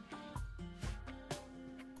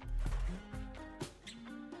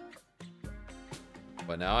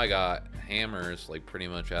 But now I got hammers like pretty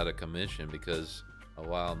much out of commission because a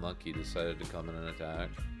wild monkey decided to come in and attack.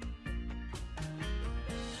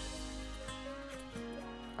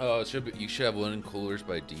 Oh, you should have wooden coolers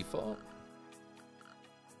by default.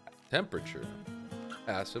 Temperature.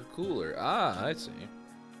 Passive cooler. Ah, I see.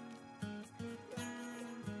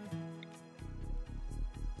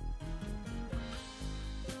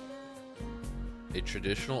 A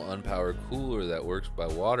traditional unpowered cooler that works by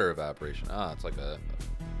water evaporation. Ah, it's like a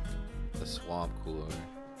swamp cooler.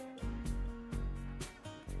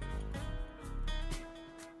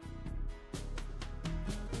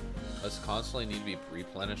 Does constantly need to be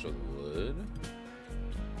replenished with wood?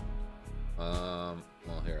 Well,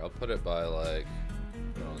 here, I'll put it by, like,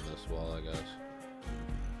 put it on this wall, I guess.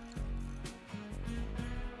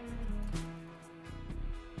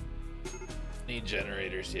 Need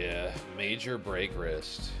generators, yeah. Major brake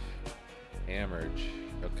wrist. Hammerage.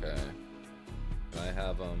 Okay. Can I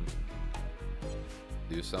have them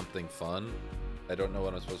do something fun? I don't know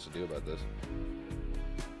what I'm supposed to do about this.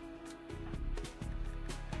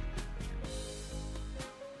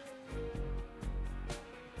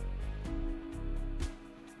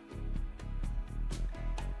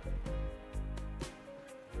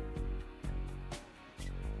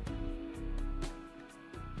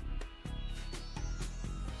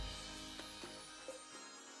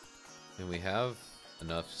 And we have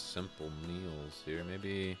enough simple meals here.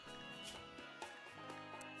 Maybe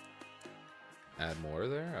add more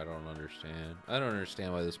there? I don't understand. I don't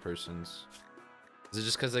understand why this person's... Is it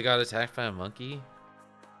just because they got attacked by a monkey?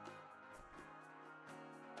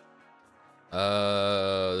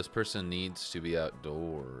 This person needs to be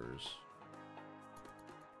outdoors.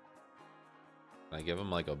 Can I give him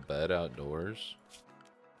like a bed outdoors?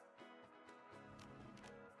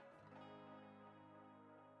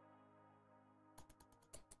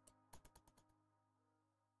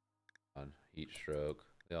 On heat stroke.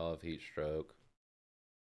 They all have heat stroke.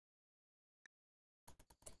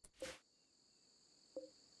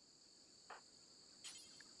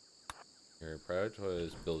 Here,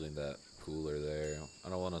 prioritize building that cooler there. I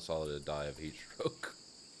don't want us all to die of heat stroke.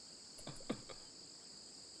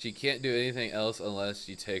 She can't do anything else unless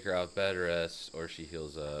you take her out bed rest or she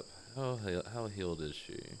heals up. How healed is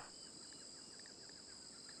she?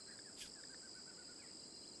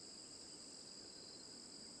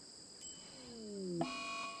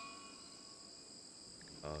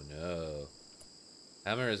 Oh no.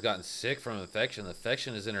 Hammer has gotten sick from infection. The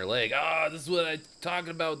infection is in her leg. Ah, this is what I'm talking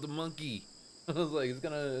about with the monkey. I was like, she's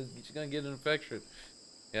gonna get an infection.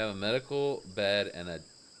 You have a medical bed and a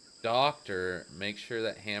doctor. Make sure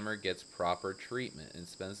that Hammer gets proper treatment and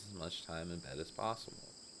spends as much time in bed as possible.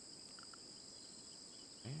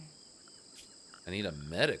 I need a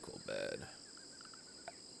medical bed.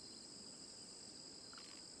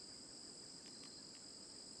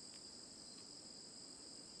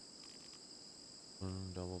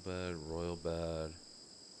 Double bed, royal bed.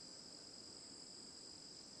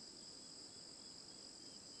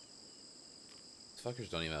 Fuckers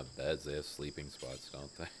don't even have beds, they have sleeping spots,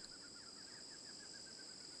 don't they?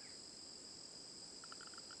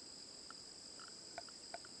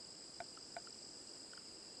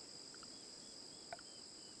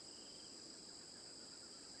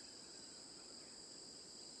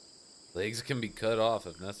 Legs can be cut off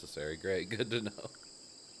if necessary. Great, good to know.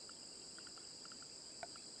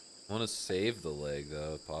 I want to save the leg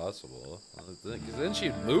though, if possible. Because then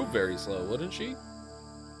she'd move very slow, wouldn't she?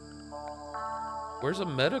 Where's a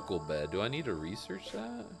medical bed? Do I need to research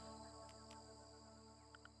that?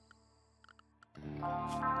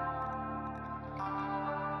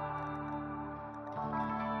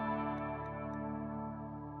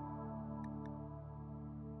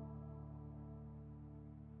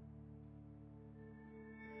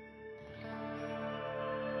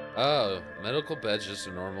 Oh, medical bed's just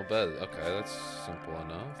a normal bed. Okay, that's simple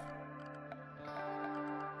enough.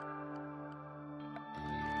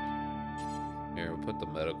 Here, we'll put the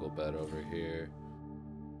medical bed over here.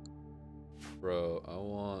 Bro, I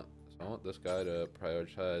want this guy to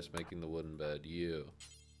prioritize making the wooden bed.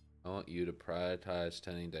 I want you to prioritize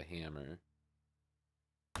tending to hammer.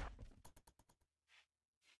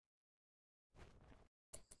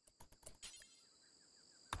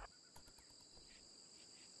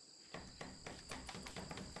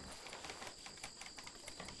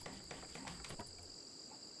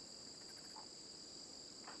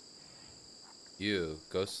 You,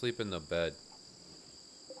 go sleep in the bed.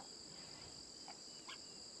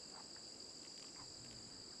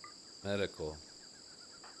 Medical.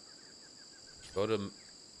 Go to...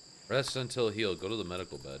 Rest until healed. Go to the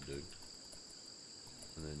medical bed, dude.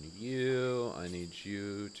 And then you... I need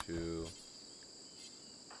you to...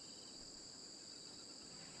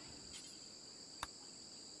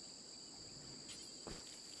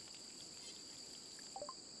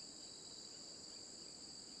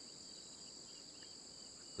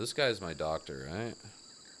 This guy's my doctor, right?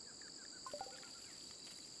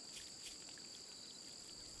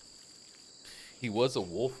 He was a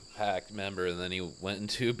wolf pack member and then he went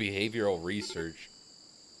into behavioral research.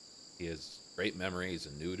 He has great memory. He's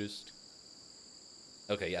a nudist.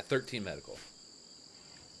 Okay, yeah, 13 medical.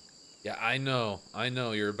 Yeah, I know.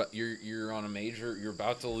 You're on a major. You're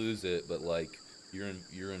about to lose it, but like you're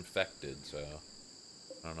infected. So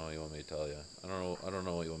I don't know what you want me to tell you. I don't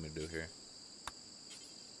know what you want me to do here.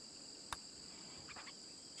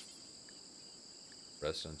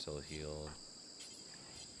 Rest until healed.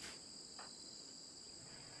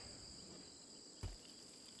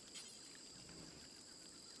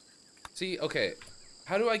 See, okay.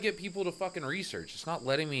 How do I get people to fucking research? It's not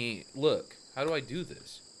letting me look. How do I do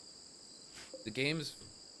this? The game's...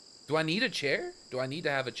 Do I need a chair? Do I need to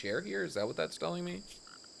have a chair here? Is that what that's telling me?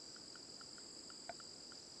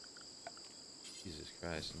 Jesus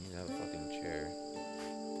Christ, you need to have a fucking chair.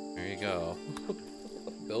 There you go.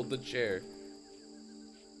 Build the chair.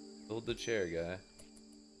 Build the chair, guy.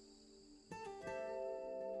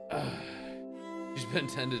 She's been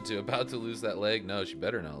tended to. About to lose that leg? No, she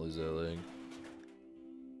better not lose that leg.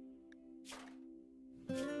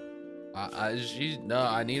 No,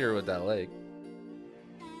 I need her with that leg.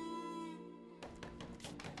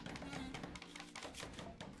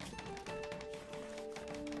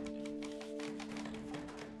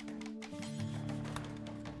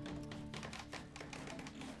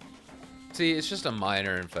 See, it's just a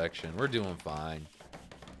minor infection. We're doing fine.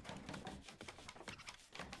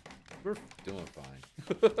 We're doing fine.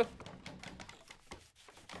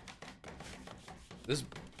 This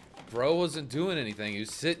bro wasn't doing anything. He was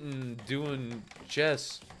sitting doing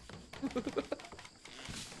chess.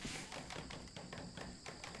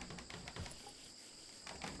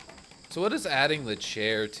 So what does adding the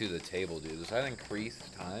chair to the table do? Does that increase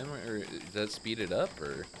time or does that speed it up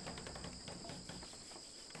or?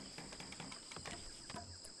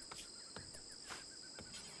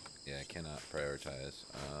 Yeah, I cannot prioritize.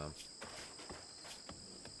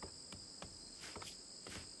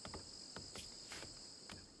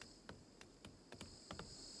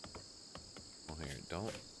 Oh, here,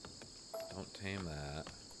 don't tame that.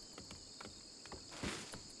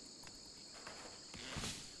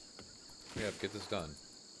 Yeah, get this done.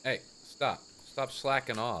 Hey, stop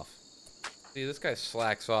slacking off. See, this guy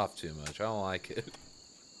slacks off too much. I don't like it.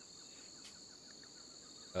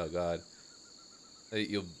 Oh God. Hey,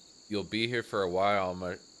 you'll be here for a while,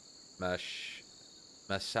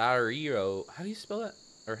 Masahiro. How do you spell that?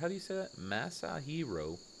 Or how do you say that?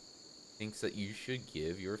 Masahiro thinks that you should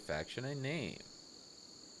give your faction a name.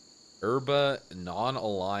 Urba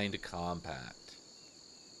non-aligned compact.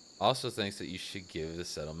 Also thinks that you should give the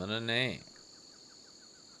settlement a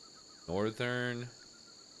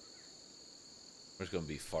There's gonna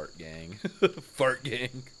be fart gang. Fart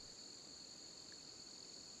gang.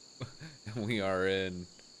 And we are in.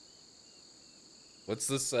 What's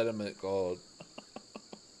the sediment called?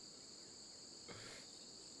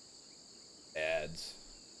 Ads.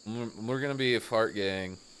 We're gonna be a fart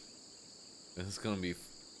gang. It's gonna be.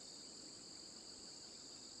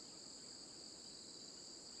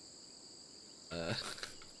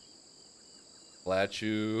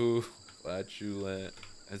 Flatulent.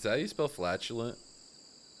 Is that how you spell flatulent?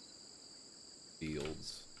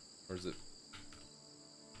 Fields. Or is it?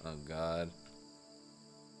 Oh God.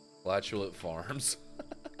 Flatulent farms.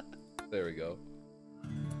 There we go.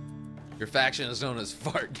 Your faction is known as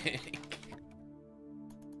Fart Gang.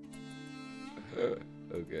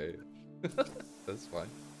 Okay. That's fine.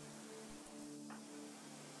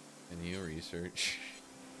 Can you research?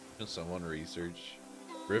 Can someone research?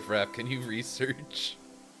 Riff Raff, can you research?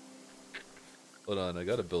 Hold on, I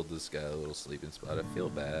gotta build this guy a little sleeping spot. I feel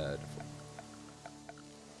bad.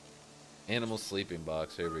 Animal sleeping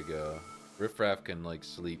box, here we go. Riff Raff can like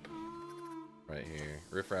sleep right here.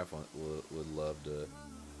 Riff Raff would love to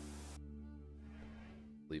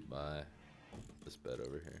sleep by this bed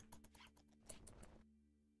over here.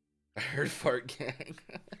 I heard Fart Gang.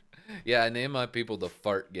 Yeah, I named my people the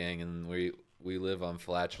Fart Gang, and we live on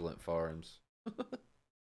flatulent farms.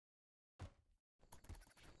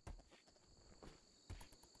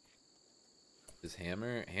 Is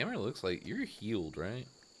Hammer looks like you're healed, right?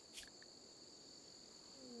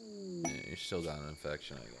 Yeah, you still got an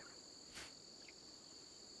infection, I guess.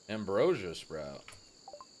 Ambrosia sprout.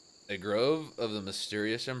 A grove of the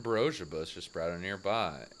mysterious ambrosia bush is sprouted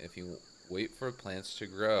nearby. If you wait for plants to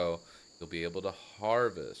grow, you'll be able to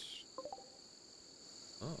harvest.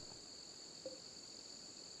 Oh.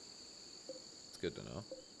 It's good to know.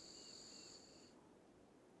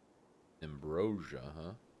 Ambrosia,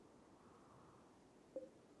 huh?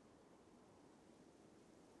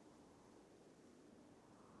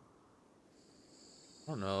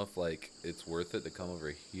 I don't know if like it's worth it to come over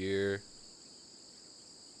here.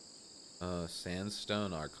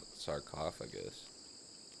 Sandstone sarcophagus.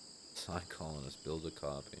 Sign calling us build a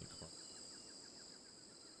copy.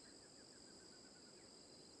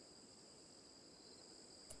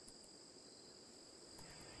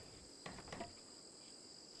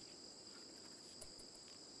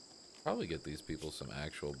 Probably get these people some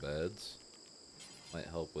actual beds. Might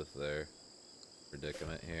help with their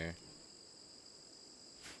predicament here.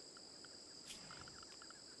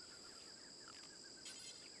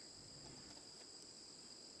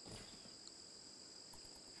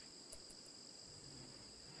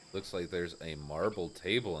 Looks like there's a marble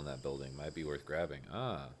table in that building. Might be worth grabbing.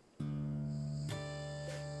 Ah.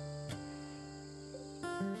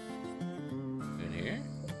 In here?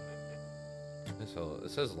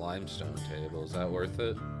 This says limestone table. Is that worth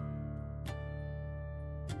it?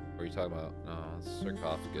 What are you talking about? No, it's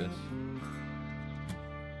sarcophagus.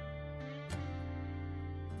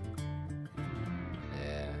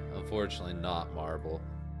 Yeah, unfortunately not marble.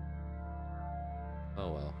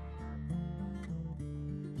 Oh well.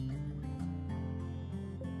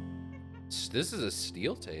 This is a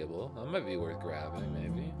steel table. That might be worth grabbing,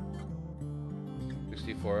 maybe.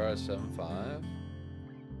 64 out of 75.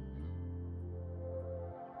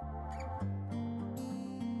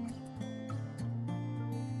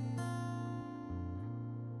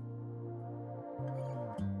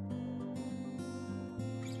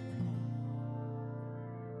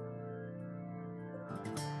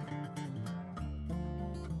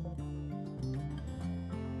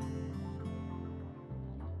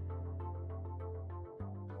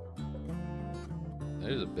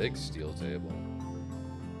 There's a big steel table.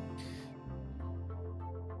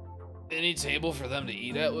 Any table for them to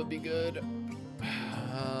eat at would be good.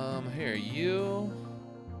 Here, you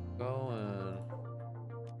go and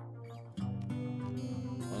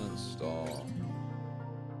uninstall.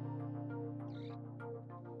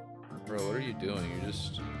 Bro, what are you doing? You're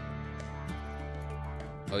just...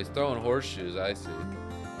 Oh, he's throwing horseshoes, I see.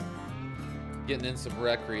 Getting in some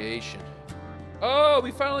recreation. Oh, we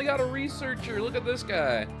finally got a researcher. Look at this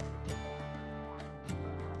guy.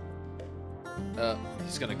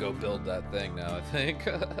 He's gonna go build that thing now, I think.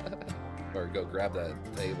 Or go grab that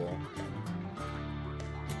table.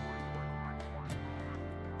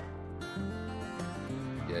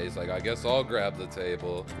 Yeah, he's like, I guess I'll grab the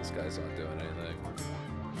table. This guy's not doing anything.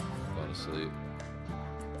 Going to sleep.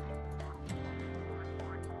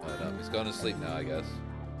 Oh, no, he's going to sleep now, I guess.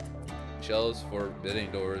 Shelves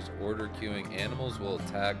forbidding doors. Order queuing. Animals will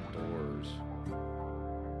attack doors.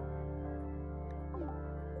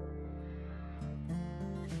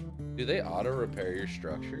 Do they auto repair your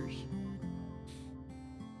structures?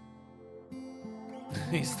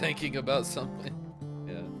 He's thinking about something.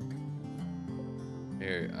 Yeah.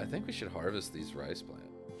 Here, I think we should harvest these rice plants.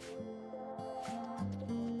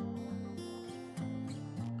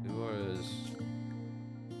 Who was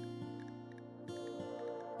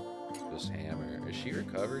this hammer? Is she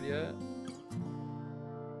recovered yet?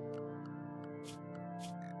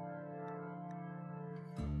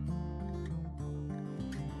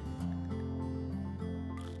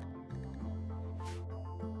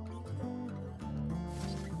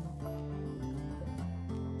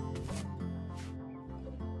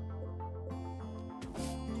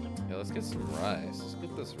 Yeah, let's get some rice. Let's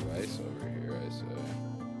get this rice over here, I say.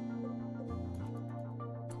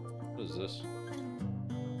 What is this?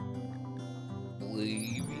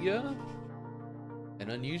 Bolivia?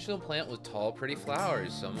 An unusual plant with tall, pretty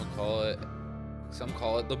flowers. Some call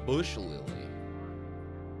it the bush lily.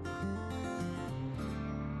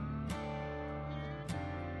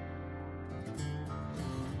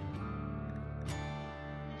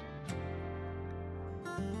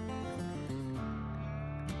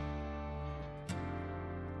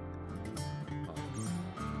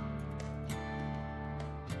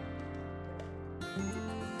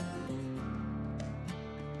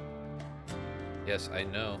 Yes, I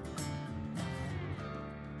know.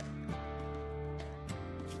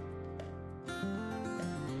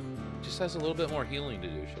 Just has a little bit more healing to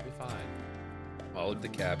do. She'll be fine. Oh, look at the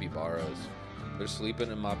capybaras. They're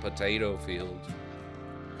sleeping in my potato field.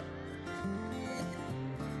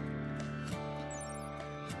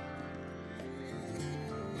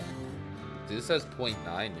 This has 0.9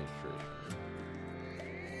 nutrition.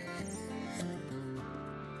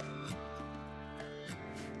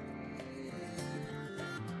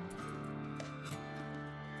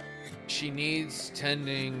 She needs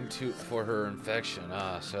tending for her infection.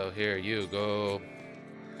 Ah, so here you go.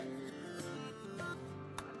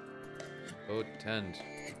 Go tend.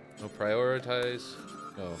 No, prioritize.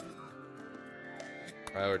 No.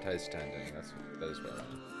 Prioritize tending. That is what I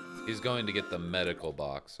meant. He's going to get the medical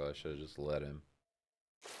box, so I should have just let him.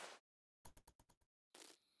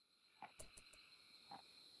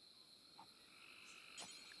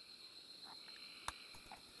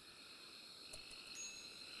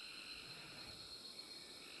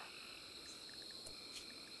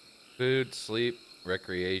 Food, sleep,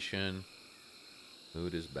 recreation.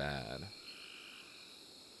 Food is bad.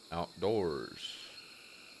 Outdoors.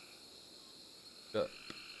 Up.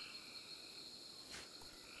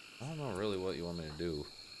 I don't know really what you want me to do.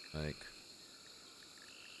 Like,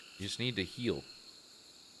 you just need to heal.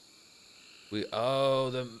 Oh,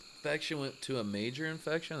 the infection went to a major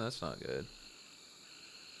infection? That's not good.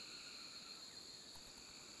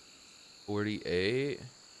 48.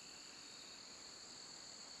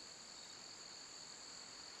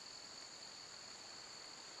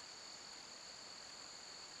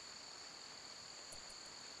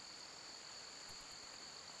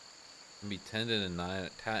 Be tending in 9.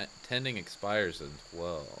 Tending expires in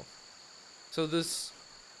 12. So this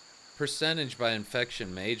percentage by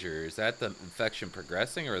infection major, is that the infection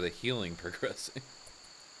progressing or the healing progressing?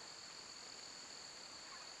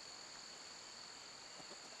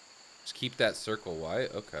 Just keep that circle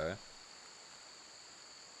white. Okay.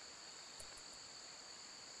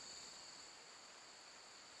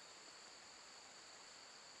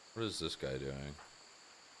 What is this guy doing?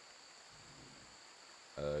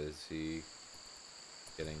 Is he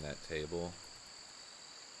getting that table?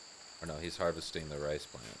 Or no, he's harvesting the rice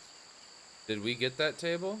plants. Did we get that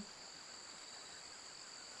table?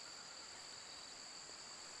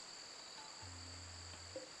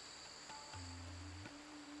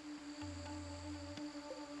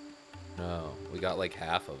 No, we got like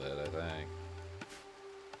half of it, I think.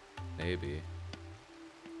 Maybe.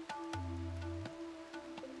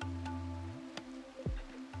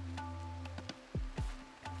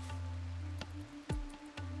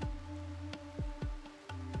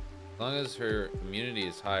 As long as her immunity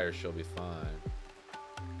is higher, she'll be fine.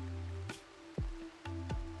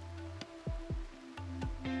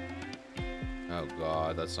 Oh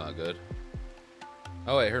god, that's not good.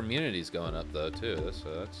 Oh wait, her immunity's going up though too. That's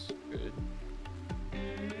good.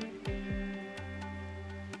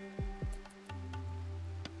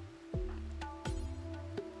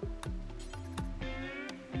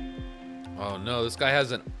 Oh no, this guy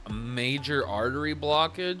has a major artery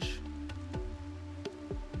blockage.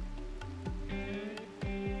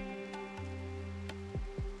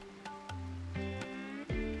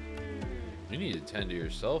 You need to tend to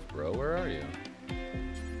yourself, bro. Where are you?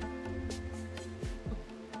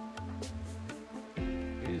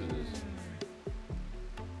 Jesus.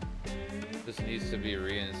 This needs to be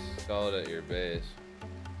reinstalled at your base.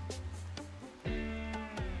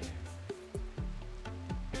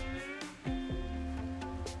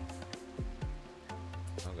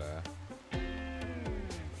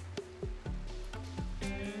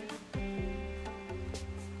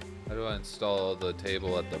 How do I install the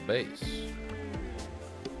table at the base?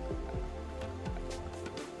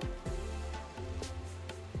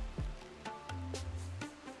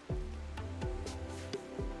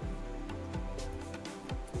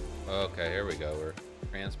 Okay, here we go. We're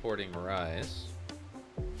transporting rice.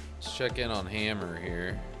 Let's check in on Hammer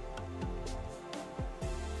here.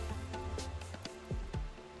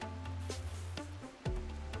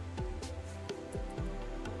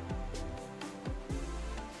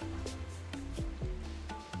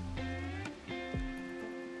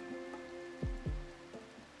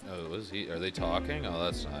 Oh, is he? Are they talking? Oh,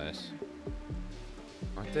 that's nice.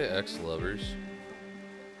 Aren't they ex-lovers?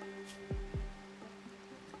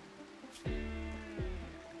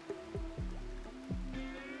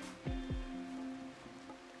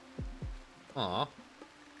 Aw.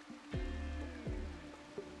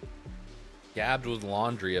 Gabbed with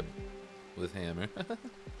laundry with Hammer.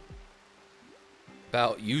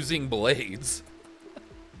 About using blades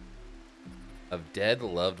of dead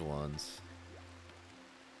loved ones.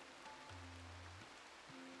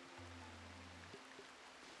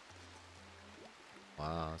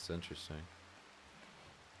 Wow, that's interesting.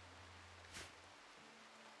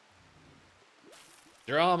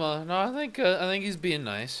 Drama. No, I think he's being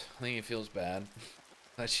nice. I think he feels bad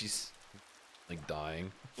that she's like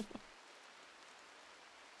dying.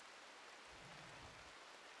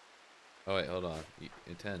 Oh wait, hold on.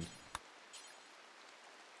 Intend.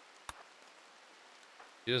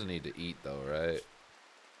 She doesn't need to eat though, right?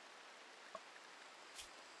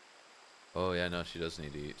 Oh yeah, no, she does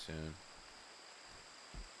need to eat soon.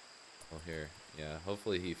 Oh here, yeah.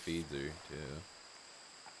 Hopefully he feeds her too.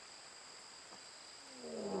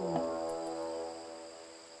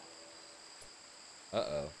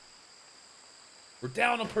 Uh-oh. We're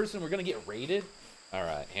down a person. We're gonna get raided. All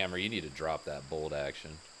right, Hammer, you need to drop that bold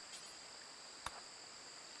action.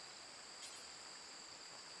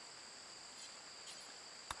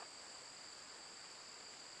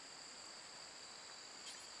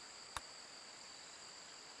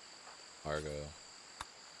 Argo.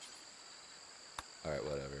 All right,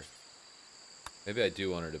 whatever. Maybe I do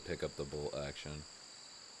want her to pick up the bolt action.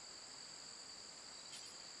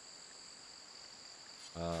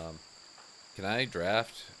 Can I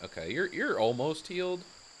draft? Okay, you're almost healed.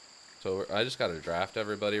 So I just gotta draft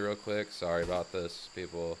everybody real quick. Sorry about this,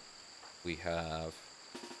 people. We have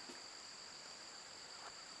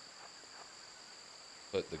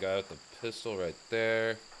put the guy with the pistol right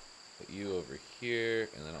there. Put you over here,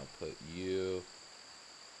 and then I'll put you.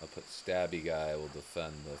 I'll put Stabby guy will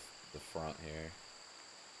defend the front here.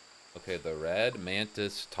 Okay, the red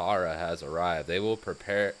Mantis Tara has arrived. They will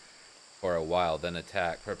prepare for a while, then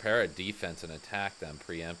attack. Prepare a defense and attack them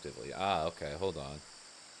preemptively. Ah, okay, hold on.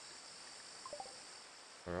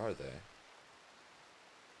 Where are they?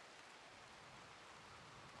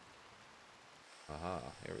 Aha,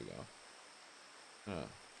 here we go. Huh.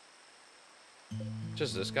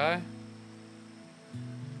 Just this guy?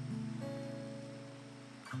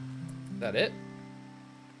 Is that it?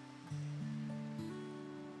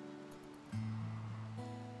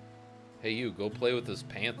 Hey, you, go play with this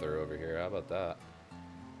panther over here. How about that?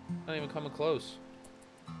 Not even coming close.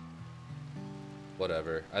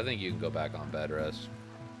 Whatever. I think you can go back on bed rest.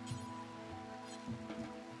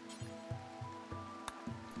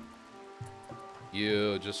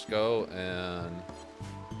 You just go and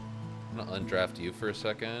I'm gonna undraft you for a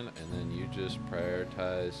second, and then you just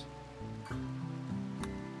prioritize.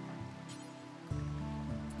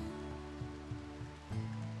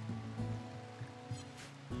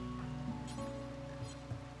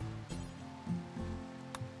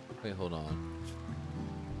 Wait, hold on.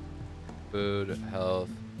 Food, health,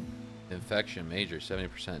 infection, major,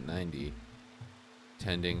 70%, 90.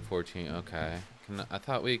 Tending, 14, okay. I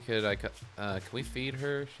thought we could, can we feed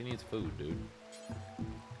her? She needs food, dude.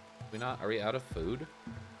 Are we out of food?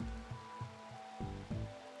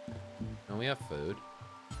 No, we have food.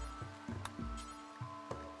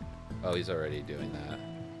 Oh, he's already doing that.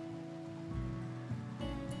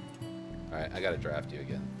 Alright, I gotta draft you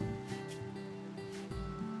again.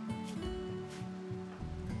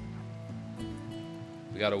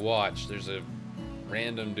 We gotta watch. There's a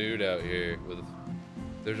random dude out here with...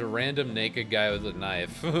 There's a random naked guy with a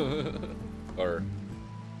knife. Or...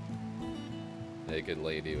 naked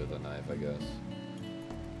lady with a knife, I guess.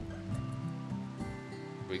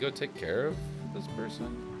 Can we go take care of this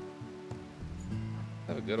person?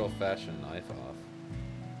 Have a good old-fashioned knife off.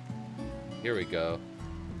 Here we go.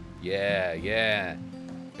 Yeah, yeah.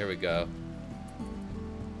 Here we go.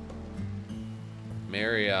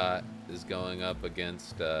 Marriott is going up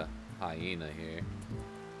against Hyena here.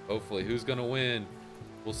 Hopefully, who's gonna win?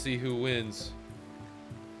 We'll see who wins.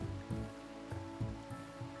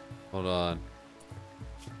 Hold on.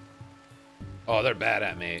 Oh, they're bad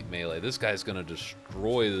at melee. This guy's gonna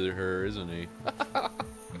destroy her, isn't he?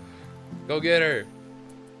 Go get her.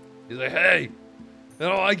 He's like, hey, I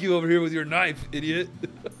don't like you over here with your knife, idiot.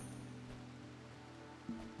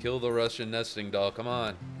 Kill the Russian nesting doll. Come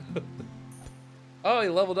on. Oh, he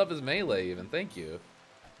leveled up his melee even. Thank you.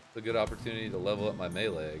 It's a good opportunity to level up my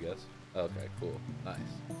melee, I guess. Okay, cool. Nice.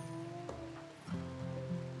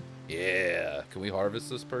 Yeah. Can we harvest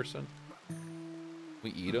this person? Can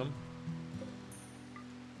we eat him?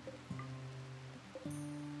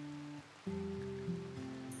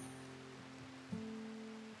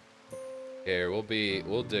 Here,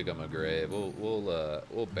 we'll dig him a grave.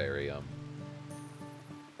 We'll bury him.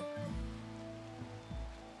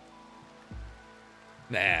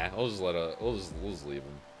 Nah, we'll just leave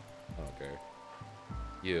him. I don't care.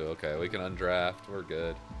 You, okay, we can undraft. We're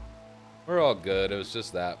good. We're all good. It was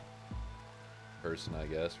just that person, I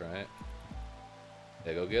guess, right?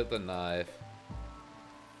 Yeah, go get the knife.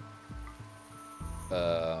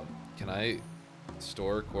 Can I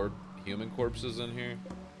store human corpses in here?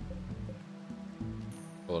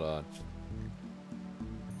 Hold on.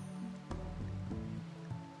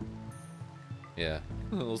 Yeah,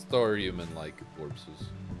 we'll store human-like corpses.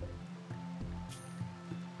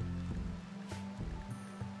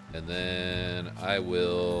 And then I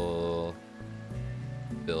will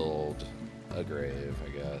build a grave, I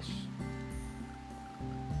guess.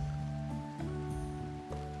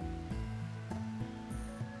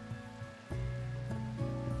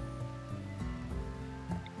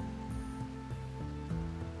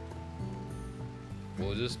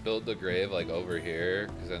 We'll just build the grave like over here,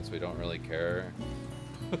 because since we don't really care.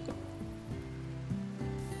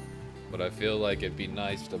 But I feel like it'd be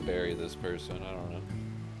nice to bury this person. I don't know.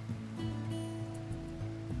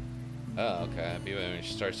 Oh, okay. Maybe when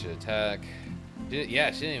she starts to attack.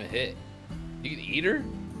 Yeah, she didn't even hit. You can eat her?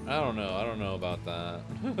 I don't know. I don't know about that.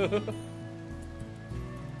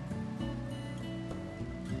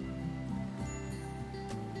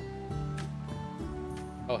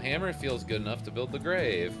 Oh, hammer feels good enough to build the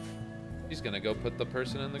grave. She's gonna go put the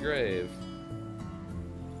person in the grave.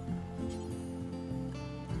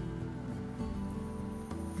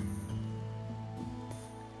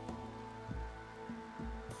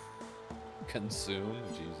 Consume?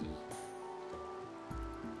 Jesus.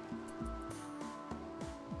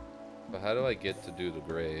 But how do I get to do the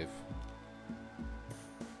grave?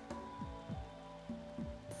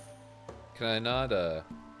 Can I not,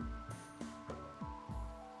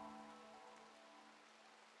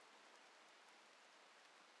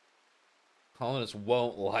 Colonists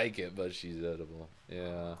won't like it, but she's edible.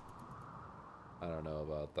 Yeah. I don't know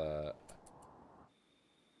about that.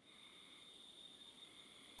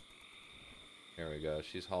 Here we go.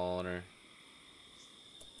 She's hauling her.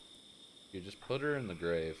 You just put her in the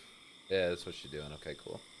grave. Yeah, that's what she's doing. Okay,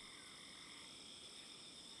 cool.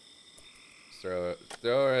 Throw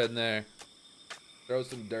her in there. Throw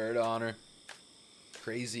some dirt on her.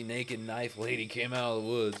 Crazy naked knife lady came out of the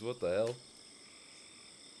woods. What the hell?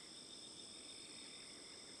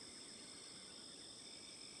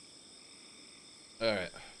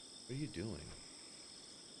 Alright. What are you doing?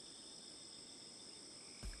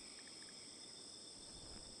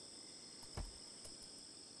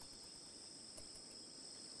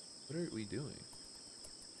 What are we doing?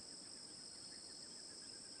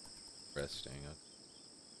 Resting.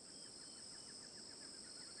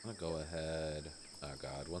 I'm gonna go ahead. Oh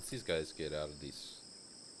god, once these guys get out of these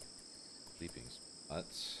sleeping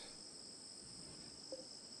spots.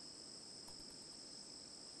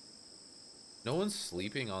 No one's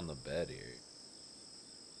sleeping on the bed here.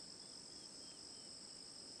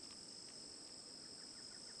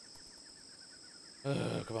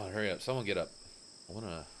 Come on, hurry up. Someone get up. I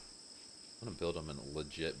wanna build them in a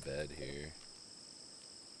legit bed here.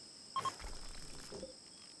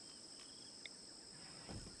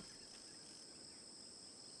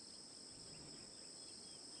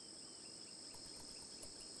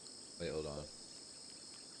 Wait, hold on.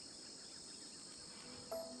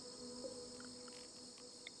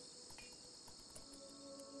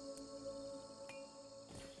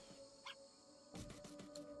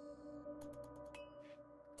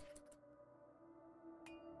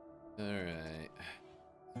 Alright.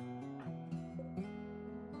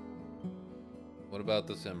 What about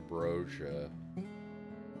this ambrosia?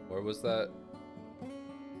 Where was that?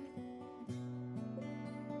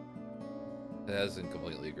 It hasn't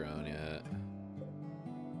completely grown yet.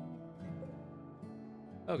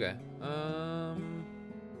 Okay.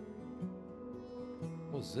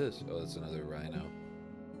 What's this? Oh, that's another rhino.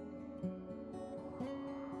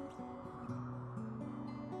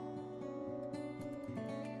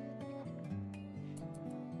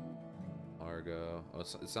 Argo. Oh,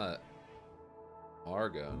 it's not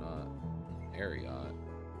Argo, not Ariot.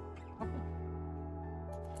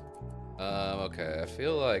 Okay. I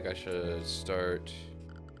feel like I should start.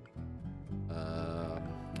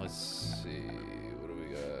 Let's see. What do we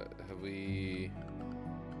got? Have we?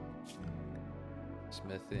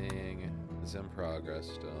 Smithing is in progress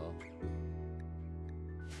still.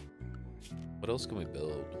 What else can we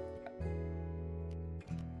build?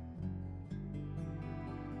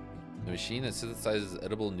 The machine that synthesizes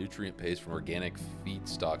edible nutrient paste from organic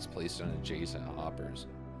feedstocks placed on adjacent hoppers.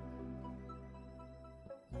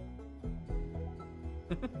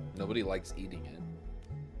 Nobody likes eating it,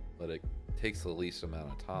 but it takes the least amount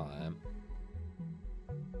of time.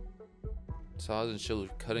 Saws and chisels,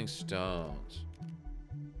 cutting stones.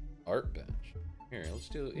 Art bench. Here, let's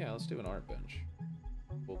do an art bench.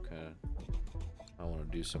 Okay. I want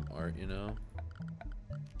to do some art, you know.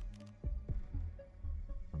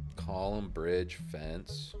 Column, bridge,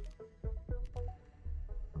 fence.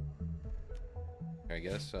 I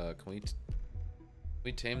guess can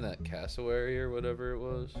we tame that cassowary or whatever it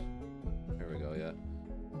was? Here we go, yeah.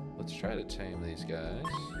 Let's try to tame these guys.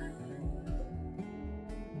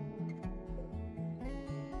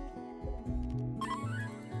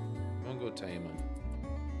 I'm gonna go tame them.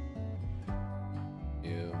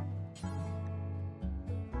 You.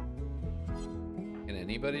 Can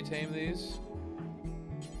anybody tame these?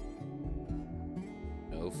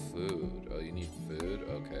 No food. Oh, you need food?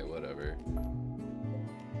 Okay, whatever.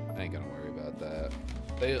 I ain't gonna worry about that.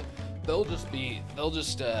 We'll just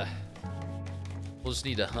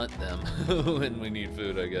need to hunt them when we need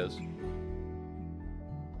food, I guess.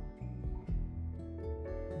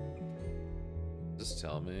 Just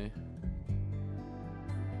tell me.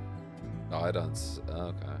 Oh, I don't.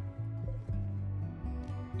 Okay.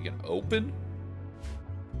 You can open?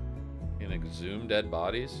 You can exhume dead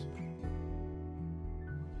bodies?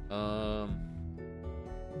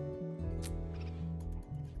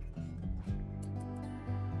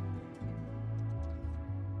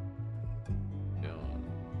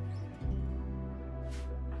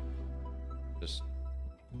 Just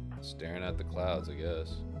staring at the clouds, I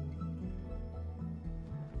guess.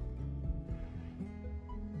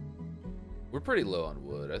 We're pretty low on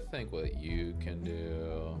wood. I think what you can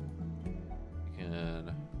do,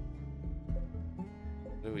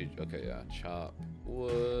 what do we? Okay, yeah, chop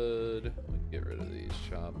wood. Get rid of these.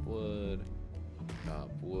 Chop wood.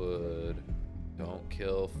 Chop wood. Don't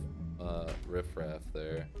kill riffraff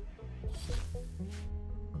there.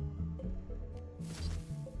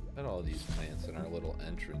 Got all these plants in our little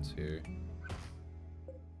entrance here.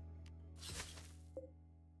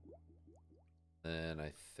 And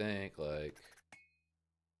I think like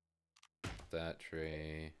that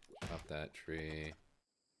tree, chop that tree.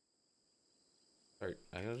 Alright,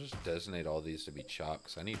 I gotta just designate all these to be chopped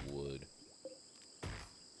because I need wood.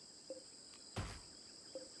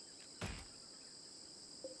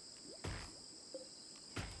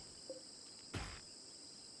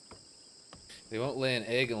 They won't lay an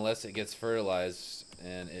egg unless it gets fertilized,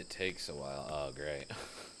 and it takes a while. Oh, great.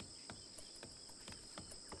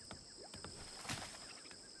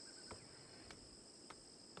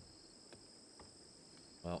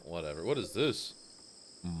 Well, whatever. What is this?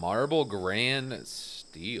 Marble Grand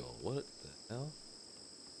Steel. What the hell?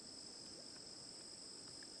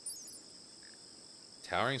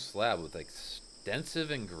 Towering slab with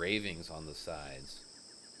extensive engravings on the sides.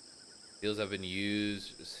 Steels have been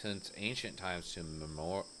used since ancient times to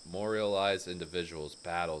memorialize individuals,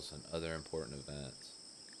 battles, and other important events.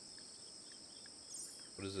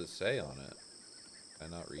 What does it say on it?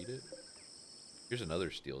 Can I not read it? Here's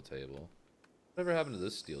another steel table. Whatever happened to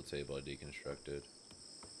this steel table I deconstructed?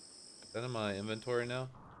 Is that in my inventory now?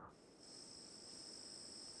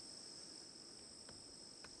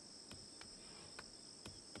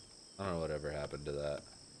 I don't know whatever happened to that.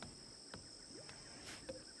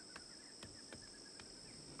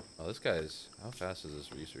 Oh, this guy's... How fast is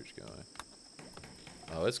this research going?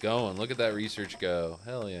 Oh, it's going. Look at that research go.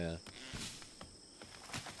 Hell yeah.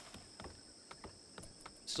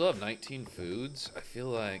 Still have 19 foods. I feel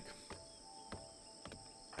like...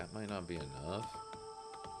 that might not be enough.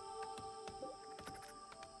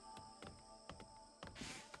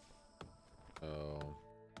 Oh.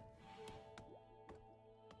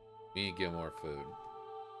 We need to get more food.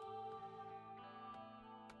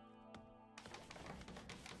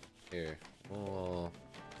 Here. We'll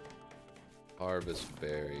Harvest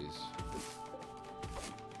berries.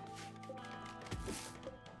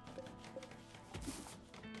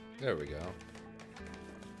 There we go.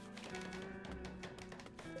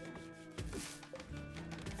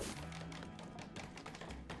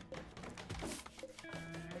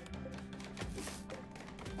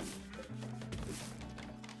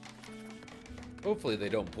 Hopefully they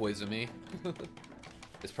don't poison me.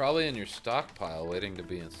 It's probably in your stockpile waiting to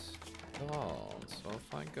be installed. So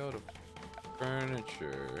if I go to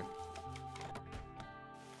furniture...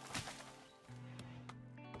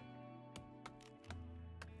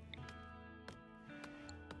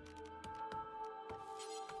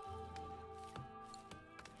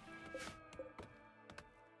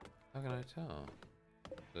 How can I tell?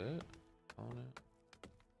 Is it? On it?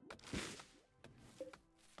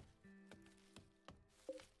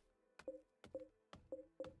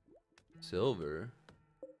 Silver.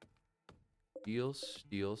 Steel,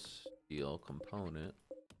 steel, steel component.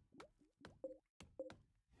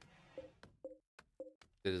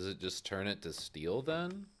 Does it just turn it to steel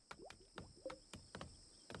then?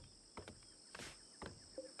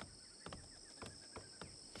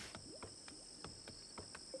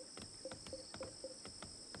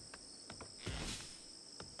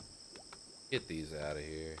 Get these out of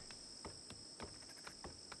here.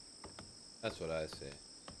 That's what I see.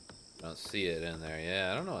 I don't see it in there.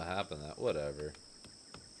 Yeah, I don't know what happened to that. Whatever.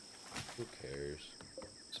 Who cares?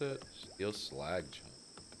 What's it? Steel slag chunk.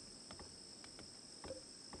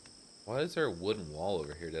 Why is there a wooden wall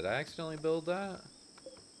over here? Did I accidentally build that?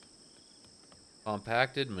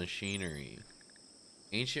 Compacted machinery.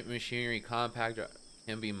 Ancient machinery compactor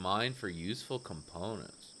can be mined for useful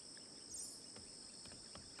components.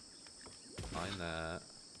 Mine that.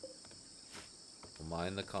 We'll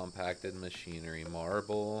mine the compacted machinery.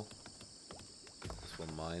 Marble. This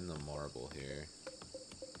will mine the marble here.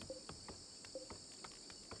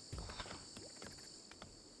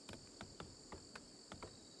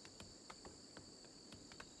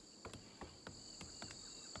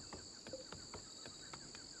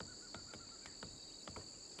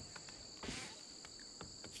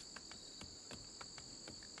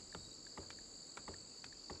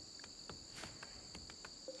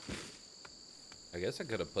 I guess I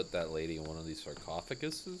could have put that lady in one of these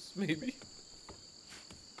sarcophaguses, maybe?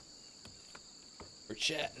 We're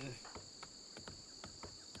chatting.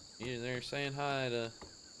 They're saying hi to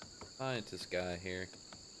scientist guy here.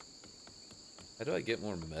 How do I get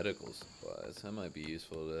more medical supplies? That might be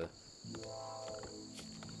useful to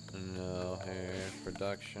know here.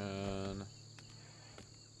 Production.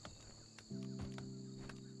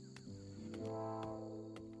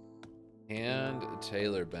 Hand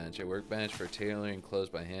tailor bench. A workbench for tailoring clothes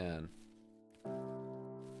by hand.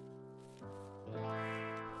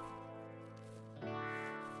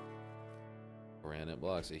 Granite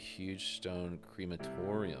blocks. A huge stone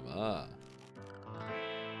crematorium. Ah.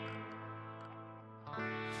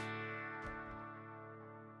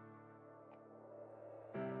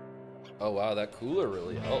 Oh wow, that cooler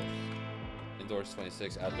really helps. Indoors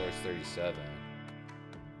 26, outdoors 37.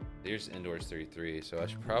 There's indoors 33, so I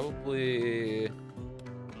should probably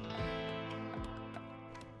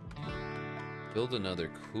build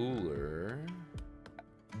another cooler.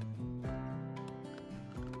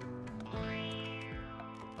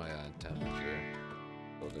 Oh yeah, temperature.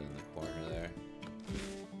 Build it in the corner there.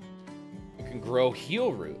 You can grow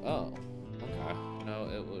heel root. Oh, okay. No,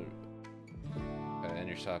 it would. Okay, in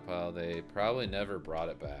your stockpile, they probably never brought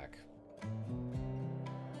it back.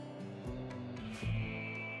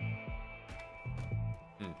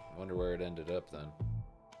 Wonder where it ended up then.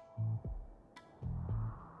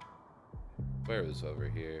 Where was over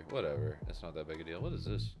here? Whatever. It's not that big a deal. What is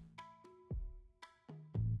this?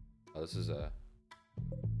 Oh, this is a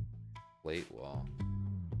plate wall.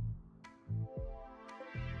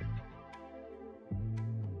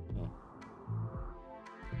 Huh.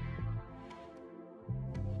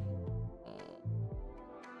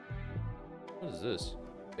 What is this?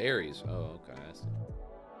 Berries. Oh, okay. I see.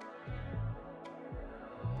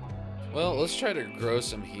 Well, let's try to grow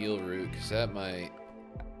some heel root, because that might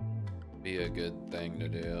be a good thing to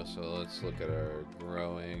do. So let's look at our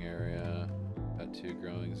growing area. Got 2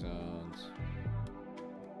 growing zones.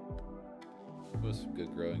 There's some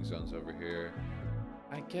good growing zones over here.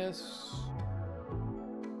 I guess...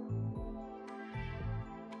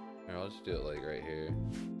 Here, I'll just do it like right here.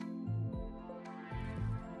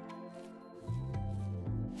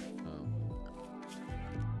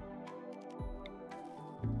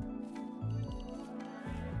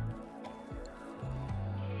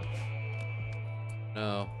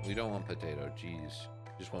 No, we don't want potato. Jeez.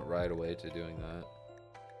 Just went right away to doing that.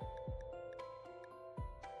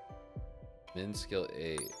 Min skill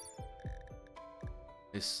 8.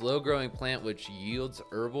 A slow-growing plant which yields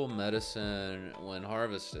herbal medicine when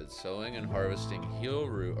harvested. Sowing and harvesting heal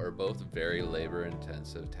root are both very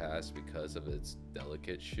labor-intensive tasks because of its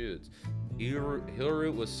delicate shoots. Heal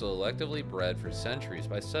root was selectively bred for centuries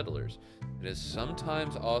by settlers. It is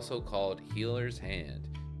sometimes also called healer's hand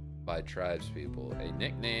by tribespeople, a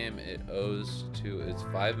nickname it owes to its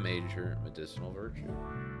 5 major medicinal virtues.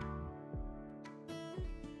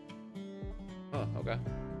 Oh, okay.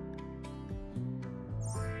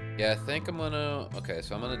 Yeah, I think I'm gonna... Okay,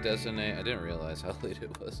 so I'm gonna designate... I didn't realize how late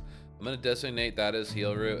it was. I'm gonna designate that as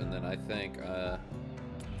heal root, and then I think...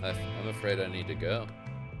 I'm afraid I need to go.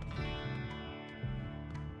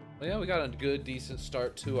 Well, yeah, we got a good, decent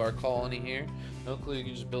start to our colony here. No clue, you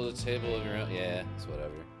can just build a table of your own. Yeah, it's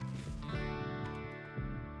whatever.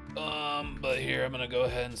 But here, I'm gonna go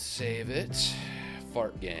ahead and save it.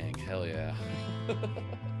 Fart gang, hell yeah.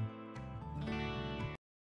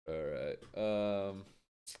 Alright,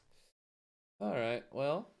 alright,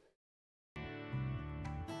 well.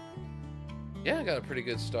 Yeah, I got a pretty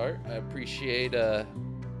good start. I appreciate the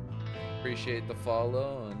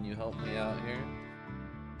follow, and you helped me out here.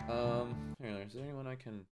 Here, is there anyone I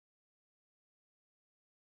can...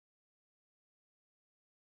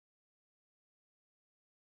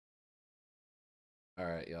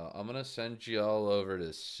 Alright, y'all. I'm gonna send y'all over to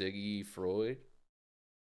Siggy Freud.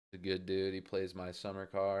 He's a good dude. He plays my summer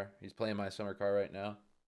car. He's playing my summer car right now.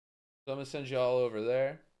 So I'm gonna send y'all over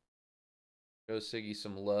there. Show Siggy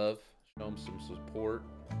some love. Show him some support.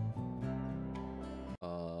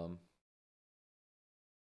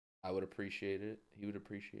 I would appreciate it. He would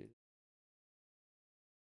appreciate it.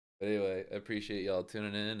 But anyway, I appreciate y'all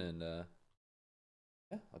tuning in, and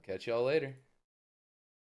yeah, I'll catch y'all later.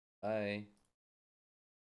 Bye.